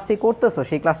যে ক্লাসটি করতেছো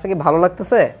সেই ক্লাসটা কি ভালো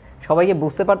লাগতেছে, সবাইকে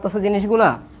বুঝতে পারতেছো জিনিসগুলা,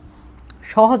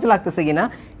 সহজ লাগতেছে কিনা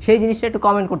সেই জিনিসটা একটু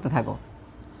কমেন্ট করতে থাকো।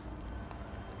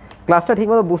 ক্লাসটা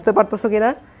ঠিকমতো বুঝতে পারতেছো কিনা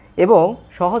এবং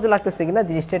সহজ লাগতেছে কিনা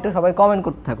জিনিসটা একটু সবাই কমেন্ট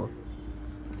করতে থাকো।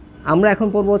 আমরা এখন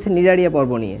পড়বো হচ্ছে নিডারিয়া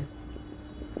পর্ব নিয়ে।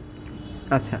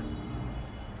 আচ্ছা,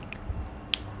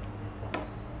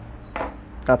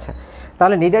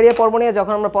 তাহলে নিডারিয়া পর্ব নিয়ে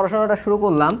যখন আমরা পড়াশোনাটা শুরু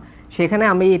করলাম, সেখানে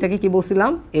আমি এটাকে কি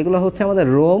বলছিলাম, এগুলো হচ্ছে আমাদের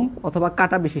রোম অথবা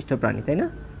কাঁটা বিশিষ্ট প্রাণী, তাই না?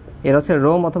 এর হচ্ছে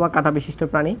রোম অথবা কাঁটা বিশিষ্ট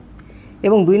প্রাণী।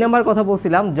 এবং 2 নম্বর কথা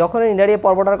বলছিলাম, যখন নিডারিয়া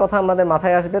পর্বটার কথা আমাদের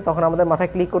মাথায় আসবে তখন আমাদের মাথায়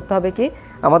ক্লিক করতে হবে কি,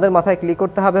 আমাদের মাথায় ক্লিক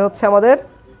করতে হবে হচ্ছে আমাদের,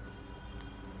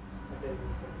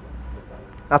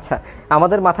 আচ্ছা,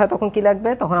 আমাদের মাথায় তখন কি লাগবে,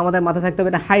 তখন আমাদের মাথায় থাকতে হবে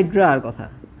এটা হাইড্রার কথা।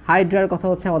 হাইড্রার কথা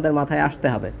হচ্ছে আমাদের মাথায় আসতে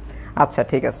হবে। আচ্ছা,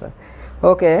 ঠিক আছে,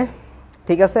 ওকে,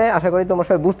 ঠিক আছে, আশা করি তোমরা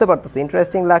সবাই বুঝতে পারতেছো,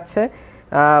 ইন্টারেস্টিং লাগছে,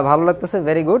 ভালো লাগতেছে,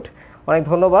 ভেরি গুড, অনেক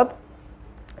ধন্যবাদ।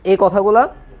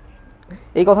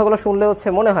 এই কথাগুলো শুনলে হচ্ছে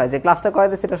মনে হয় যে ক্লাসটা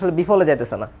করাইতে সেটা আসলে বিফলে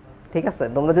যাইতেছে না, ঠিক আছে?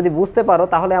 তোমরা যদি বুঝতে পারো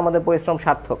তাহলে আমাদের পরিশ্রম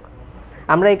সার্থক।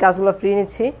 আমরা এই কাজগুলো ফ্রি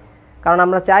নিচ্ছি কারণ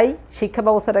আমরা চাই শিক্ষা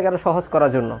ব্যবস্থাটাকে আরও সহজ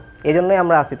করার জন্য, এই জন্যই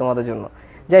আমরা আছি তোমাদের জন্য।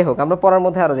 যাই হোক, আমরা পড়ার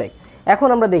মধ্যে আরও যাই। এখন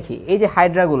আমরা দেখি এই যে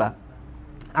হাইড্রাগুলা,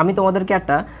 আমি তোমাদেরকে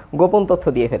একটা গোপন তথ্য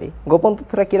দিয়ে ফেলি। গোপন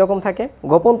তথ্যটা কীরকম থাকে?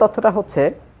 গোপন তথ্যটা হচ্ছে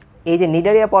এই যে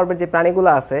নিডারিয়া পর্বের যে প্রাণীগুলো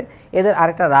আছে এদের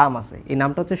আরেকটা নাম আছে, এই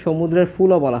নামটা হচ্ছে সমুদ্রের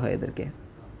ফুলও বলা হয় এদেরকে।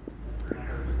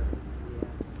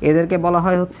 এদেরকে বলা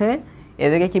হয় হচ্ছে,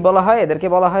 এদেরকে কি বলা হয়? এদেরকে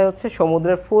বলা হয় হচ্ছে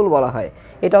সমুদ্রের ফুল বলা হয়।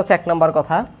 এটা হচ্ছে 1 নম্বর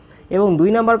কথা। এবং 2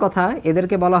 নম্বর কথা,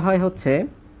 এদেরকে বলা হয় হচ্ছে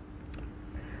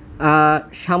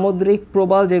সামুদ্রিক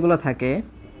প্রবাল যেগুলো থাকে,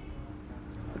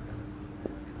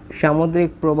 সামুদ্রিক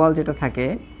প্রবাল যেটা থাকে,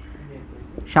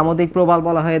 সামুদ্রিক প্রবাল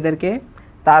বলা হয় এদেরকে।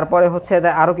 তারপরে হচ্ছে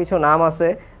এদের আরও কিছু নাম আছে,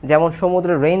 যেমন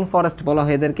সমুদ্রের রেইন ফরেস্ট বলা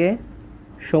হয় এদেরকে,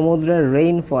 সমুদ্রের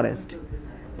রেইন ফরেস্ট।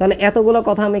 তাহলে এতগুলো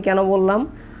কথা আমি কেন বললাম?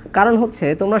 কারণ হচ্ছে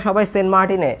তোমরা সবাই সেন্ট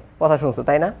মার্টিনে কথা শুনছো,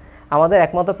 তাই না? আমাদের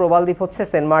একমাত্র প্রবাল দ্বীপ হচ্ছে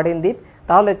সেন্ট মার্টিন দ্বীপ।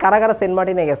 তাহলে কারা কারা সেন্ট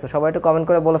মার্টিনে গেছো সবাই একটু কমেন্ট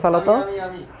করে বলে ফেলো তো।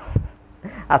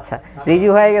 আচ্ছা, রিজু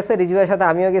ভাইয়া গেছে, রিজু ভাইয়ের সাথে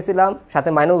আমিও গেছিলাম, সাথে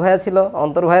মাইনুল ভাইয়া ছিল,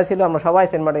 অন্তর ভাইয়া ছিল, আমরা সবাই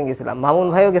সেন্ট মার্টিন গেছিলাম। মামুন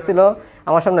ভাইও গেছিল,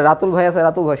 আমার সামনে রাতুল ভাই আছে,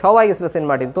 রাতুল ভাই, সবাই গেছিলো সেন্ট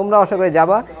মার্টিন। তোমরা আশা করে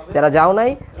যাবা, যারা যাও নাই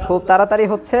খুব তাড়াতাড়ি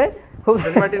হচ্ছে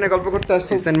সেন্ট মার্টিনে গল্প করতে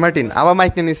আসছি। সেন্ট মার্টিন আবার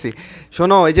মাইক নিয়ে নিছি।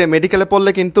 শোনো, এই যে মেডিকেলে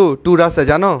পড়লে কিন্তু ট্যুর আছে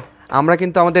জানো, আমরা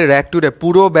কিন্তু আমাদের র্যাক ট্যুরে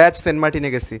পুরো ব্যাচ সেন্ট মার্টিনে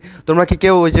গেছি। তোমরা কি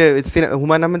কেউ ওই যে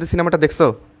হুমায়ুন আহমেদের সিনেমাটা দেখছো?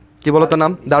 কি বলো তো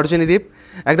নাম, দারুচিনি দ্বীপ?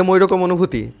 একদম ওই রকম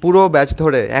অনুভূতি, পুরো ব্যাচ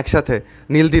ধরে একসাথে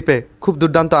নীলদ্বীপে, খুব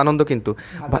দুর্দান্ত আনন্দ কিন্তু।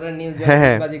 হ্যাঁ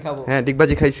হ্যাঁ হ্যাঁ,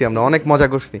 ডিগবাজি খাইছি আমরা, অনেক মজা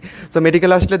করছি। তো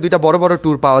মেডিকেলে আসলে 2টা বড় বড়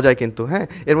ট্যুর পাওয়া যায় কিন্তু, হ্যাঁ,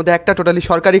 এর মধ্যে একটা টোটালি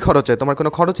সরকারি খরচে, তোমার কোনো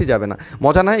খরচই যাবে না।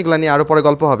 মজা না, এগুলো নিয়ে আরও পরে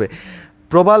গল্প হবে।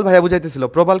 প্রবাল ভাইয়া বুঝাইতেছিল,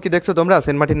 প্রবাল কি দেখছো তোমরা?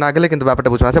 সেন্ট মার্টিন না গেলে কিন্তু ব্যাপারটা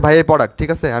বুঝবে। আচ্ছা ভাইয়া পড়াক, ঠিক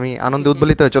আছে? আমি আনন্দে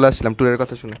উদ্বলিত হয়ে চলে আসছিলাম ট্যুরের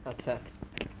কথা শুনে। আচ্ছা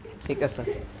ঠিক আছে।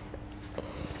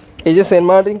 এই যে সেন্ট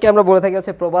মার্টিনকে আমরা বলে থাকি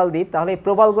হচ্ছে প্রবাল দ্বীপ, তাহলে এই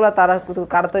প্রবালগুলো তারা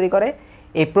কারা তৈরি করে?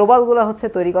 এই প্রবালগুলো হচ্ছে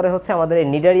তৈরি করে হচ্ছে আমাদের এই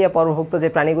নিডারিয়া পর্বভুক্ত যে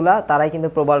প্রাণীগুলা, তারাই কিন্তু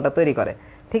প্রবালটা তৈরি করে,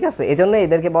 ঠিক আছে? এই জন্য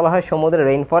এদেরকে বলা হয় সমুদ্রের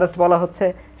রেইন ফরেস্ট বলা হচ্ছে,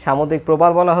 সামুদ্রিক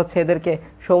প্রবাল বলা হচ্ছে এদেরকে,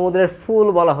 সমুদ্রের ফুল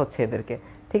বলা হচ্ছে এদেরকে,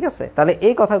 ঠিক আছে? তাহলে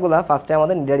এই কথাগুলো ফার্স্টে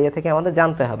আমাদের নিডারিয়া থেকে আমাদের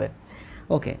জানতে হবে।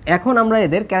 ওকে, এখন আমরা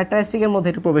এদের ক্যারেক্টারিস্টিকের মধ্যে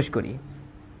একটু প্রবেশ করি।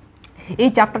 এই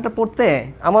চ্যাপ্টারটা পড়তে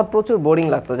আমার প্রচুর বোরিং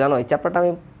লাগতো জানো। এই চ্যাপ্টারটা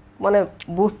আমি মানে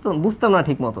বুঝতাম না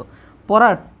ঠিক মতো,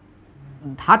 পড়ার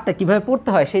ধারটা কীভাবে পড়তে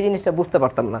হয় সেই জিনিসটা বুঝতে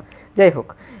পারতাম না। যাই হোক,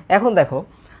 এখন দেখো,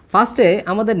 ফার্স্টে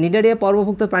আমাদের নিডারিয়া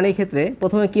পর্বভুক্ত প্রাণীর ক্ষেত্রে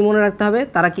প্রথমে কি মনে রাখতে হবে?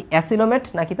 তারা কি অ্যাসিলোমেট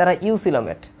নাকি তারা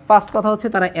ইউসিলোমেট? ফার্স্ট কথা হচ্ছে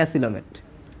তারা অ্যাসিলোমেট,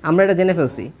 আমরা এটা জেনে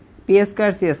ফেলছি, পি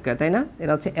স্কয়ার সি স্কয়ার, তাই না?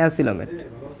 এরা হচ্ছে অ্যাসিলোমেট,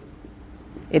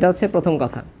 এটা হচ্ছে প্রথম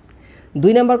কথা। 2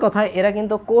 নম্বর কথা, এরা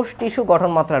কিন্তু কোষ টিস্যু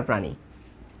গঠন মাত্রার প্রাণী,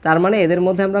 তার মানে এদের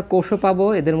মধ্যে আমরা কোষও পাবো,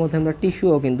 এদের মধ্যে আমরা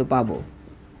টিস্যুও কিন্তু পাবো,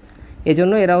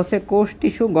 এজন্য এরা হচ্ছে কোষ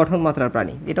টিস্যু গঠন মাত্রার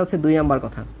প্রাণী। এটা হচ্ছে 2 নম্বর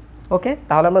কথা। ওকে,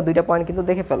 তাহলে আমরা 2টা পয়েন্ট কিন্তু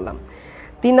দেখে ফেললাম।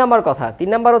 3 নম্বর কথা, 3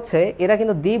 নম্বর হচ্ছে এরা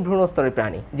কিন্তু দ্বিভ্রূণস্তরী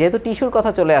প্রাণী। যেহেতু টিস্যুর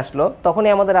কথা চলে আসলো,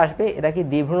 তখনই আমাদের আসবে এরা কি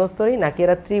দ্বিভ্রূণস্তরী নাকি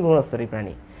এরা ত্রিভ্রূণস্তরী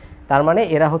প্রাণী। তার মানে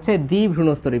এরা হচ্ছে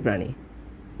দ্বিভ্রূণস্তরী প্রাণী।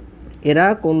 এরা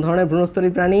কোন ধরনের ভ্রূণস্তরী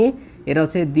প্রাণী? এরা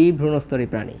হচ্ছে দ্বিভ্রূণস্তরী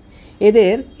প্রাণী।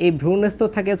 এদের এই ভ্রূণস্তর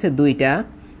থাকে হচ্ছে 2টা,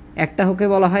 একটা হকে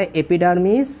বলা হয়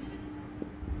এপিডার্মিস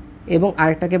এবং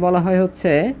আরেকটাকে বলা হয়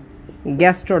হচ্ছে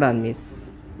গ্যাস্ট্রোডার্মিস।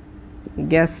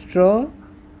 গ্যাস্ট্রোডার্মিস,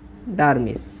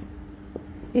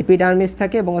 এপিডার্মিস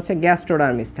থাকে এবং হচ্ছে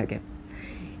গ্যাস্ট্রোডার্মিস থাকে।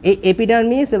 এই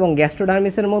এপিডার্মিস এবং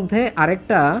গ্যাস্ট্রোডার্মিসের মধ্যে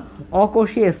আরেকটা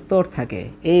অকোষীয় স্তর থাকে,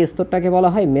 এই স্তরটাকে বলা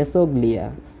হয় মেসোগ্লিয়া।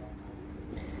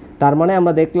 তার মানে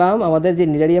আমরা দেখলাম আমাদের যে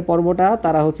নিডারিয়া পর্বটা,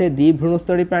 তারা হচ্ছে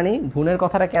দ্বিভ্রূণস্তরী প্রাণী। ভ্রূণের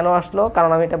কথাটা কেন আসলো?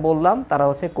 কারণ আমি এটা বললাম, তারা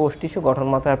হচ্ছে কোষ টিস্যু গঠন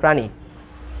মাত্রার প্রাণী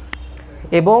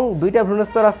এবং 2টা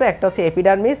ভ্রূণস্তর আছে, একটা হচ্ছে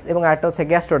এপিডার্মিস এবং আরেকটা হচ্ছে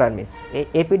গ্যাস্ট্রোডার্মিস। এই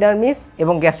এপিডার্মিস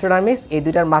এবং গ্যাস্ট্রোডার্মিস এই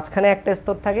 2টার মাঝখানে একটা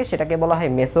স্তর থাকে, সেটাকে বলা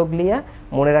হয় মেসোগ্লিয়া।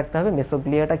 মনে রাখতে হবে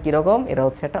মেসোগ্লিয়াটা কীরকম, এরা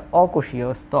হচ্ছে একটা অকোষীয়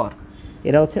স্তর,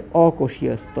 এরা হচ্ছে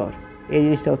অকোষীয় স্তর, এই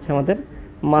জিনিসটা হচ্ছে আমাদের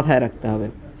মাথায় রাখতে হবে।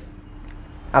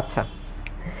 আচ্ছা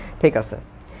ঠিক আছে,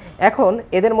 এখন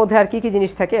এদের মধ্যে আর কি কি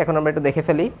জিনিস থাকে এখন আমরা একটু দেখে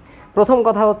ফেলি। প্রথম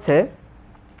কথা হচ্ছে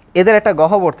এদের একটা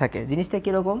গহ্বর থাকে। জিনিসটা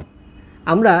কীরকম?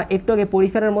 আমরা একটু আগে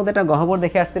পরিফেরার মধ্যে একটা গহ্বর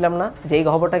দেখে আসছিলাম না, যেই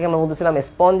গহ্বরটাকে আমরা বলতেছিলাম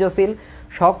স্পঞ্জোসিল,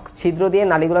 শক ছিদ্র দিয়ে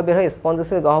নালীগুলো বের হয়ে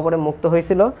স্পঞ্জোসিল গহ্বরে মুক্ত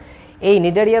হয়েছিল। এই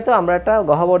নিডারিয়াতেও আমরা একটা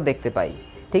গহ্বর দেখতে পাই,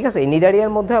 ঠিক আছে? এই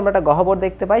নিডারিয়ার মধ্যে আমরা একটা গহ্বর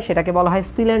দেখতে পাই, সেটাকে বলা হয়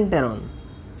সিলেন্টেরন।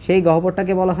 সেই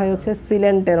গহ্বরটাকে বলা হয় হচ্ছে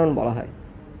সিলেন্টেরন বলা হয়,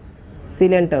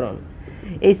 সিলেন্টেরন।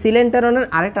 এই সিলেন্টেরনের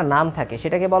আরেকটা নাম থাকে,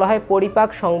 সেটাকে বলা হয় পরিপাক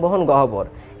সংবহন গহ্বর।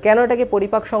 কেন এটাকে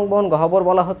পরিপাক সংবহন গহ্বর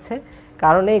বলা হচ্ছে?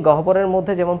 কারণ এই গহ্বরের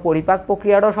মধ্যে যেমন পরিপাক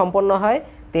প্রক্রিয়াটাও সম্পন্ন হয়,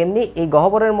 তেমনি এই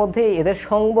গহ্বরের মধ্যে এদের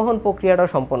সংবহন প্রক্রিয়াটাও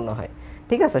সম্পন্ন হয়,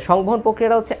 ঠিক আছে? সংবহন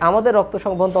প্রক্রিয়াটা হচ্ছে আমাদের রক্ত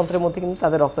সংবহন তন্ত্রের মধ্যে, কিন্তু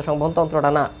তাদের রক্ত সংবহন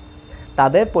তন্ত্রটা না,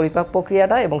 তাদের পরিপাক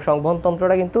প্রক্রিয়াটা এবং সংবহন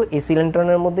তন্ত্রটা কিন্তু এই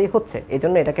সিলেন্টেরনের মধ্যেই হচ্ছে, এই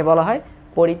জন্য এটাকে বলা হয়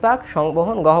পরিপাক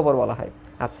সংবহন গহ্বর বলা হয়।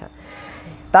 আচ্ছা,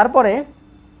 তারপরে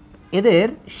এদের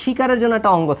শিকারের জন্য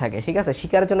একটা অঙ্গ থাকে, ঠিক আছে,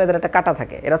 শিকারের জন্য এদের একটা কাঁটা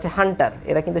থাকে, এরা হচ্ছে হান্টার,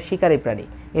 এরা কিন্তু শিকারী প্রাণী।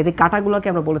 এদের কাঁটাগুলোকে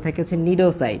আমরা বলে থাকি হচ্ছে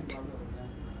নিডোসাইট,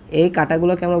 এই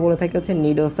কাঁটাগুলোকে আমরা বলে থাকি হচ্ছে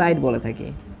নিডোসাইট বলে থাকি।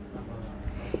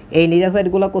 এই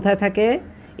নিডোসাইটগুলো কোথায় থাকে?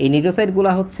 এই নিডোসাইটগুলো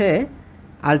হচ্ছে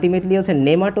আলটিমেটলি হচ্ছে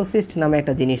নেমাটোসিস্ট নামে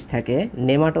একটা জিনিস থাকে,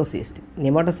 নেমাটোসিস্ট।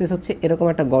 নেমাটোসিস্ট হচ্ছে এরকম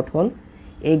একটা গঠন,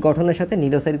 এই গঠনের সাথে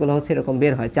নিডোসাইটগুলো হচ্ছে এরকম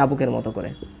বের হয় চাবুকের মতো করে।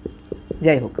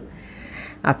 যাই হোক,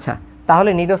 আচ্ছা, তাহলে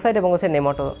নিডোসাইট এবং হচ্ছে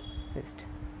নেমাটোসিস্ট।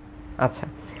 আচ্ছা,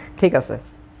 ঠিক আছে,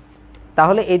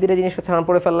 তাহলে এই দুটো জিনিস হচ্ছে আমরা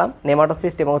পড়ে ফেললাম,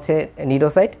 নেমাটোসিস্ট এবং হচ্ছে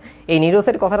নিডোসাইট। এই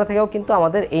নিডোসাইট কথাটা থেকেও কিন্তু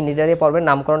আমাদের এই নিডারিয়া পর্বের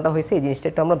নামকরণটা হয়েছে, এই জিনিসটা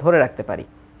একটু আমরা ধরে রাখতে পারি।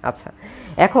 আচ্ছা,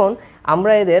 এখন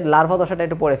আমরা এদের লার্ভা দশাটা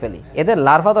একটু পড়ে ফেলি। এদের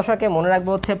লার্ভা দশাকে মনে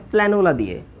রাখবো হচ্ছে প্ল্যানুলা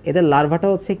দিয়ে। এদের লার্ভাটা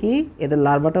হচ্ছে কি? এদের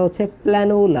লার্ভাটা হচ্ছে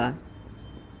প্ল্যানুলা।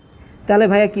 তাহলে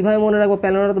ভাইয়া কীভাবে মনে রাখবো?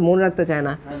 প্ল্যানুলা তো মনে রাখতে চায়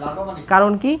না,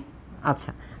 কারণ কি?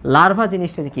 আচ্ছা, লার্ভা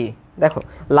জিনিসটা কি? দেখো,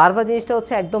 লার্ভা জিনিসটা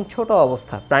হচ্ছে একদম ছোট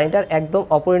অবস্থা, প্রাণীটার একদম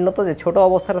অপরিণত যে ছোট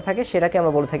অবস্থাটা থাকে সেটাকে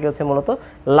আমরা বলে থাকি হচ্ছে মূলত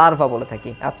লার্ভা বলে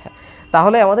থাকি। আচ্ছা,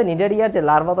 তাহলে আমাদের নিডারিয়ার যে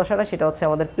লার্ভা দশাটা সেটা হচ্ছে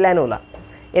আমাদের প্ল্যানুলা।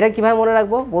 এটা কীভাবে মনে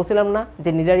রাখবো? বলছিলাম না যে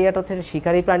নিডারিয়াটা হচ্ছে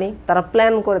শিকারী প্রাণী, তারা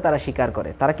প্ল্যান করে তারা শিকার করে।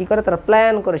 তারা কী করে? তারা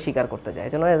প্ল্যান করে শিকার করতে যায়,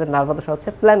 এই জন্য এদের লার্ভা দশা হচ্ছে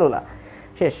প্ল্যানুলা।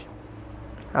 শেষ।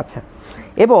 আচ্ছা,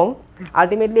 এবং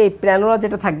আলটিমেটলি এই প্ল্যানুলা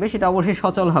যেটা থাকবে সেটা অবশ্যই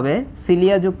সচল হবে,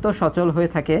 সিলিয়াযুক্ত সচল হয়ে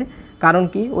থাকে। কারণ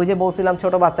কি? ওই যে বলছিলাম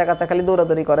ছোটো বাচ্চা কাচ্চা খালি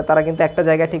দৌড়াদৌড়ি করে, তারা কিন্তু একটা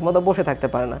জায়গায় ঠিকমতো বসে থাকতে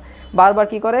পারে না, বারবার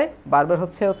কি করে? বারবার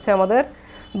হচ্ছে আমাদের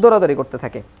দৌড়াদৌড়ি করতে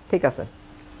থাকে। ঠিক আছে,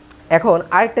 এখন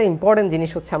আরেকটা ইম্পর্টেন্ট জিনিস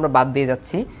হচ্ছে আমরা বাদ দিয়ে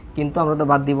যাচ্ছি, কিন্তু আমরা তো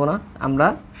বাদ দিব না, আমরা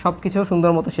সব কিছু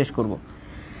সুন্দর মতো শেষ করব।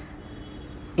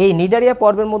 এই নিডারিয়া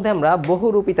পর্বের মধ্যে আমরা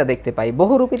বহুরূপিতা দেখতে পাই।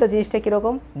 বহুরূপিতা জিনিসটা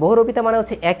কীরকম? বহুরূপিতা মানে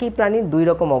হচ্ছে একই প্রাণীর দুই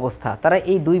রকম অবস্থা, তারা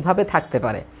এই দুইভাবে থাকতে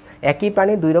পারে। একই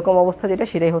প্রাণীর দুই রকম অবস্থা যেটা,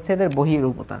 সেটাই হচ্ছে এদের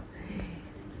বহিরূপতা,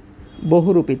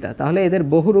 বহুরূপিতা। তাহলে এদের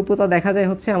বহুরূপতা দেখা যায়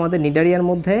হচ্ছে আমাদের নিডারিয়ার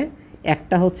মধ্যে,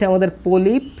 একটা হচ্ছে আমাদের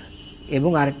পলিপ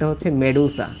এবং আরেকটা হচ্ছে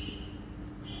মেডুসা।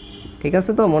 ঠিক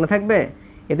আছে, তো মনে থাকবে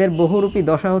এদের বহুরূপী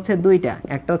দশা হচ্ছে দুইটা,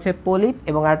 একটা হচ্ছে পলিপ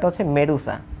এবং আরেকটা হচ্ছে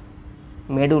মেডুসা।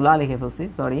 মেডুলা লিখে ফেলছি,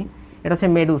 সরি, এটা হচ্ছে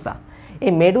মেডুসা।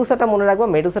 এই মেডুসাটা মনে রাখবো,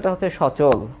 মেডুসাটা হচ্ছে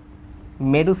সচল,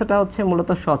 মেডুসাটা হচ্ছে মূলত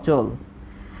সচল।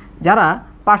 যারা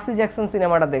পার্সি জ্যাকসন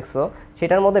সিনেমাটা দেখছো,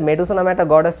 সেটার মধ্যে মেডুসা নামে একটা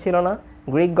গডেস ছিল না,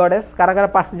 গ্রিক গডেস? কারা কারা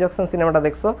পার্সি জ্যাকসন সিনেমাটা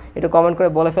দেখছো একটু কমেন্ট করে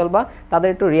বলে ফেলবা, তাদের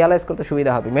একটু রিয়ালাইজ করতে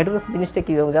সুবিধা হবে। মেডুসা জিনিসটা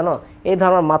কী জানো? এই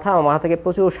ধরনের মাথা থেকে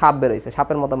প্রচুর সাপ বেরোইছে,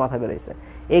 সাপের মতো মাথা বেরোইছে।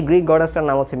 এই গ্রিক গডেসটার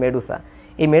নাম হচ্ছে মেডুসা।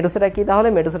 এই মেডুসাটা কি? তাহলে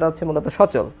মেডুসাটা হচ্ছে মূলত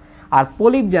সচল। আর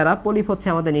পলিপ যারা, পলিপ হচ্ছে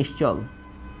আমাদের নিশ্চল।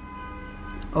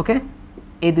 ওকে,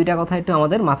 এই দুইটা কথা একটু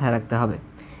আমাদের মাথায় রাখতে হবে।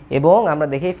 এবং আমরা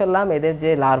দেখেই ফেললাম এদের যে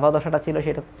লার্ভা দশাটা ছিল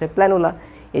সেটা হচ্ছে প্ল্যানুলা,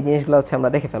 এই জিনিসগুলো হচ্ছে আমরা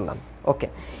দেখে ফেললাম। ওকে,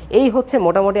 এই হচ্ছে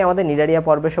মোটামুটি আমাদের নিডারিয়া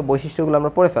পর্বের সব বৈশিষ্ট্যগুলো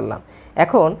আমরা পড়ে ফেললাম।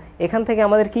 এখন এখান থেকে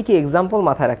আমাদের কি কি এক্সাম্পল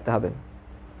মাথায় রাখতে হবে?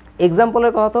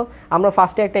 এক্সাম্পলের কথা তো আমরা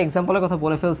ফার্স্টে একটা এক্সাম্পলের কথা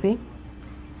বলে ফেলছি।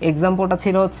 এক্সাম্পলটা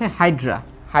ছিল হচ্ছে হাইড্রা।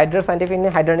 হাইড্রা সাইন্টিফিক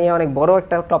নিয়ে, হাইড্রা নিয়ে অনেক বড়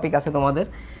একটা টপিক আছে তোমাদের।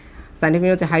 সাইন্টিফিক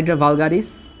হচ্ছে হাইড্রা ভালগারিস,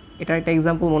 এটা একটা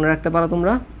এক্সাম্পল মনে রাখতে পারো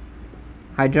তোমরা,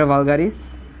 হাইড্রা ভালগারিস।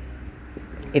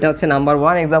 এটা হচ্ছে নাম্বার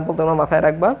 1 এক্সাম্পল, তোমরা মাথায়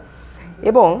রাখবা।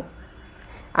 এবং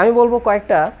আমি বলবো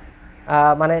কয়েকটা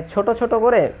মানে ছোট ছোট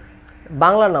করে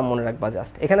বাংলা নাম মনে রাখবা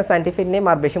জাস্ট। এখানে সাইন্টিফিক নেম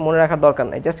আর বেশি মনে রাখার দরকার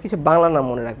নাই, জাস্ট কিছু বাংলা নাম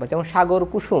মনে রাখবা। যেমন সাগর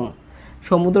কুসুম,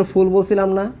 সমুদ্র ফুল বলছিলাম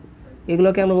না,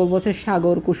 এগুলোকে আমরা বলবো হচ্ছে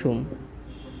সাগর কুসুম,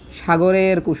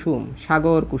 সাগরের কুসুম,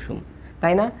 সাগর কুসুম,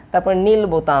 তাই না? তারপর নীল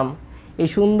বোতাম, এই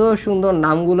সুন্দর সুন্দর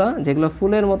নামগুলো যেগুলো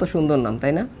ফুলের মতো সুন্দর নাম,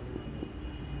 তাই না?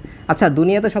 আচ্ছা,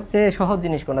 দুনিয়াতে সবচেয়ে সহজ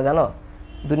জিনিস কোনটা জানো?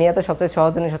 দুনিয়াতে সবচেয়ে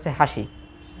সহজ জিনিস হচ্ছে হাসি।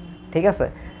 ঠিক আছে,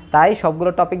 তাই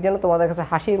সবগুলো টপিক যেন তোমাদের কাছে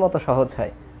হাসির মতো সহজ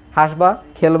হয়। হাসবা,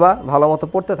 খেলবা, ভালো মতো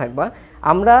পড়তে থাকবা।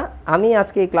 আমি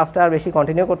আজকে এই ক্লাসটা আর বেশি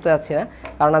কন্টিনিউ করতে যাচ্ছি না,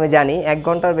 কারণ আমি জানি 1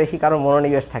 ঘন্টার বেশি কারোর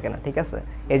মনোনিবেশ থাকে না। ঠিক আছে,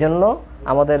 এই জন্য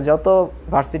আমাদের যত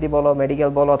ভার্সিটি বলো, মেডিকেল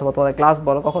বলো, অথবা তোমাদের ক্লাস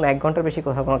বলো, কখনো 1 ঘন্টার বেশি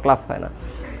কোথাও কোনো ক্লাস হয় না।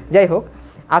 যাই হোক,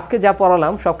 আজকে যা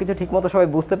পড়ালাম সব কিছু ঠিকমতো সবাই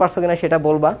বুঝতে পারছো কিনা সেটা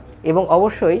বলবা, এবং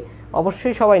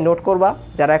অবশ্যই সবাই নোট করবা।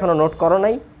 যারা এখনও নোট করো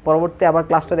নাই, পরবর্তী আবার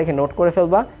ক্লাসটা দেখে নোট করে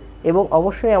ফেলবা, এবং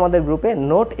অবশ্যই আমাদের গ্রুপে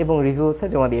নোট এবং রিভিউ হচ্ছে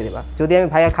জমা দিয়ে দেবা। যদি আমি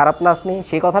ভাইয়া খারাপ ক্লাস নিই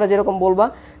সেই কথাটা যেরকম বলবা,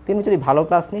 তুমি যদি ভালো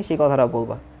ক্লাস নিই সেই কথাটাও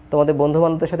বলবা। তোমাদের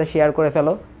বন্ধুবান্ধবদের সাথে শেয়ার করে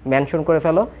ফেলো, মেনশন করে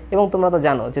ফেলো। এবং তোমরা তো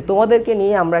জানো যে তোমাদেরকে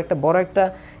নিয়ে আমরা একটা বড় একটা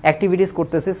অ্যাক্টিভিটিস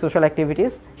করতেছি, সোশ্যাল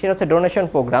অ্যাক্টিভিটিস, সেটা হচ্ছে ডোনেশন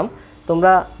প্রোগ্রাম।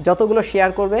 তোমরা যতগুলো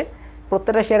শেয়ার করবে,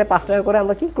 প্রত্যেকটা শেয়ারে 5 টাকা করে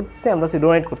আমরা কি করতেছি, আমরা হচ্ছে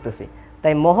ডোনেট করতেছি।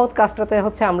 তাই মহৎ কাজটাতে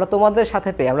হচ্ছে আমরা তোমাদের সাথে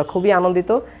পেয়ে আমরা খুবই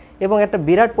আনন্দিত, এবং একটা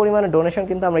বিরাট পরিমাণে ডোনেশন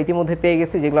কিন্তু আমরা ইতিমধ্যে পেয়ে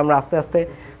গেছি, যেগুলো আমরা আস্তে আস্তে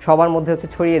সবার মধ্যে হচ্ছে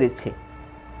ছড়িয়ে দিচ্ছি।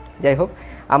 যাই হোক,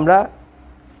 আমরা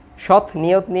সৎ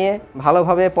নিয়ত নিয়ে,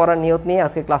 ভালোভাবে পড়ার নিয়ত নিয়ে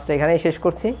আজকে ক্লাসটা এখানেই শেষ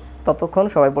করছি। ততক্ষণ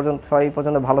সবাই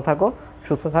পর্যন্ত ভালো থাকো,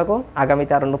 সুস্থ থাকো।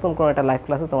 আগামীতে আরও নতুন কোনো একটা লাইভ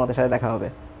ক্লাসে তোমাদের সাথে দেখা হবে।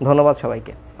 ধন্যবাদ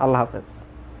সবাইকে। আল্লাহ হাফেজ।